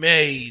it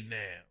made now.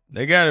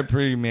 They got it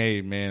pretty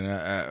made, man.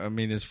 I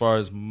mean, as far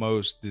as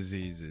most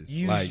diseases.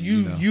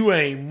 You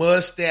ain't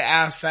musty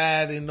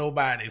outside in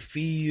nobody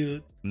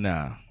field.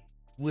 Nah.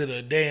 With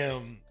a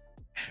damn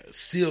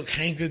silk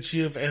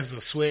handkerchief as a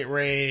sweat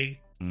rag,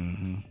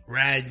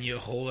 riding your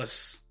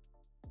horse.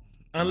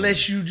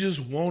 Unless you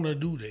just want to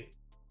do that.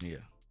 Yeah.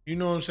 You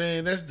know what I'm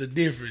saying? That's the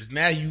difference.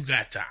 Now you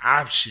got the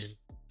option,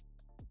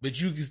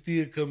 but you can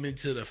still come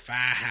into the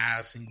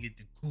firehouse and get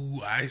the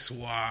cool ice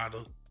water.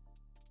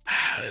 I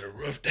had a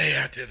rough day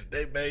out there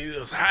today, baby. It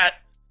was hot.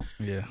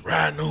 Yeah.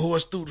 Riding the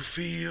horse through the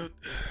field.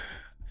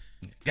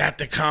 Got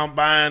the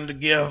combine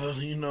together,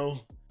 You're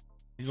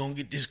going to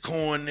get this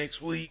corn next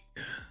week.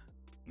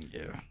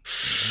 Yeah.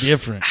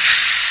 Different.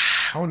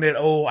 On that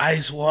old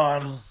ice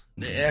water,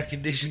 the air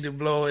conditioning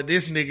blowing.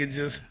 This nigga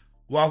just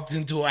walked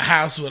into a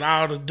house with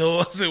all the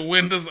doors and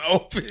windows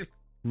open.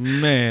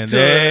 Man,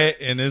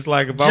 and it's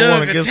like if I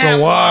want to get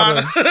some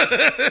water.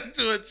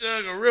 To a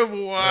jug of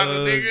river water,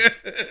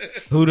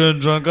 nigga. Who done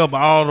drunk up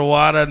all the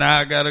water, now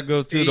I got to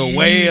go to the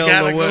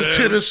well or whatever. Go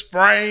to the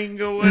spring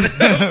or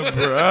whatever.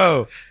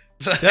 Bro.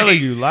 Like,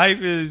 telling you,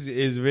 life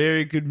is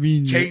very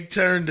convenient. Can't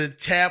turn the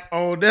tap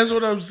on. That's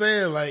what I'm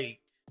saying. Like,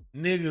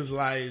 niggas'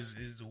 lives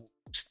is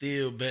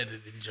still better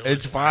than George.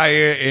 It's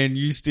fire, and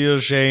you still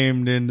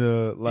shamed in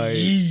the like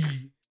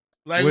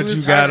what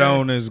you got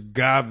on is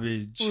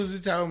garbage. What was he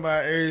talking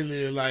about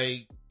earlier?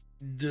 Like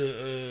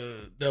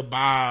the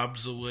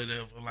bobs or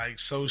whatever, like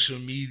social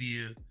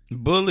media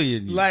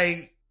bullying you.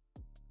 Like,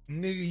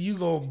 nigga, you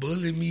gonna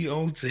bully me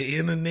onto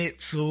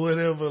internets or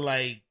whatever?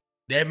 Like.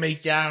 That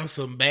make y'all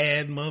some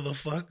bad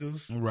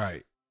motherfuckers.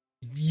 Right.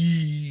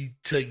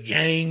 To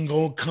gang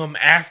gonna come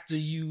after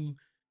you.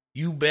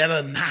 You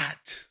better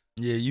not.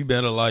 Yeah, you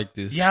better like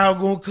this. Y'all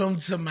gonna come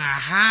to my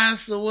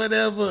house or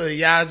whatever, or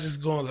y'all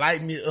just gonna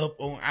light me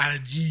up on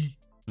IG.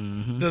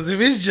 Because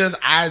if it's just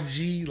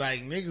IG,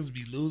 like, niggas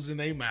be losing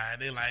their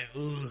mind. They like,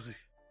 ugh,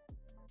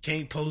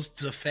 can't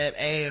post a fat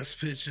ass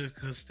picture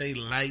because they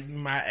lighting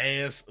my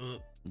ass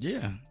up.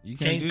 Yeah, you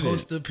can't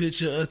post a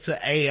picture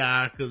to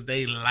AR because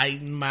they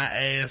lighten my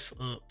ass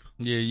up.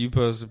 Yeah, you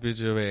post a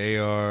picture of an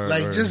AR.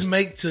 Like, just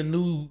make a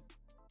new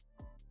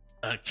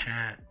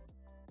account.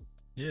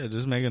 Yeah,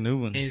 just make a new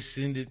one and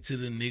send it to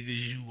the niggas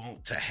you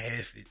want to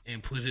have it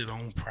and put it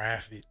on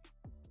private.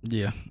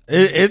 Yeah,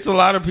 it's a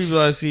lot of people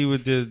I see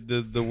with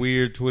the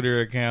weird Twitter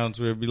accounts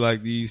where it'd be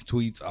like these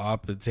tweets are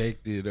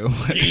protected or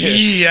whatever.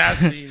 Yeah, I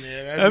seen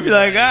that. I'd be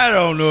like, I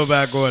don't know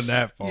about going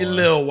that far. You're a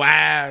little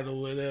wild or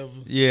whatever.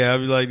 Yeah, I'd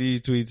be like,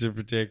 these tweets are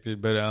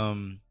protected. But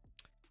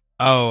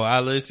I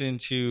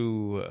listened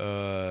to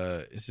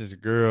it's this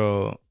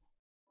girl,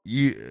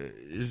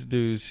 this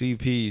dude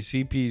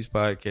CP's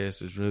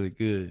podcast is really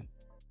good.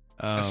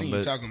 I seen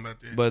you talking about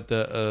that. But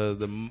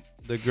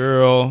the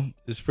girl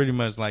is pretty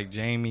much like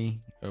Jamie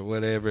or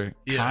whatever,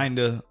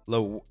 kinda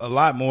a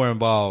lot more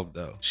involved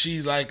though.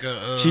 She's like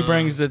she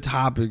brings the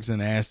topics and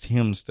asks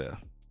him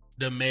stuff.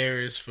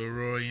 Damaris for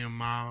Roy and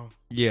Mal.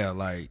 Yeah,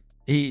 like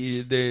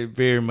they're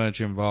very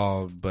much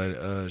involved,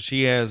 but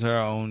she has her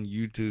own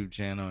YouTube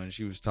channel and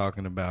she was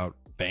talking about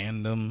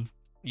fandom.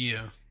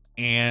 Yeah.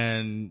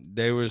 And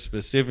they were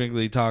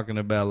specifically talking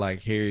about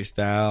like Harry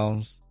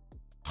Styles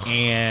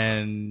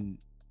and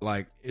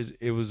like it's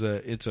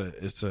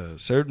a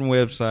certain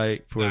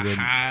website for the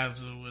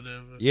Hives or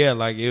whatever. Yeah,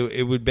 like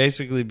it would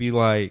basically be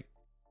like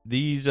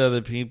these are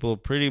the people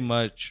pretty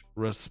much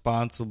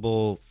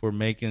responsible for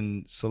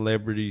making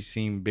celebrities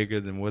seem bigger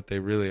than what they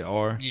really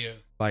are. Yeah,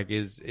 like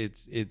it's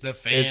the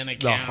fan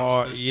accounts, the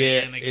hard,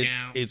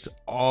 it's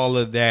all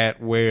of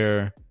that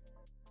where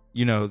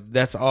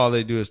that's all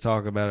they do is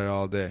talk about it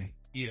all day.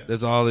 Yeah,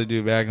 that's all they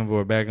do, back and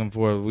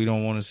forth. We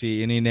don't want to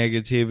see any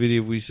negativity.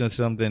 If we say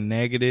something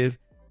negative,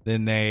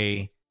 then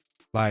they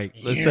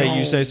let's say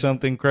you say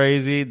something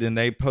crazy, then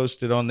they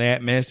post it on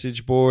that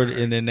message board, right.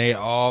 And then they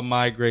all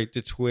migrate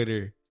to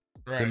Twitter,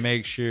 right. To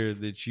make sure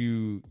that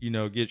you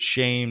get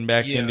shamed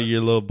back into your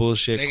little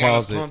bullshit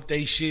closet. They gotta pump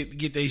they shit,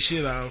 get they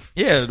shit off.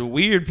 Yeah, the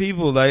weird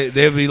people,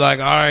 they'll be like,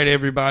 all right,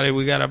 everybody,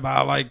 we gotta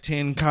buy like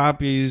 10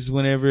 copies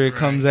whenever it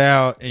comes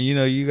out, and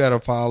you gotta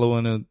follow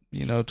in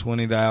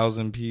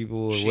 20,000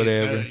 people or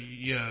whatever.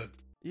 Yeah.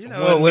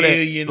 1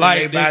 million,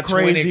 like the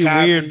crazy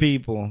weird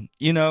people,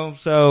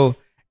 so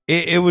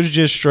it was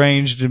just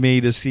strange to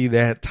me to see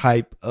that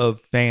type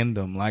of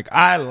fandom. Like,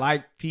 I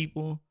like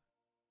people,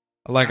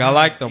 I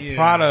like the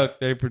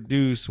product they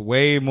produce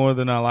way more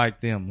than I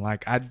like them.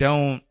 Like, I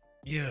don't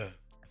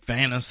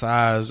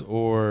fantasize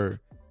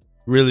or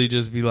really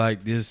just be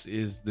like, this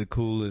is the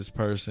coolest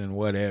person,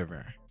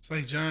 whatever. It's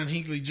like John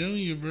Hinckley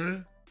Jr.,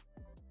 bro.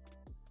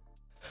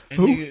 A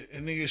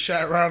nigga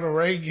shot Ronald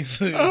Reagan.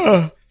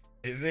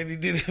 He said he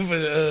did it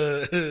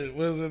for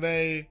what's her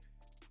name?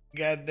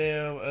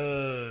 Goddamn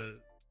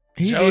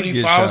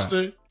Jodie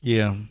Foster. Shot.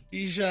 Yeah.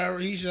 He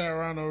shot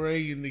Ronald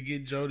Reagan to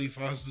get Jodie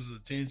Foster's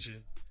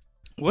attention.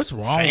 What's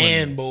wrong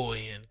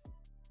Fanboying.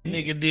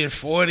 Nigga did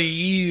 40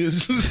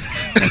 years.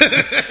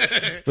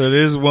 For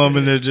this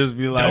woman to just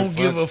be like, don't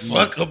give a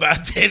fuck about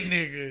that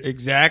nigga.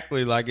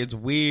 Exactly. Like, it's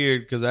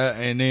weird because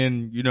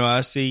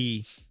I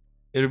see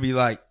it'll be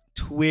like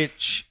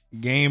Twitch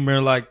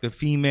gamer, like the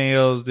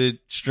females that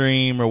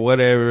stream or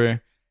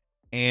whatever,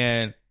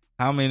 and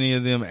how many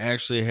of them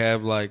actually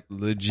have like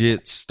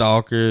legit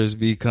stalkers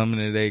be coming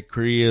to their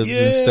cribs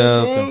and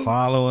stuff, bro, and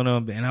following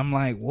them, and I'm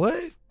like,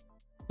 what?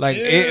 Like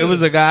it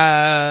was a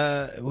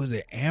guy, was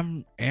it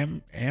I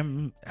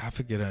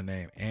forget her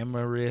name,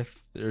 Amarith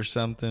or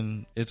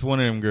something. It's one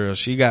of them girls.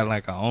 She got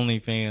like a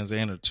OnlyFans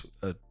and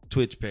a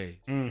Twitch page.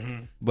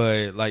 Mm-hmm.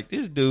 But like,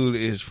 this dude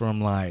is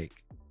from like,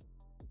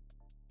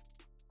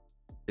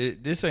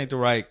 this ain't the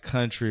right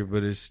country,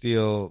 but it's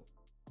still,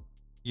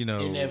 in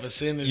that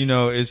vicinity.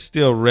 It's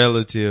still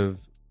relative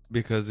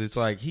because it's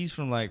like he's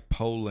from like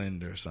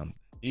Poland or something.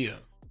 Yeah.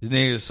 This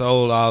nigga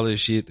sold all this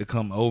shit to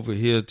come over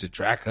here to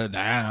track her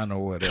down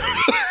or whatever.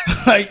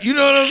 Like, you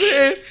know what I'm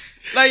saying?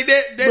 Like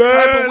that bro,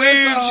 type of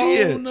weird that's a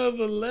shit. Whole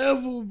nother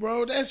level,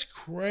 bro. That's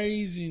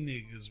crazy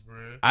niggas, bro.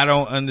 I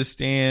don't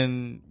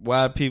understand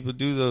why people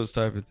do those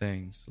type of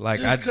things.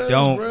 Like, I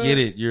don't get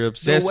it. You're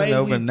obsessing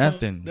over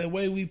nothing. The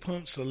way we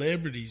pump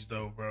celebrities,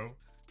 though, bro.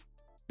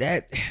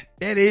 That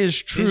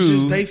is true. It's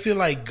just they feel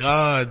like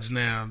gods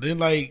now. They're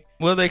like,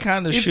 well, they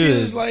kind of should. It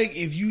feels like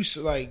if you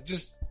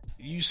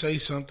you say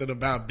something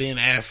about Ben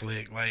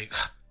Affleck, like,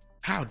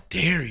 how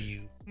dare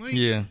you? Like,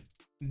 yeah,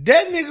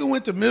 that nigga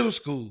went to middle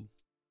school.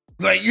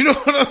 Like, you know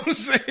what I'm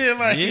saying?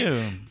 Like,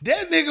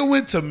 that nigga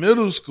went to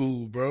middle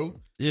school, bro.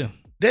 Yeah.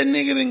 That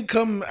nigga didn't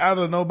come out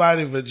of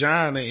nobody's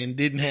vagina and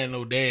didn't have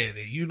no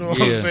daddy. You know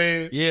what I'm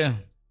saying? Yeah.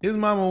 His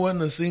mama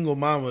wasn't a single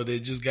mama that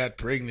just got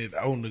pregnant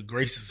on the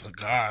graces of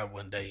God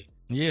one day.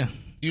 Yeah.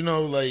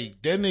 Like,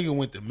 that nigga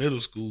went to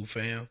middle school,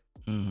 fam.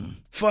 Mm-hmm.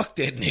 Fuck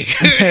that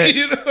nigga.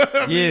 You know what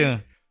I mean? Yeah.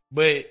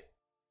 But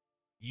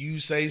you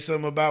say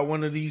something about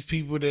one of these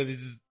people that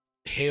is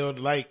held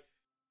like,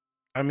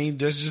 I mean,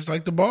 that's just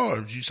like the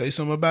Barbs. You say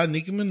something about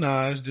Nicki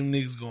Minaj, them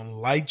niggas gonna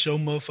light your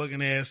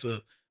motherfucking ass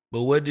up.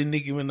 But what did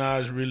Nicki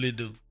Minaj really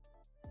do?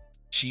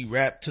 She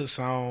rapped her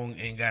song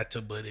and got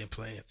to butt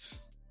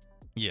implants.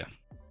 Yeah.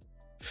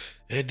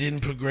 It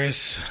didn't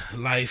progress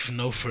life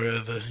no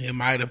further. It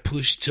might have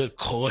pushed to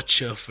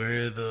culture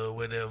further or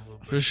whatever.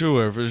 For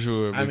sure.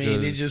 I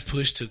mean, it just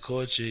pushed to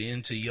culture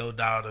into your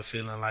daughter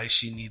feeling like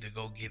she need to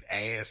go get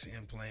ass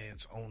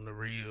implants on the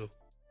real.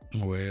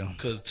 Well,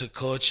 because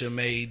Culture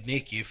made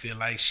Nicki feel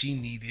like she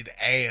needed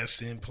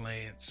ass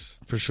implants.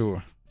 For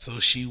sure. So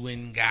she went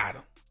and got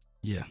them.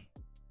 Yeah.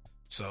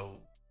 So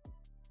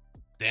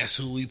that's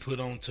who we put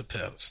on to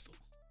pedestal.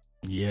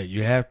 Yeah,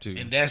 you have to.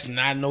 And that's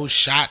not no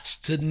shots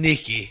to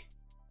Nicki.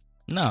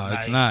 No,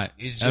 it's not.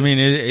 It's just,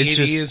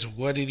 it is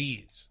what it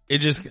is. It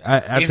just,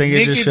 I think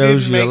it just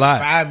shows you a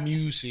lot. If Nicki didn't make fire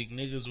music,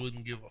 niggas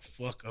wouldn't give a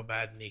fuck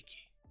about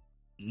Nicki.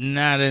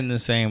 Not in the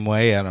same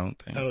way, I don't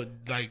think.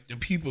 Like the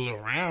people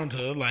around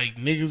her, like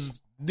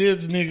niggas,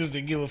 there's niggas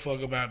that give a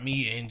fuck about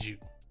me and you.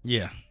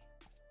 Yeah.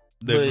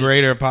 The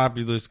greater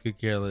populace could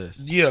care less.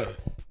 Yeah.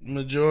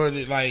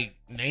 Majority, like,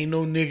 ain't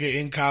no nigga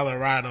in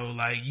Colorado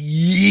like,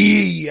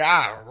 yeah,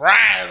 I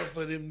ride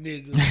for them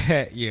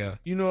niggas. Yeah.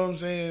 You know what I'm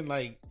saying?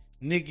 Like,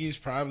 Nicki's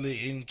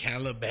probably in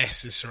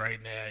Calabasas right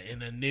now,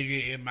 and a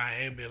nigga in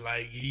Miami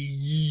like,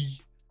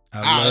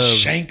 I'll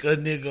shank a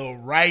nigga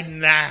right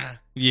now.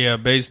 Yeah,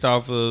 based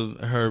off of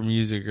her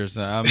music or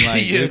something. I'm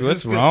like, yeah, dude,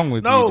 what's wrong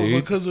with you, dude? No,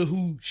 because of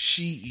who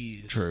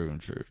she is. True.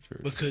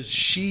 Because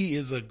she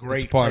is a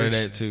great part person. of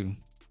that, too.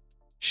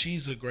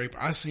 She's a great...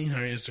 I seen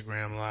her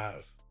Instagram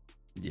live.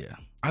 Yeah.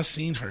 I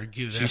seen her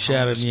give that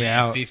homeless man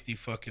out $50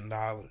 fucking.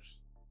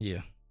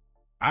 Yeah.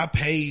 I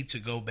paid to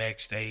go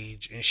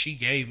backstage, and she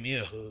gave me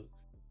a hug.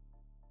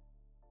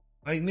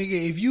 Like,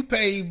 nigga, if you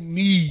paid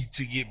me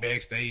to get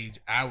backstage,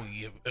 I would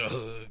give a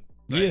hug.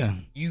 Like, yeah.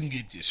 You can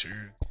get this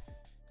shirt.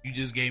 You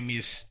just gave me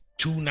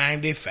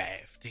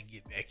 $2.95 to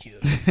get back here.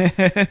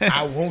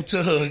 I want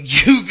to hug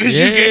you because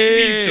you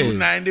gave me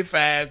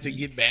 $2.95 to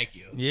get back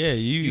here. Yeah,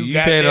 you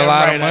paid a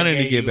lot of money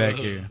to get back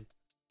here.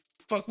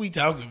 Fuck we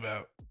talking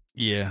about?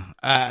 Yeah.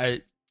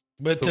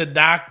 But the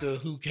doctor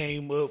who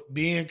came up,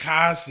 Ben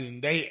Carson,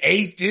 they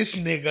ate this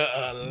nigga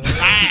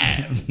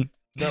alive.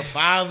 The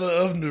father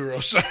of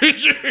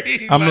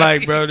neurosurgery. I'm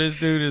like, bro, this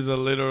dude is a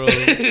literal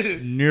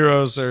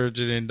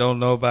neurosurgeon and don't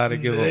nobody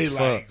give a fuck.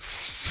 Like,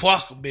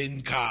 fuck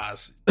Ben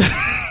Carson.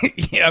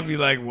 Yeah, I'd be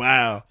like,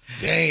 wow.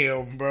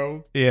 Damn,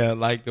 bro. Yeah,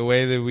 like the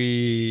way that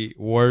we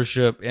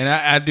worship. And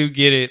I do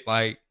get it.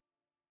 Like,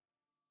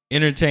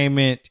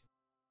 entertainment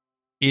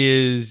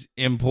is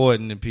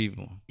important to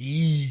people.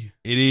 Yeah.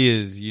 It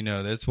is. You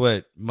know, that's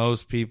what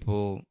most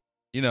people,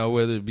 you know,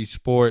 whether it be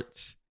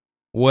sports,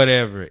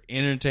 whatever,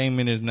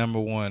 entertainment is number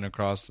one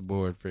across the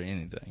board for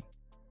anything.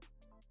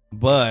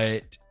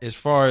 But as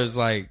far as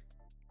like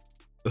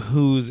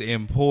who's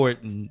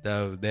important,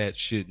 though, that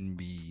shouldn't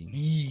be.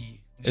 Yeah.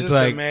 It's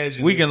like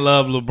we can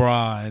love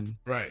LeBron,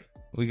 right?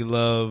 We can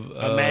love.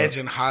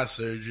 Imagine heart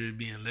surgery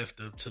being left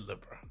up to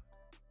LeBron.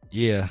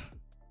 Yeah,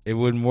 it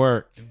wouldn't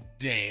work.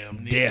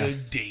 Damn, nigga,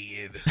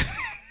 dead.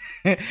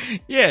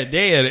 Yeah,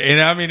 dead.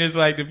 And I mean, it's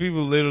like the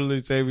people literally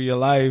saving your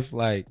life,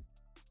 like.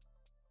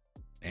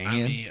 Man. I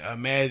mean,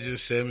 imagine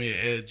Samuel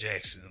L.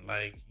 Jackson,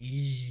 like,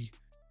 he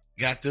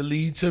got to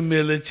lead to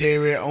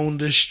military on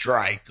the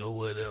strike or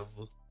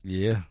whatever.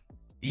 Yeah.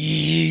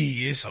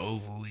 It's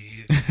over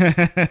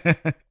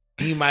with.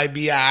 He might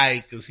be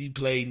alright because he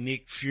played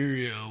Nick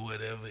Fury or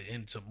whatever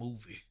into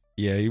movie.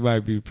 Yeah, he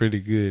might be pretty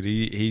good.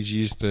 He's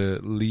used to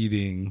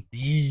leading,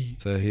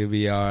 so he'll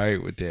be all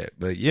right with that.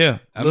 But yeah,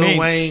 Lil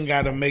Wayne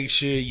got to make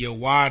sure your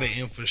water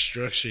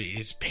infrastructure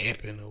is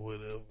papping or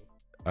whatever.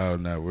 Oh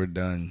no, we're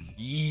done.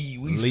 We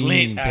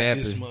Flint out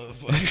this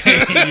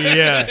motherfucker.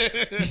 Yeah.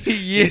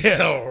 It's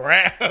a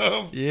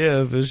wrap.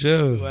 Yeah, for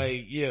sure.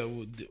 Like, yeah,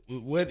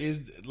 what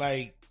is,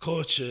 like,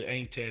 culture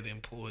ain't that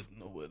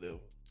important or whatever.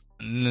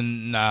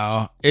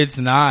 No, it's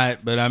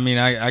not. But I mean,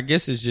 I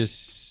guess it's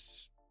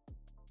just.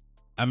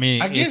 I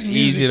mean, it's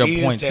easy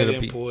to point to the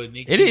people. It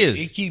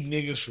is. It keep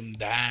niggas from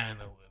dying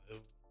or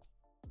whatever.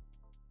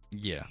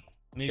 Yeah.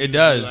 Niggas it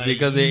does like,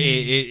 because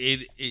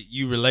it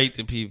you relate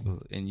to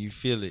people and you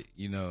feel it,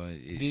 you know.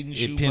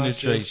 It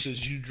penetrates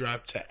because you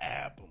dropped the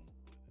album.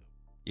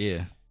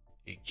 Yeah,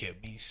 it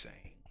kept me sane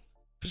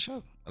for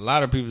sure. A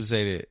lot of people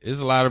say that. There's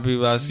a lot of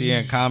people I see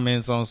in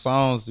comments on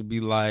songs to be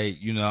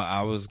like, you know,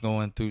 I was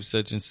going through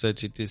such and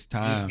such at this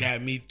time. This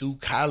got me through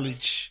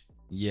college.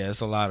 Yeah, it's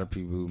a lot of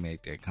people who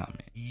make that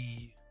comment.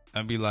 Yeah.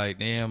 I'd be like,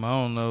 damn, I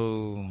don't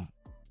know.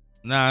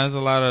 Nah, there's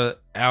a lot of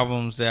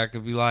albums that I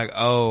could be like,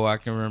 oh, I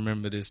can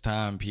remember this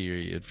time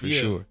period for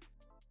sure.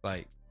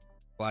 Like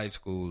Flight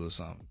School or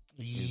something.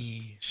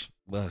 Yeah.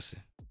 Bussin'.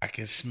 I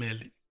can smell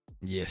it.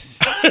 Yes.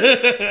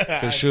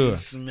 For sure. I can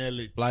smell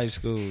it. Flight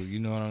School, you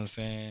know what I'm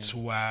saying? It's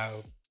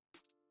wild.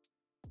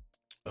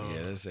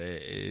 Yeah, it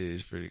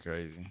is pretty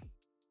crazy.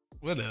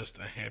 What else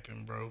done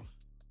happened, bro?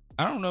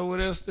 I don't know what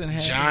else done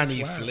happened.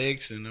 Johnny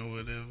flexing or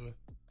whatever.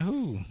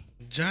 Who?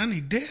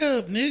 Johnny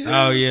Depp, nigga.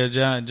 Oh yeah,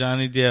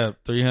 Johnny Depp,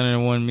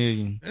 $301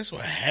 million. That's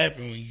what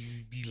happened when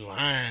you be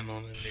lying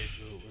on a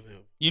nigga or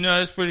whatever. You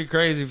know, it's pretty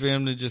crazy for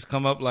him to just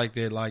come up like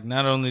that. Like,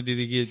 not only did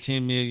he get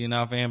 $10 million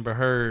off Amber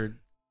Heard,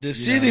 the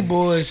City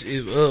Boys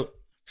is up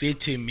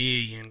 $15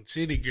 million.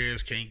 City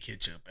Girls can't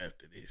catch up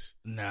after this.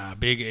 Nah,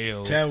 big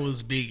L's. That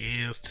was big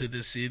L's to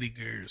the City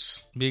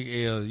Girls. Big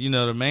L's. You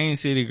know, the main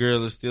City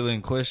Girl is still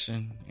in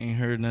question. Ain't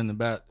heard nothing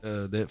about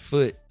that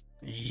foot.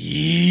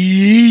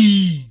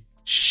 Yeah.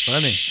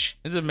 Funny.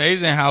 It's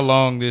amazing how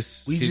long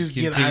this we just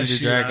continue to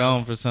drag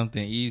on for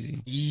something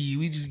easy. Yeah,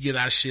 we just get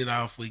our shit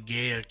off with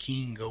Gayle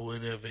King or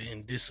whatever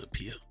and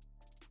disappear.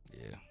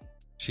 Yeah.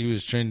 She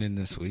was trending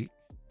this week.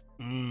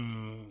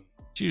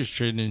 She was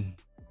trending.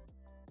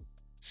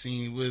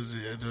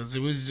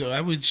 Was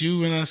I with you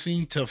when I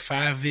seen the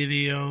 5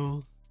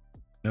 video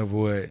of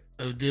what?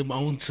 Of them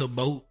on the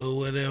boat or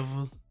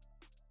whatever.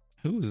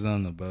 Who was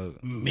on the boat?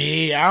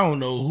 Meg, I don't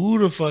know who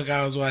the fuck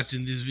I was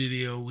watching this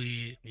video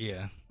with.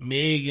 Yeah.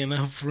 Meg and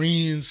her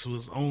friends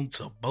was on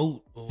the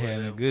boat or whatever.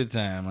 Having a good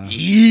time, huh?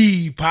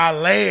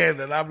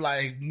 Parlaying, and I'm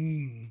like,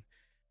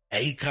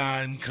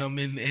 Akon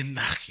coming and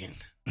knocking.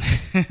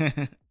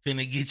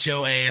 Finna get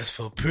your ass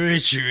for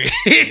perjury.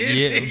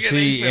 Yeah,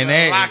 see, and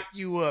that lock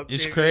you up.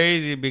 It's nigga.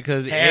 Crazy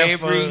because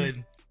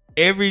fun.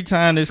 every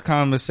time this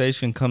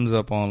conversation comes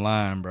up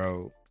online,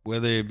 bro,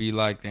 whether it be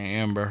like the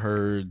Amber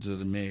Heards or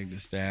the Meg Thee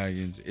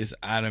Stallions, it's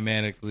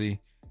automatically,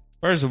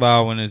 first of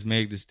all, when it's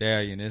Meg Thee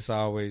Stallion, it's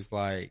always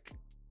like,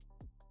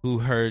 who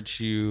hurt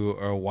you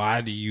or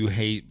why do you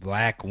hate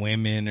black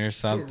women or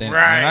something?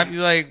 Right. And I'd be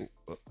like,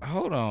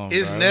 hold on,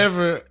 it's bro.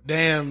 never,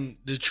 damn,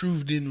 the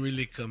truth didn't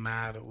really come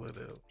out or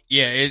whatever.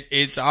 Yeah,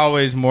 it's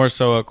always more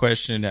so a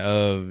question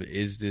of,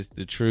 is this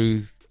the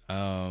truth?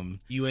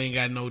 You ain't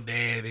got no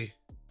daddy.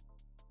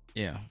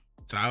 Yeah.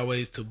 It's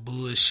always the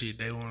bullshit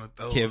they want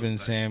to throw. Kevin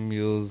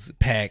Samuels,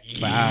 Pac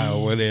 5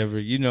 or whatever.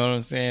 You know what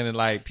I'm saying? And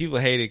like, people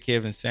hated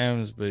Kevin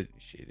Samuels, but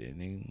shit, that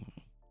nigga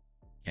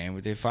came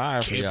with that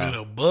fire for y'all. Kept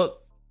it a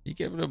buck. He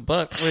kept it a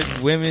buck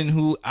with women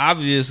who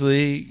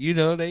obviously, you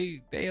know,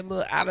 they a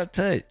little out of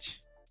touch.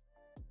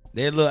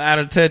 They're a little out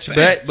of touch,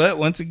 but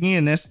once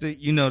again, that's the,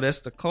 you know,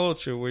 that's the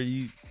culture where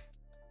you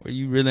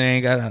really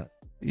ain't gotta,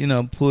 you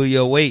know, pull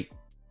your weight.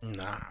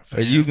 Nah,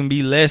 or you can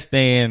be less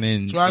than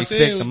and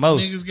expect the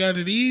most. Niggas got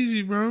it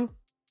easy, bro.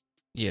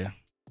 Yeah,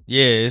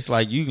 it's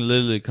like you can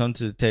literally come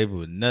to the table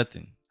with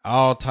nothing,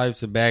 all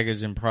types of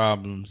baggage and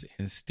problems,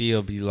 and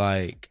still be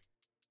like,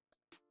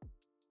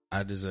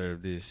 I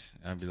deserve this.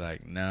 I'd be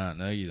like, nah,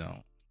 no, you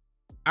don't.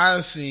 I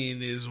seen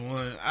this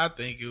one. I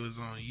think it was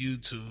on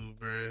YouTube,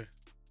 bro.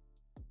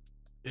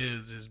 It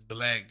was this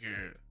black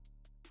girl.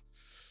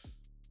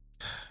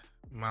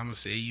 Mama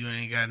said, you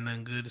ain't got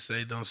nothing good to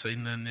say. Don't say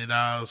nothing at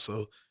all.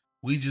 So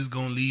we just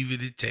gonna leave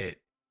it at that.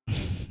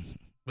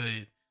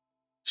 But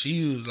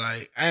she was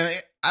like,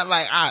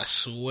 I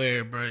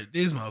swear, bro,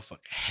 this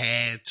motherfucker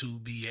had to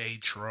be a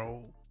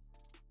troll.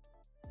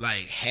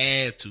 Like,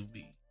 had to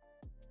be.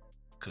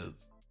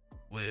 Cause,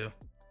 well,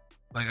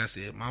 like I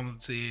said, Mama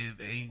said,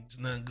 ain't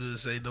nothing good to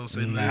say. Don't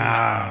say nothing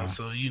at all.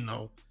 So, you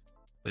know.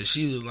 But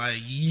she was like,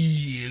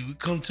 yeah, we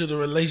come to the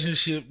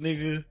relationship,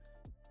 nigga.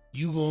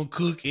 You gonna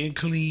cook and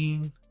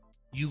clean.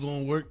 You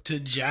gonna work to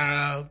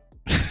job.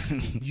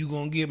 You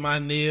gonna get my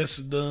nails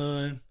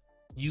done.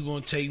 You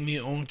gonna take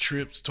me on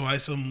trips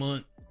twice a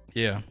month.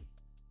 Yeah.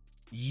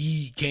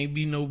 Can't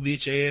be no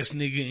bitch ass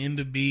nigga in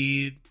the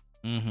bed.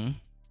 Mm-hmm.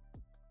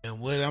 And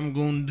what I'm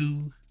gonna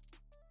do?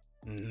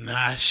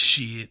 Nah,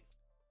 shit.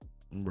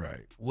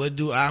 Right. What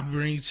do I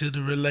bring to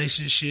the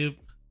relationship?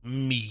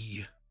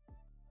 Me.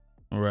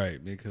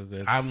 Right, because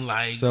that's I'm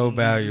like, so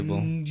valuable.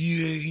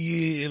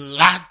 Yeah, a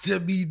lot to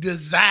be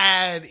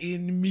desired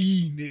in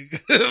me,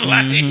 nigga.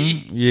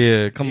 Like,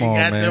 yeah, come on,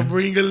 man. You got to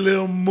bring a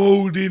little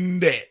more than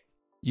that.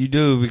 You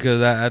do,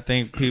 because I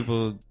think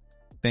people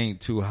think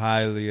too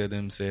highly of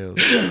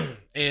themselves.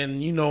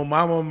 And, you know,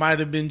 Mama might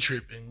have been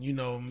tripping. You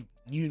know,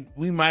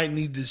 we might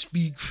need to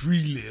speak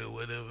freely or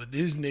whatever.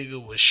 This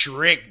nigga was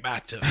Shrek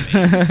by the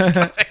face.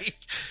 Like,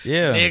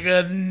 yeah.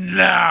 Nigga,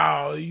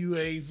 no, you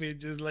ain't fit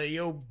just like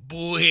your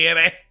bullhead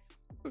ass.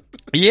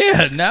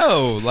 Yeah,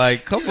 no.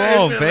 Like, come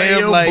on, fam.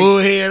 Your like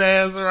bullhead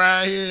ass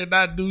around here and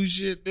not do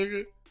shit,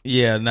 nigga.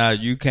 Yeah, nah,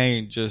 you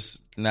can't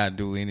just not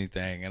do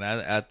anything. And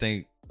I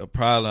think a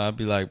problem, I'd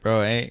be like,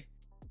 bro,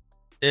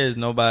 there's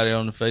nobody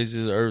on the face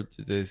of the earth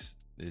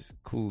that's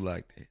cool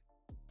like that.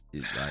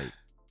 It's like,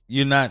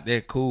 you're not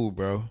that cool,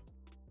 bro.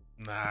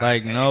 Nah,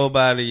 like, man.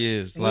 Nobody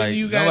is. Like,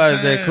 time,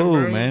 nobody's that cool,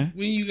 bro. man.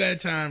 When you got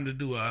time to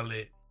do all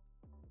that?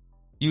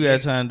 You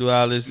got time to do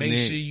all this. Make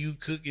sure you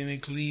cooking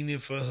and cleaning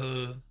for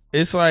her.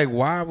 It's like,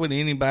 why would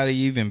anybody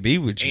even be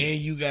with you? And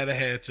you gotta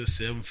have a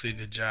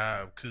 7-figure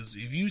job, because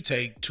if you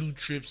take 2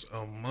 trips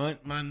a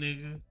month, my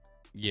nigga.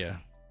 Yeah.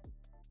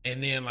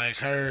 And then like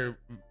her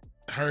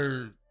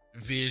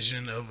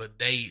vision of a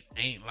date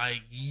ain't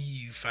like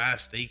 5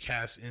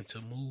 steakhouse into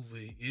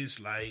movie.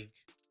 It's like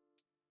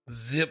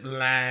zip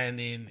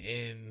lining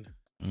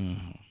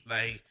and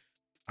like,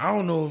 I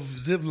don't know if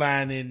zip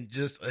lining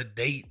just a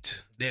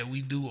date that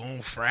we do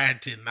on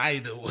Friday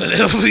night or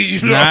whatever.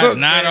 You know,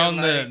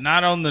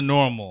 not on the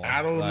normal.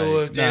 I don't know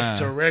if that's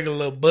to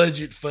regular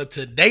budget for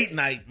to date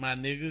night, my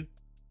nigga.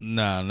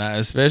 Nah, not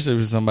especially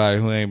for somebody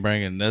who ain't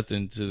bringing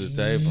nothing to the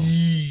table.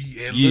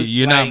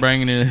 You're like not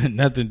bringing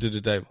nothing to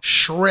the table.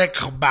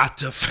 Shrek about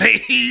to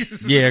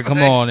face. Yeah, come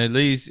on. At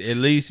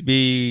least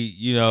be,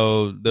 you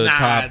know, the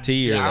top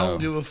tier. I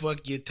don't give a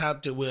fuck your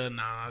top tier. Well,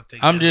 nah.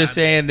 I'm just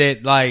saying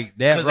that, like,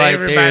 that right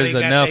there is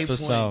enough for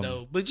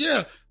some. But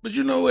yeah, But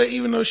you know what?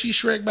 Even though she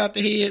Shrek about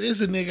the head,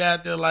 there's a nigga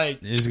out there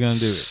like he's gonna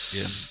do it.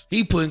 Yeah,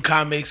 he putting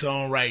comics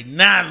on right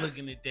now,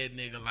 looking at that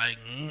nigga like,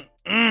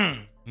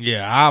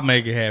 yeah, I'll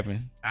make it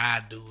happen.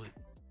 I do it.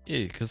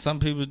 Yeah, because some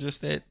people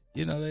just that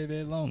they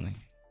that lonely.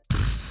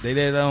 They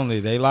that lonely.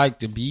 They like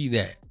to be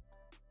that.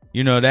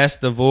 That's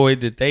the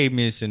void that they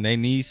miss, and they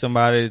need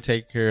somebody to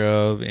take care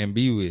of and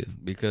be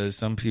with. Because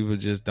some people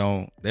just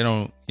don't. They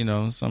don't.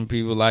 Some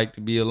people like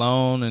to be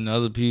alone, and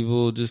other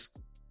people just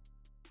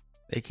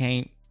they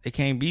can't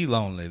be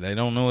lonely. They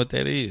don't know what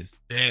that is.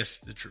 That's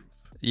the truth.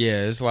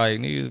 Yeah, it's like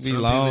niggas be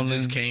some lonely. People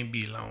just can't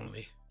be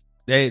lonely.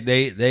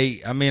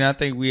 They. I mean, I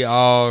think we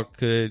all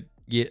could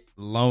get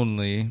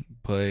lonely,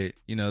 but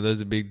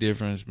there's a big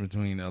difference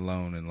between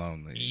alone and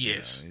lonely.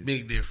 Yes,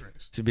 big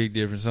difference. It's a big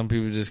difference. Some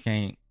people just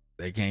can't.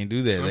 They can't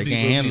do that. Some they people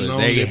can't handle be it.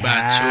 Lonely they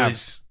by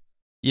choice.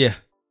 Yeah.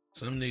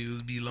 Some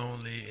niggas be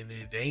lonely and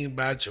it ain't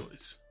by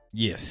choice.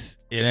 Yes,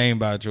 it ain't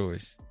by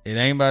choice. It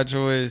ain't by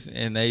choice,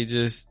 and they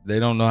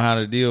don't know how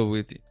to deal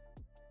with it.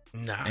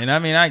 Nah. And I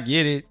mean, I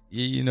get it.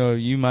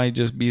 You might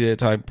just be that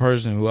type of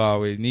person who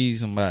always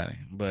needs somebody,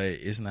 but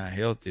it's not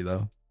healthy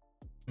though.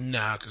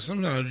 Nah, because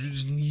sometimes you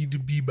just need to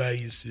be by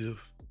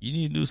yourself. You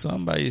need to do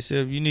something by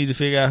yourself. You need to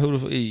figure out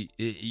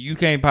you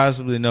can't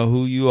possibly know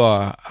who you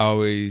are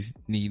always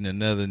needing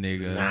another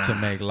nigga to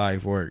make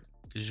life work.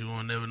 Because you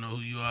won't never know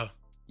who you are.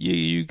 Yeah,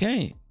 you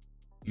can't.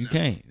 You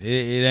can't.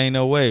 It ain't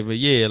no way. But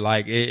yeah,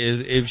 like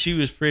if she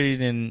was pretty,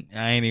 then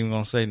I ain't even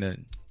gonna say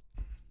nothing.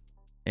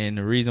 And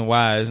the reason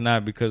why is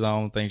not because I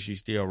don't think she's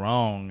still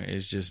wrong.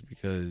 It's just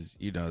because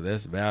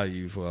that's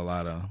value for a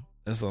lot of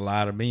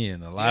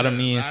men. A lot of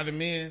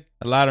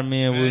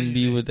men wouldn't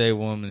be with their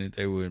woman if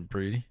they wasn't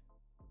pretty.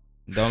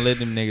 Don't let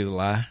them niggas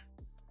lie.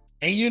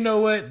 And you know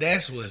what?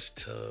 That's what's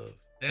tough.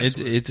 It's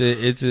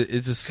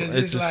a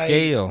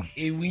scale.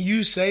 When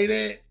you say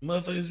that,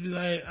 motherfuckers be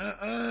like,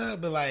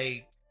 but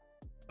like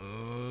a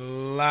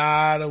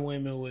lot of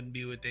women wouldn't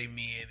be with their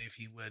men if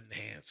he wasn't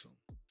handsome.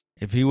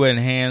 If he wasn't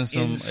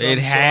handsome, it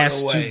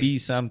has to be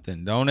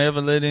something. Don't ever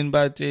let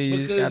anybody tell you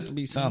it's got to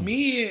be something. Men,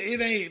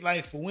 it ain't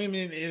like for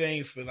women. It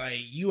ain't for like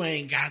you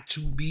ain't got to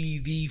be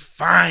the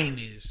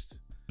finest.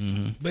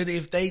 Mm-hmm. But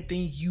if they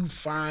think you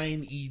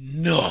fine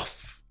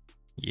enough,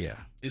 yeah,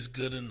 it's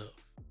good enough.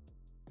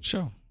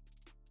 Sure.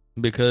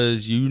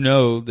 Because you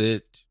know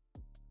that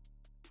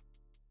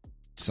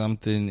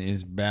something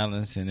is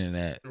balancing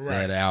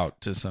that out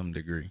to some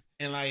degree.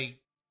 And like,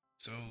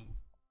 so,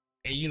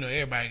 and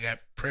everybody got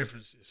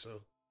preferences.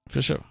 So,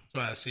 for sure.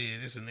 That's why I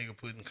said this a nigga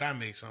putting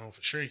comics on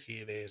for sure,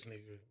 kid ass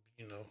nigga.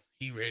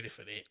 He ready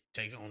for that.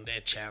 Take on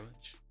that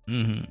challenge.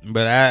 Mm-hmm.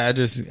 But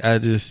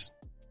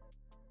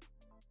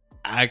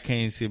I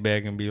can't sit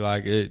back and be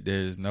like,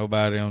 there's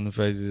nobody on the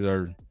face of this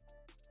earth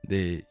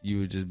that you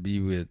would just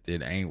be with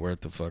that ain't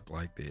worth the fuck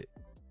like that.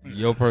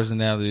 Your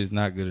personality is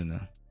not good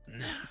enough.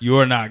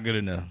 You're not good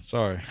enough.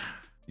 Sorry.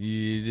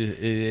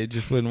 It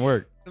just wouldn't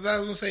work. Because I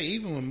was going to say,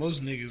 even when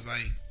most niggas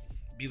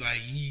be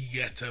like,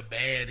 you got to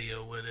baddie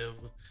or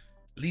whatever,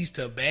 at least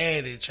to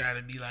baddie try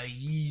to be like,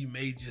 you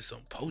made you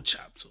some po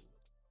chops.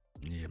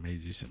 Yeah,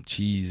 made you some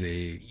cheese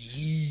eggs.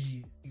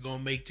 You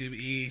gonna make them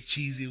eggs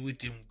cheesy with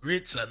them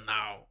grits or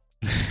no?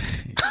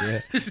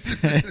 Yeah.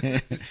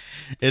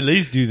 At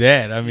least do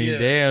that. I mean,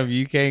 damn,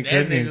 you can't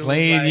cook and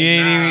clean. Like, you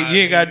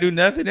ain't gotta do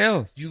nothing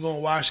else. You gonna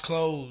wash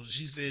clothes.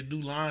 She said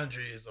do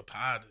laundry is a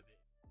part of it.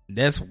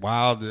 That's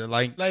wild.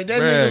 Like that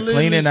bruh, nigga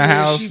cleaning the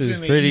house is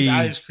pretty eat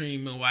ice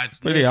cream and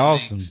watch pretty Netflix.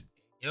 Awesome.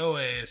 Your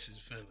ass is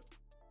finna.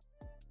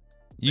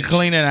 You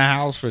cleaning a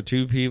house for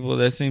two people?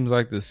 That seems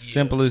like the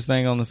simplest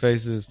thing on the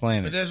face of this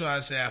planet. But that's why I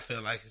say I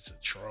feel like it's a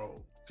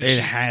troll. It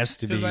has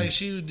to be. Because like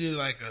she did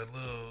like a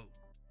little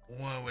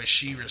one where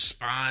she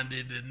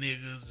responded to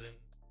niggas and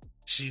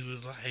she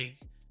was like,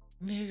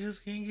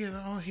 niggas can get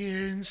on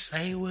here and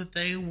say what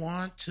they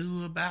want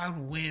to about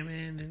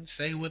women and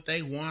say what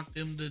they want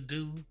them to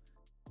do.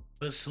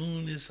 But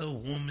soon as a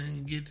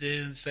woman get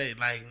there and say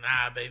like,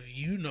 nah, baby,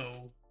 you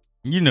know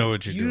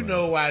what you're doing. You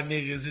know why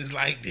niggas is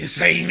like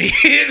this, ain't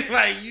it?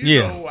 Like,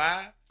 you know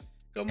why.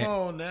 Come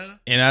on now.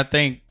 And I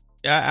think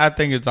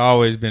it's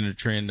always been a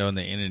trend on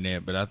the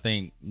internet, but I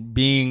think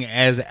being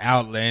as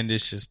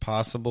outlandish as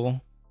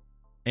possible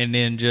and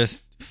then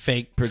just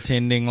fake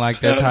pretending like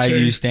that's how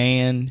you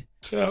stand.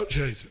 Clout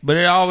chasing. But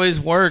it always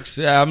works.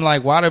 I'm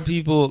like, why do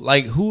people,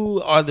 like,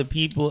 who are the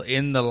people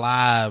in the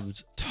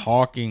lives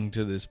talking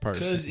to this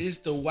person? Because it's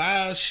the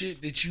wild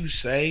shit that you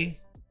say.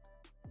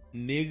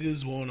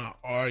 Niggas want to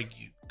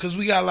argue because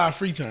we got a lot of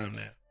free time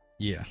now.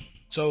 Yeah.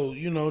 So,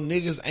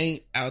 niggas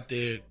ain't out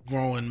there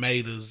growing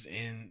tomatoes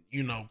and,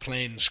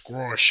 planting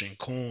squash and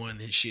corn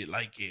and shit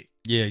like that.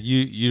 Yeah,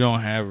 you don't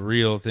have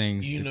real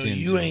things to tend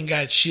you to. Ain't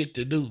got shit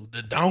to do.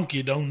 The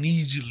donkey don't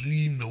need you to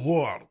leave the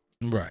water.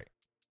 Right.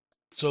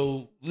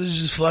 So, let's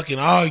just fucking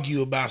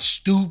argue about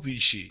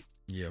stupid shit.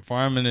 Yeah,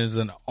 farming is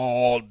an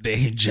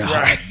all-day job.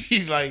 Right.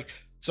 Like,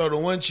 so the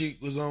one chick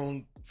was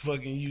on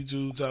fucking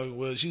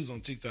YouTube she was on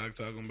TikTok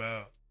talking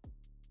about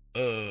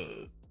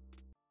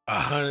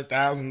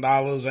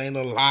 $100,000 ain't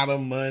a lot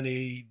of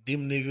money.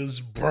 Them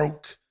niggas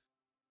broke.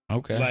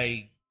 Okay.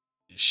 Like,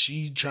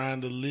 she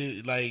trying to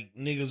live, like,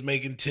 niggas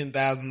making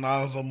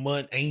 $10,000 a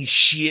month ain't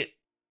shit.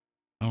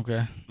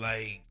 Okay.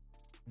 Like,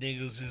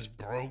 niggas is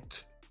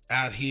broke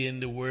out here in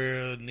the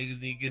world.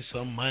 Niggas need to get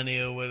some money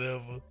or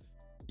whatever.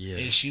 Yeah.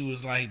 And she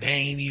was like, they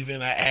ain't even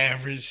an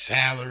average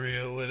salary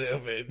or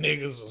whatever. And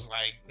niggas was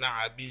like,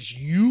 nah, bitch,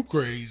 you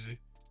crazy.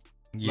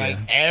 Yeah.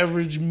 Like,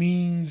 average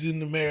means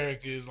in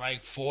America is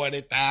like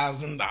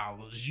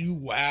 $40,000. You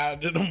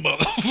wild to the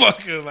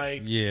motherfucker.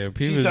 Like, yeah,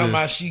 people she talking just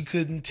about she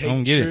couldn't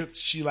take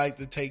trips. She like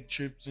to take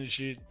trips and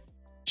shit.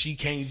 She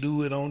can't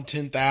do it on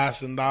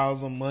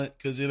 $10,000 a month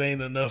because it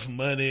ain't enough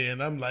money.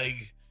 And I'm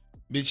like,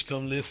 bitch,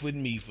 come live with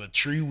me for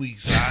 3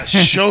 weeks. I'll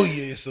show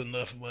you it's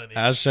enough money.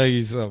 I'll show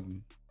you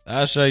something.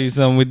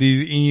 With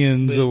these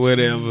ends or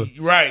whatever.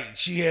 Right.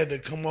 She had to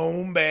come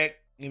on back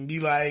and be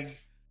like,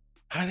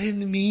 I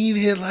didn't mean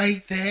it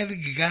like that,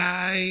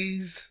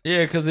 guys.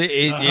 Yeah, because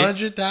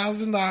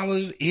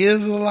 $100,000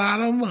 is a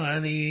lot of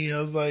money. I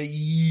was like,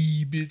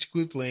 yee, bitch,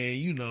 quit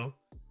playing. You know.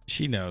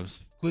 She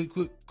knows. Quit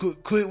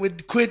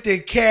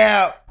the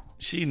cap.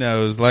 She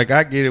knows. Like,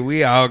 I get it.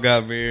 We all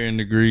got varying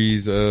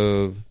degrees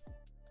of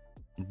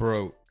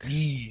broke.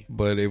 Yeah.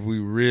 But if we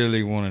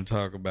really want to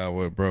talk about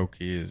what broke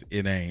is,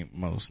 it ain't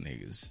most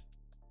niggas.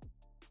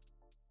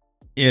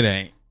 It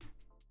ain't.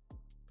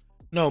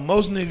 No,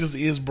 most niggas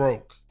is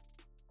broke.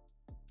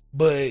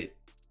 But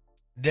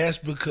that's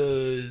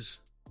because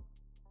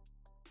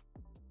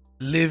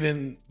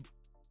living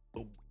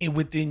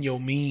within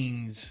your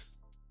means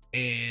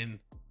and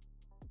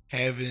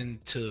having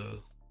to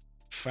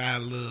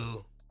find a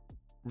little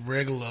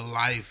regular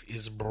life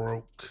is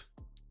broke.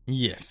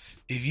 Yes.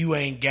 If you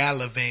ain't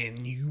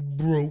gallivanting, you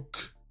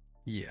broke.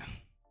 Yeah.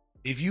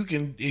 If you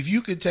could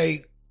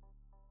take,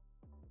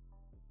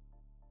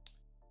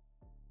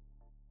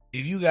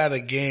 if you got a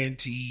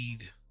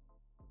guaranteed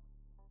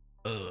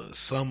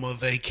summer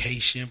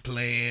vacation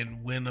plan,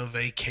 winter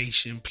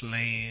vacation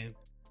plan,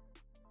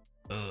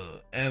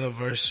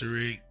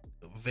 anniversary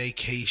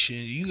vacation,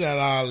 you got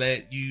all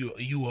that, you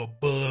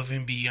above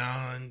and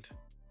beyond.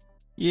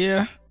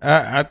 Yeah,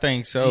 I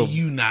think so.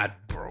 You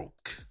not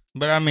broke.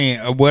 But I mean,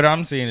 what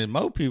I'm saying is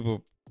most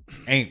people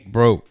ain't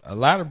broke. A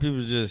lot of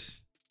people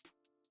just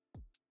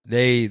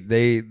they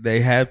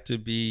have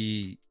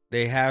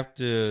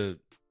to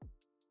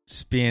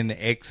spend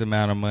X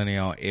amount of money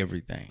on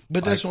everything.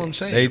 But that's what I'm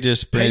saying. They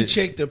just spend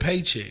paycheck to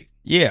paycheck.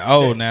 Yeah.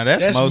 Oh, now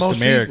that's most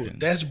American. People.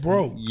 That's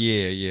broke.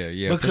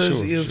 Yeah.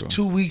 Because if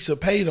 2 weeks of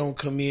pay don't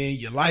come in,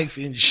 your life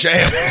in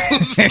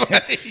shambles.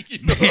 Like,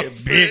 you know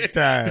big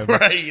time.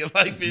 Right. Your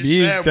life in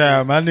Big shambles.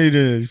 time. I need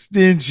an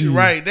extension.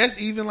 Right.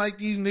 That's even like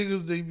these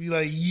niggas, they be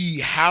like,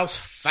 house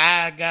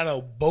 5, got a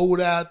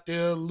boat out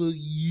there. Look,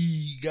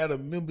 got a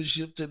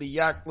membership to the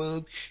yacht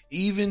club.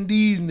 Even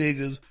these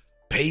niggas,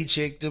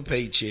 paycheck to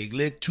paycheck.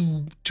 Let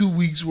two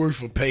weeks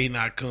worth of pay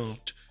not come.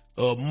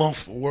 A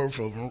month worth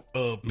of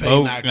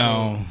pay not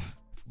come.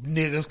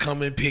 Niggas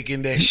coming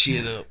picking that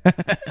shit up.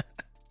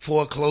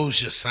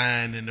 Foreclosure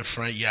sign in the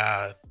front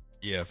yard.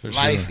 Yeah, for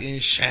Life sure. in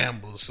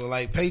shambles. So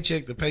like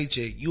paycheck to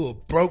paycheck, you a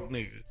broke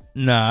nigga.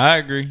 Nah, I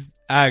agree.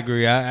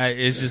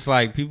 It's just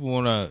like people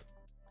want to.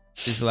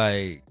 It's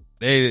like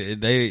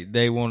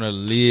they want to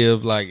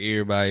live like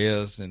everybody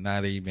else and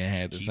not even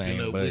have the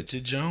same. Up but with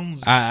the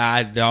Joneses.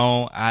 I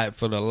don't.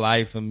 For the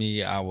life of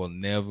me, I will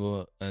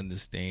never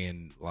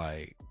understand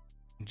like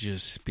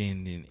just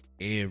spending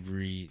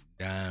every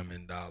dime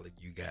and dollar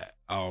you got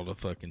all the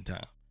fucking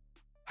time.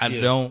 I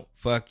don't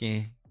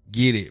fucking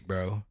get it,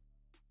 bro.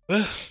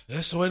 Well,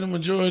 that's the way the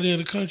majority of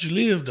the country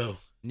live, though.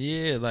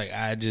 Yeah, like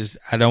I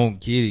don't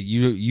get it.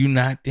 You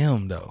not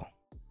them though.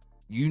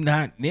 You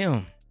not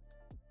them.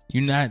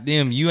 You not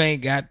them. You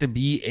ain't got to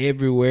be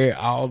everywhere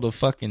all the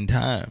fucking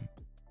time.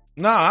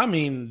 Nah, I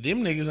mean,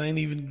 them niggas ain't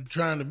even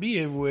trying to be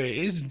everywhere.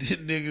 It's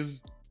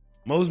niggas.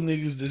 Most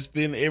niggas that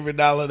spend every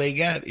dollar they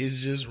got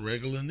is just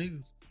regular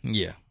niggas.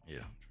 Yeah,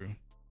 true.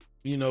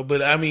 You know,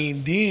 but I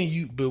mean,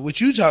 but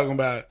what you talking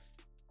about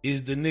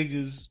is the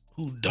niggas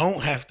who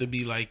don't have to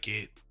be like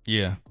it.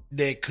 Yeah.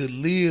 That could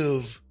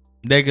live.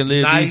 They could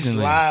live nice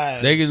decently.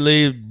 lives. They could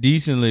live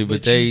decently,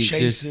 but they you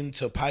chasing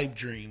to pipe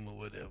dream or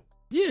whatever.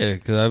 Yeah,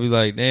 because I'd be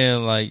like,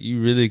 damn, like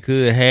you really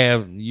could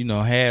have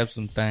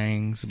some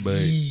things, but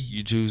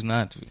you choose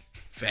not to.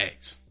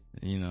 Facts.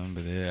 You know,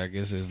 but I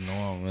guess it's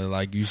normal.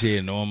 Like you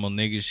said, normal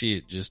nigga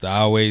shit. Just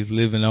always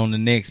living on the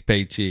next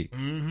paycheck.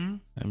 Mm-hmm.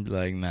 And be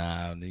like,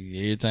 nah, nigga,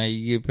 every time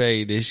you get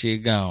paid, this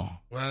shit gone.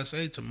 Well, I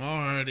say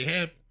tomorrow already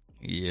happened.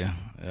 Yeah,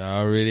 it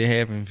already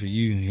happened for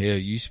you. Hell,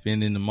 you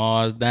spending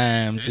tomorrow's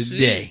dime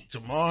today.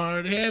 Tomorrow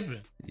already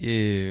happened.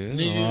 Yeah,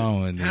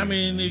 nigga, how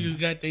many niggas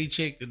got their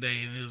check today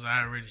and it was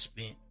already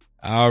spent?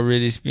 I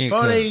already spent.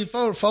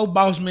 Before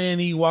boss man,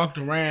 he walked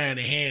around and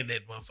had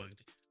that motherfucker.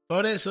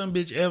 Before that some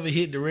bitch ever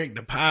hit direct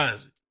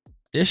deposit.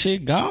 That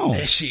shit gone.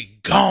 That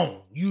shit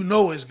gone. You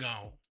know it's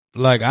gone.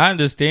 Like, I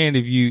understand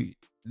I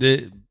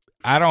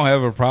don't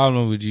have a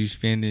problem with you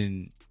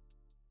spending.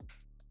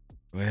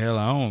 Well, hell,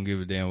 I don't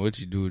give a damn what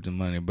you do with the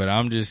money. But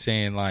I'm just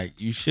saying, like,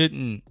 you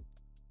shouldn't.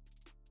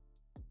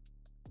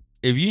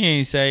 if you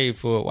ain't saved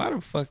for it, why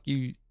the fuck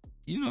you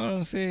know what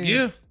I'm saying?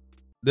 Yeah.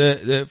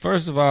 The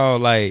first of all,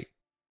 like,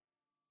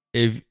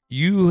 if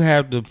you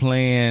have to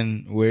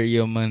plan where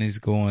your money's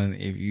going,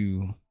 if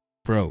you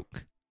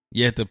broke,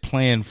 you have to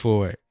plan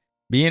for it.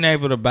 Being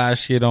able to buy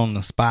shit on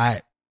the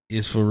spot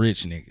is for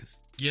rich niggas.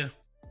 Yeah.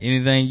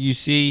 Anything you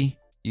see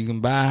you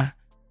can buy,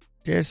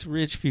 that's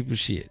rich people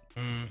shit.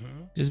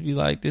 Mm-hmm. Just be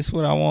like, this is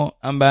what I want.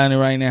 I'm buying it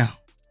right now.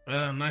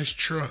 Nice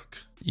truck.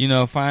 You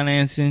know,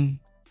 financing,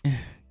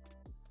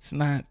 it's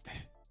not,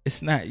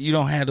 you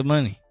don't have the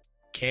money.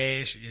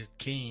 Cash is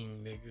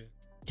king, nigga.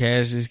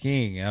 Cash is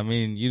king. I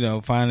mean, you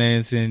know,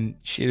 financing,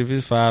 shit, if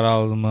it's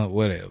 $5 a month,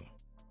 whatever.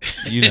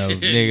 You know,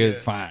 nigga,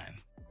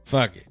 fine.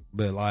 Fuck it.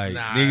 But like,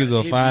 niggas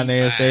will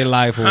finance their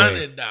life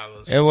away. $100.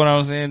 That's what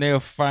I'm saying. They'll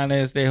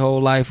finance their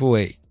whole life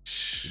away.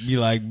 Be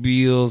like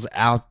bills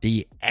out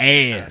the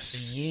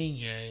ass.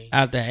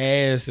 Out the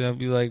ass. And I'll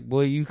be like,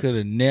 boy, you could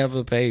have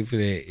never paid for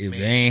that if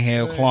they ain't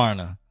have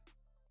Klarna.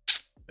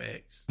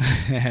 Facts.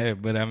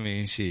 But I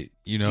mean, shit,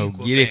 you know,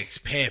 Equal get facts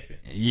papping.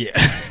 Yeah.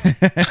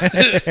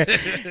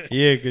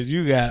 Yeah, because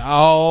you got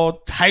all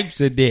types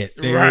of debt.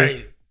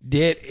 Right.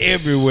 Debt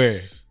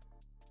everywhere.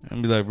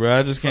 I'll be like, bro,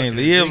 I just can't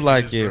live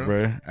like it,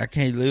 bro. I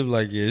can't live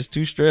like it. It's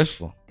too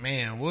stressful.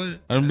 Man, what?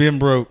 I'm being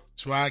broke.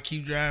 That's why I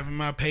keep driving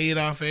my paid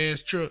off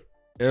ass truck.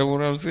 That's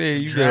what I'm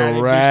saying. You gotta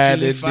ride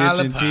that bitch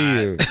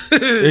until.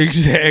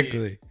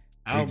 Exactly.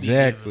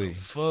 Exactly.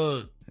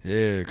 Fuck.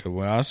 Yeah, because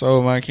when I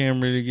sold my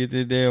Camry to get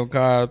this damn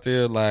car out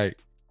there, like,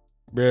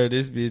 bro,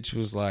 this bitch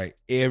was like,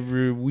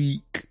 every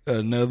week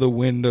another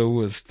window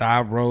would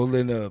stop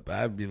rolling up.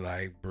 I'd be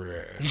like,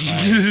 bruh,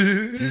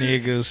 like,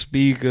 nigga,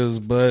 speakers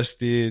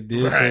busted,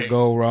 this will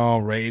go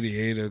wrong,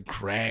 radiator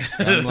cracked.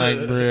 I'm like,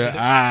 bruh,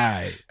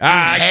 I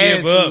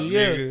give up,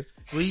 nigga.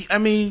 Well, I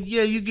mean,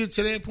 yeah, you get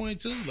to that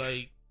point too,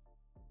 like,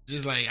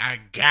 just like, I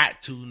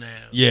got to now.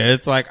 Yeah,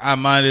 it's like, I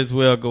might as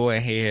well go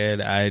ahead.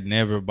 I had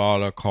never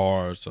bought a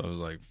car, so I was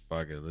like,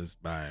 fuck it, let's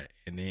buy it.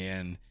 And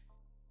then,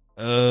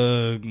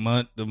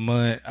 month to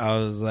month, I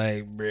was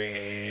like,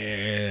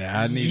 bruh,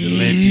 I need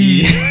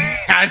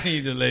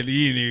to let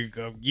these niggas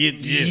come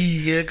get this.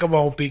 Yeah, come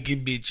on, pick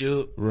it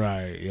bitch up.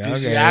 Right.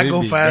 Yeah, I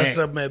go find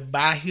something and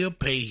buy here,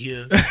 pay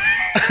here.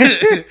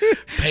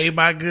 Pay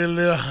my good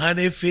little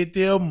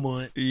 $150 a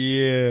month.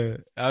 Yeah.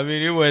 I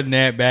mean, it wasn't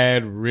that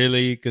bad,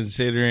 really,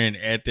 considering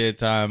at that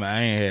time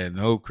I ain't had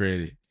no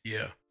credit.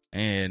 Yeah. I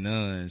ain't had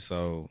none.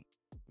 So,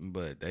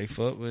 but they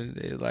fuck with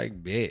it. They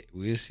like, bet,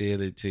 we'll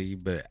sell it to you.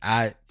 But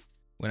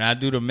when I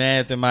do the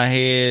math in my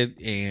head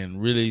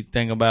and really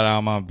think about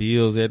all my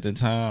bills at the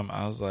time,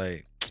 I was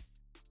like,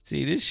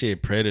 see, this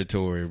shit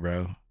predatory,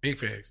 bro. Big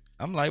facts.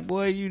 I'm like,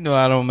 boy, you know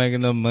I don't make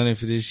enough money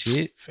for this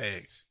shit.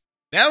 Facts.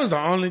 That was the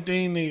only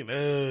thing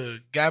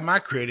that got my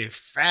credit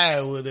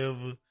fired,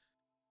 whatever,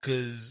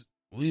 because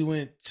we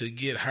went to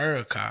get her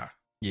a car.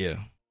 Yeah.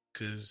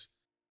 Because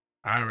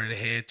I already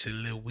had to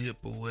little whip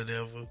or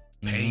whatever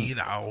paid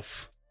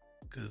off.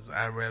 Because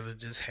I'd rather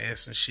just have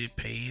some shit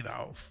paid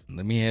off.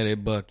 Let me have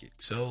that bucket.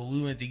 So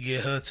we went to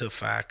get her to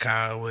a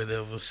car or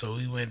whatever. So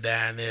we went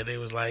down there. They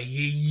was like,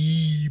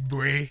 yeah,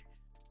 bruh.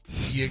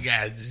 You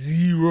got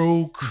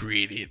zero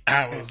credit.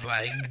 I was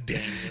like,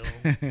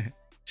 damn.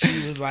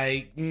 She was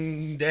like,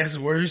 that's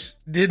worse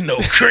than no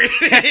credit.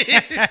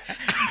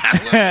 I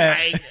was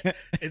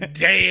like,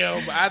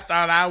 damn, I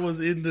thought I was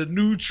in the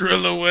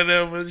neutral or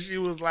whatever. She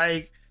was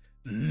like,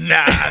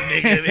 nah,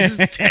 nigga, this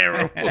is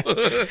terrible.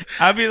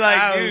 I'd be like,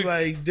 I was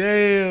like,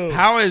 damn.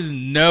 How is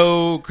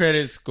no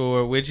credit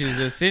score, which is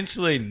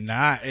essentially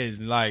not, is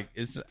like,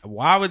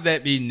 why would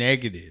that be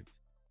negative?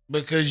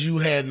 Because you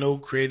had no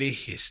credit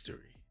history.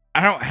 I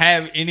don't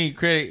have any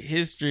credit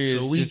history.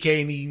 So we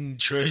can't even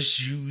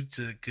trust you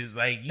to, cause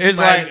like, it's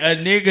like a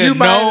nigga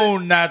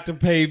known not to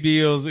pay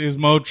bills is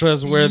more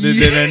trustworthy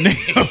than a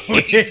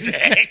nigga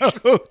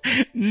exactly.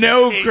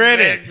 no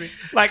credit. Exactly.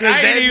 Like,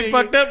 I ain't even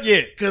fucked up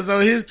yet. Cause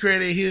on his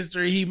credit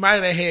history, he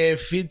might have had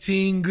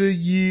 15 good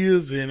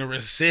years and a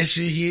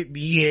recession hit.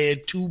 He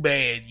had 2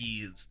 bad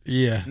years.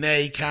 Yeah. Now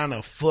he kind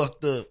of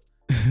fucked up.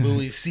 But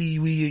we see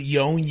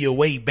you're on your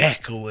way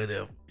back or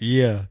whatever.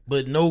 Yeah.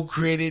 But no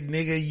credit,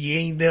 nigga. You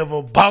ain't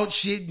never bought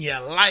shit in your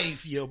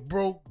life. You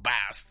broke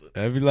bastard.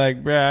 I'd be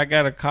like, bruh, I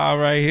got a car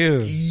right here.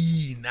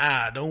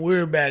 Nah, don't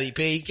worry about it. You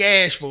paid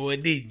cash for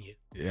it, didn't you?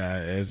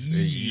 Yeah,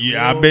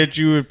 I bet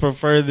you would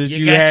prefer that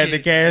you had the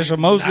cash, or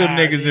most of them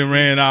niggas that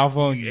ran off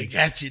on you. You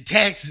got your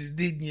taxes,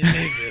 didn't you,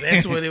 nigga?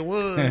 That's what it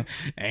was.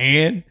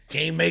 And?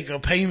 Can't make a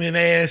payment,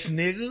 ass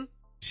nigga.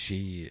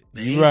 Shit.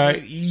 You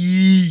right.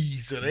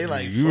 So they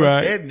like,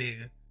 fuck that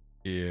nigga.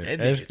 Yeah, that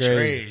that's nigga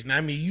crazy. trash. Now,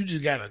 I mean, you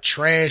just got a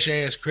trash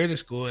ass credit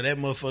score. That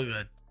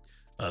motherfucker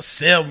a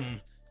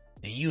 7,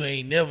 and you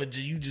ain't never.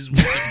 You just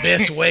went the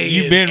best way.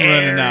 You been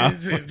running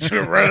off,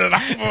 running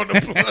off on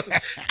the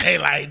plug. They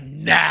like,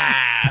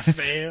 nah,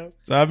 fam.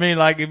 So I mean,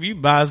 like, if you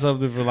buy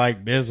something for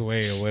like Best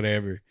Way or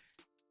whatever,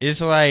 it's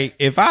like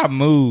if I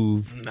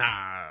move,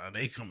 nah,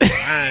 they come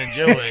behind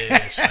your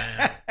ass,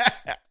 fam.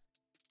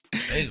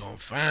 They gonna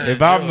find.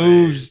 If I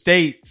move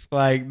states,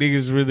 like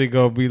niggas really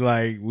gonna be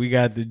like, we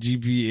got the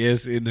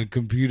GPS in the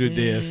computer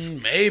desk.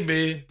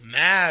 Maybe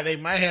now they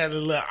might have a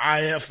little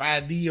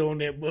RFID on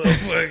that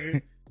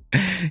motherfucker.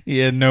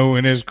 Yeah, no,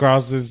 when it's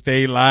crossing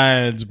state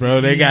lines,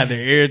 bro. They got the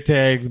air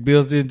tags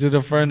built into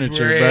the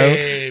furniture,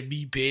 bro.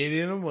 Be paid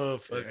in a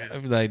motherfucker.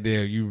 I'd be like,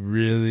 damn, you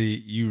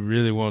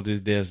really want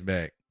this desk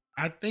back?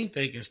 I think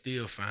they can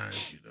still find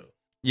you though.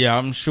 Yeah,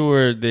 I'm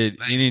sure that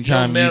like,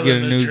 anytime you get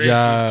a new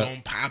job,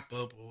 gonna pop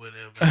up or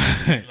whatever.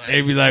 Like,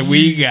 they be like,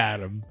 we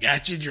got them.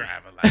 Got your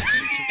driver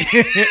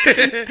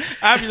license.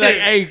 I'd be like,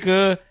 hey,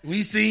 cuz.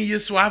 We seen you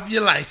swap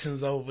your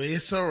license over.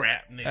 It's a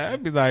wrap, nigga.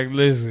 I'd be like,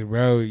 listen,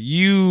 bro,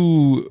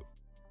 you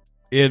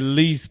at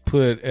least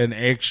put an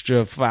extra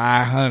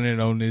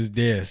 $500 on this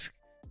desk.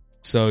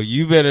 So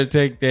you better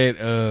take that,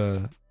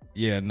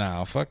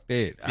 fuck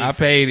that. I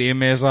paid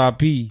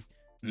MSRP.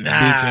 Nah,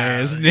 bitch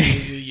ass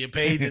nigga. You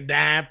paid the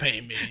down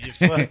payment.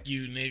 Fuck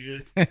you,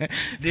 nigga.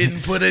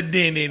 Didn't put a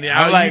dent in it.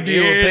 All like,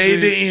 you did was pay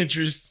the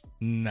interest.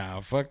 Nah,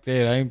 fuck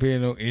that. I ain't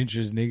paying no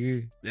interest,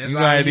 nigga. That's you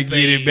gonna have to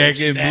get it back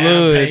in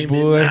blood, payment.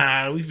 Boy.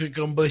 Nah, we finna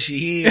come bust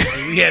your head.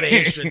 We had an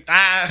extra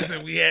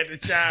 $1,000 we had to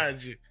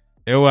charge you.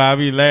 That's why I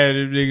be laughing.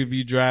 Them niggas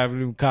be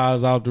driving them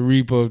cars off the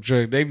repo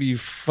truck. They be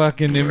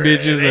fucking them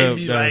bitches they up.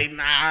 They be though. like,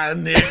 nah,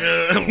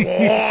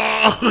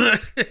 nigga.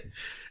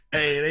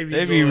 Hey,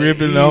 they be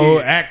ripping the whole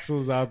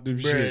axles out them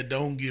shit.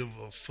 Don't give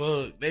a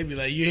fuck. They be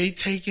like, you ain't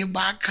taking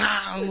my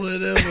car or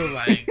whatever.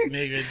 Like,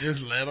 nigga,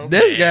 just let them.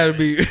 That's gotta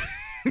be.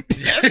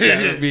 That's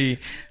gotta be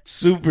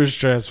super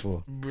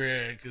stressful,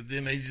 bruh. Because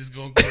then they just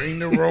gonna bring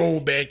the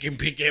roll back and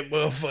pick that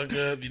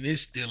motherfucker up, and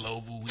it's still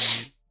over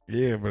with.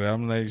 Yeah, but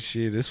I'm like,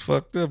 shit, it's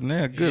fucked up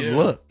now. Good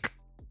luck.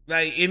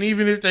 Like, and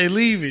even if they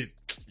leave it,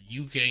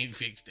 you can't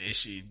fix that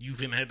shit. You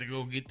finna have to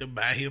go get the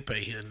buy here,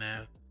 pay here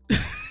now.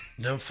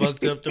 Done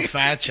fucked up the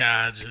 5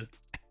 Charger.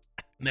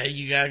 Now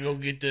you gotta go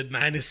get the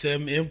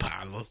 97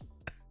 Impala.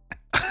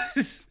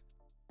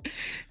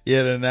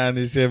 Yeah, the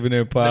 97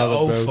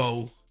 Impala, the 04.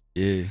 Bro.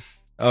 Yeah.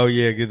 Oh,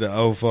 yeah, get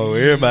the 04.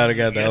 Everybody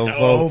got the 04.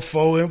 The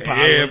 04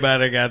 Impala.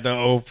 Everybody got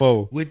the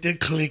 04. With the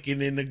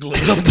clicking in the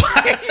glove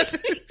box.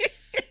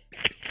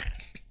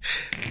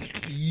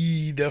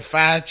 The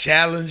 5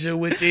 Challenger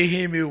with the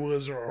Hemi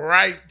was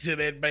right till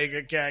that bank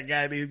account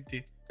got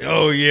empty.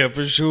 Oh, yeah,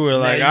 for sure.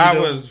 Like, I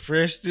was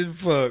fresh as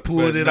fuck.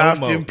 Pulled it off,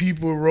 them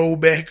people roll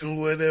back or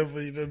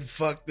whatever. You done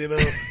fucked it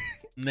up.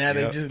 Now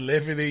they just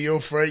left it in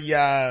your front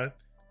yard.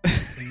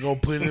 You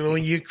gonna put it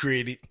on your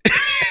credit.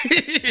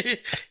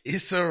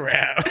 It's a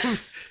wrap.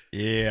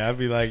 Yeah, I'd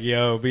be like,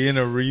 yo, being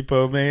a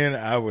repo man,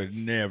 I would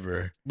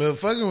never. But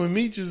fucking with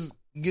me, just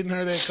getting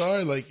her that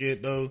car like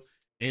that, though.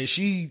 And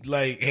she,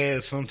 like,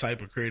 had some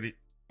type of credit.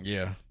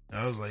 Yeah.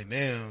 I was like,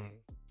 damn.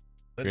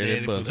 Her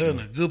daddy put her in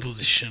a good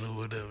position or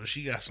whatever.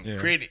 She got some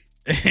credit.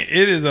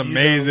 It is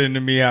amazing to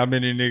me how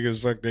many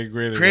niggas fuck their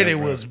credit. Credit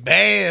was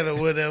bad or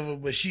whatever,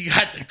 but she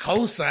got the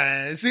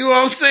cosign. See what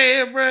I'm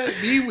saying, bro?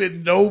 Me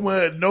with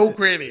no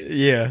credit.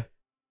 Yeah.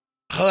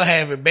 Her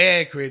having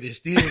bad credit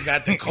still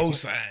got the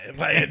cosign.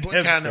 Like,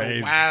 what kind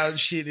of wild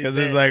shit is that?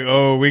 Because it's like,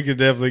 oh, we could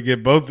definitely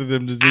get both of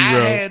them to zero. I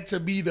had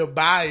to be the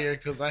buyer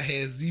because I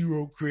had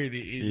zero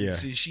credit. And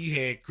since she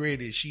had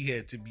credit, she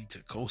had to be to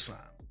cosign.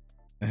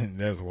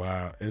 That's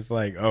wild. It's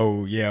like,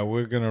 oh, yeah,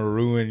 we're going to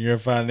ruin your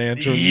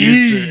financial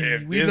future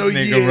if this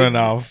nigga run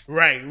off.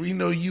 Right. We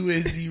know you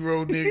at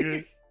zero,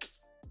 nigga.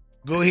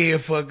 Go ahead,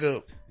 fuck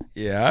up.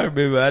 Yeah, I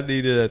remember I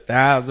needed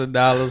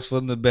 $1,000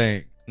 from the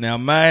bank. Now,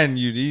 mind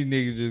you, these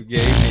niggas just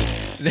gave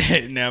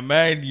me. Now,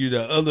 mind you,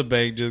 the other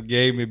bank just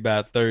gave me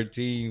about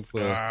 13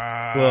 for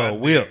a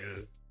whip.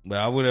 Nigga. But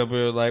I went up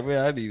there like,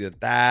 man, I need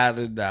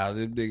 $1,000.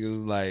 Them niggas was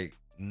like,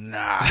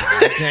 nah,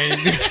 I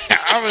can't do that.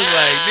 I was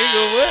like,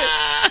 nigga, what?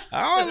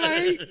 I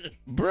was like,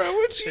 bro,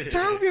 what you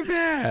talking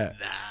about?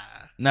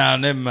 Nah,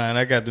 never mind.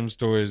 I got them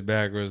stories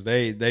backwards.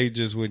 They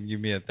just wouldn't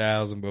give me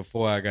 $1,000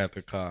 before I got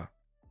the car.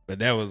 But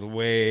that was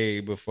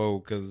way before,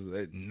 because,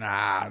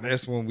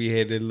 that's when we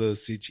had that little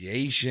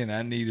situation.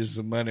 I needed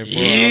some money for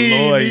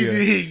a lawyer.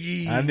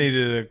 I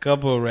needed a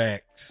couple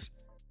racks.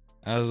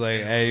 I was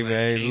like, hey,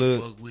 man,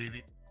 look.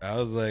 I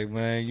was like,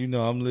 man, you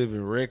know, I'm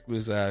living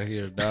reckless out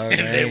here, dog.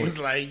 And they was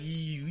like,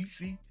 we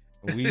see.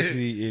 We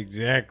see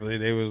exactly.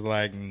 They was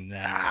like,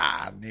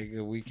 nah,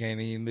 nigga, we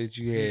can't even let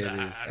you have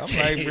this. I'm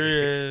like,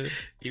 bro.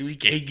 We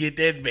can't get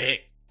that back.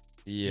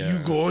 Yeah. You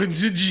going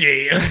to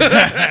jail.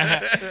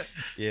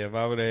 Yeah, if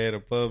I would have had a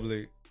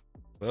public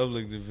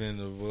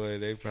defender, boy,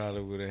 they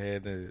probably would have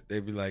had to.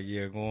 They'd be like,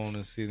 yeah, go on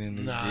and sit in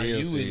the jail.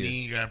 You wouldn't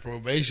even got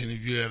probation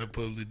if you had a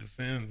public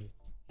defender.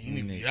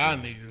 Y'all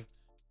niggas.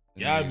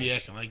 Y'all be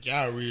acting like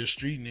y'all real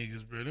street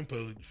niggas, bro. Them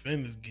public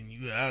defenders getting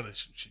you out of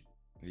some shit.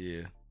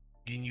 Yeah.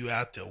 Getting you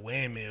out the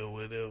whammy or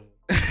whatever.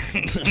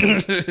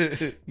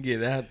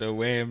 Get out the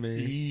whammy.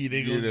 Yeah,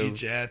 they gonna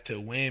get you out the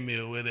whammy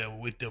or whatever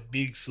with the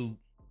big suit.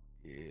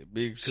 Yeah,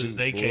 big suit. Because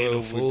they can't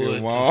afford to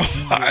shoot or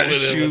whatever.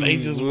 Shoes, they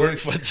just work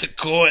for the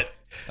court.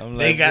 Like,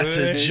 they got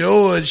the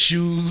George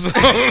shoes on.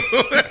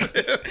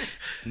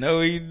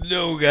 No, he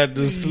got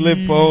the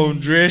slip on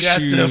dress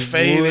shoes. Got the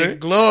faded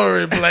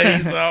glory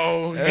blaze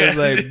on. That was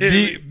like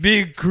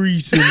big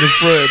crease in the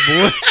front,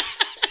 boy.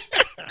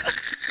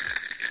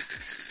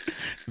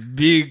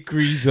 Big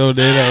crease on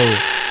that hoe.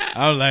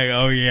 I was like,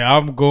 oh yeah,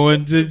 I'm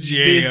going to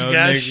jail. Bitch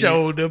got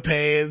shoulder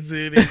pads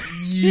in it.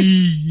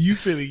 You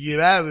finna get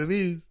out of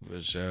this.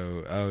 For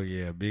sure. Oh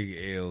yeah, big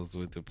L's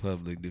with the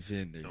public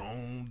defender.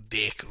 On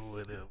deck or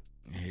whatever.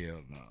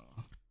 Hell no.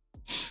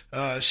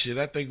 Shit,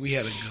 I think we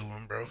had a good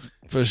one, bro.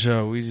 For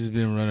sure. We just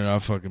been running our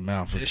fucking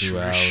mouth for 2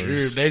 hours.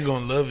 Sure. They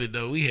gonna love it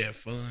though. We had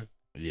fun.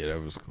 Yeah,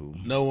 that was cool.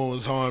 No one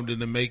was harmed in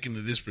the making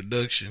of this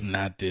production.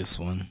 Not this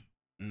one.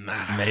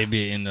 Nah.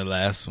 Maybe in the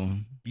last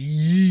one.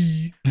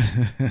 Yee.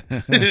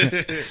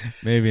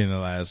 Maybe in the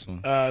last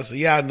one. So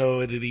y'all know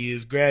what it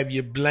is. Grab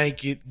your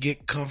blanket,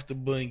 get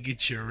comfortable, and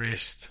get your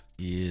rest.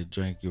 Yeah,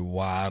 drink your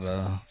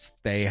water,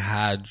 stay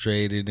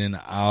hydrated and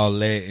all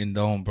that, and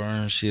don't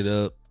burn shit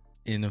up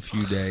in a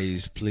few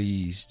days,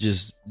 please.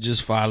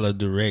 Just follow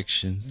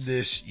directions.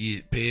 This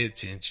shit, pay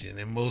attention,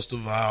 and most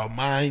of all,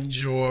 mind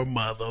your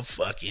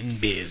motherfucking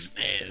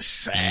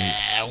business.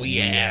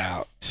 We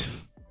out.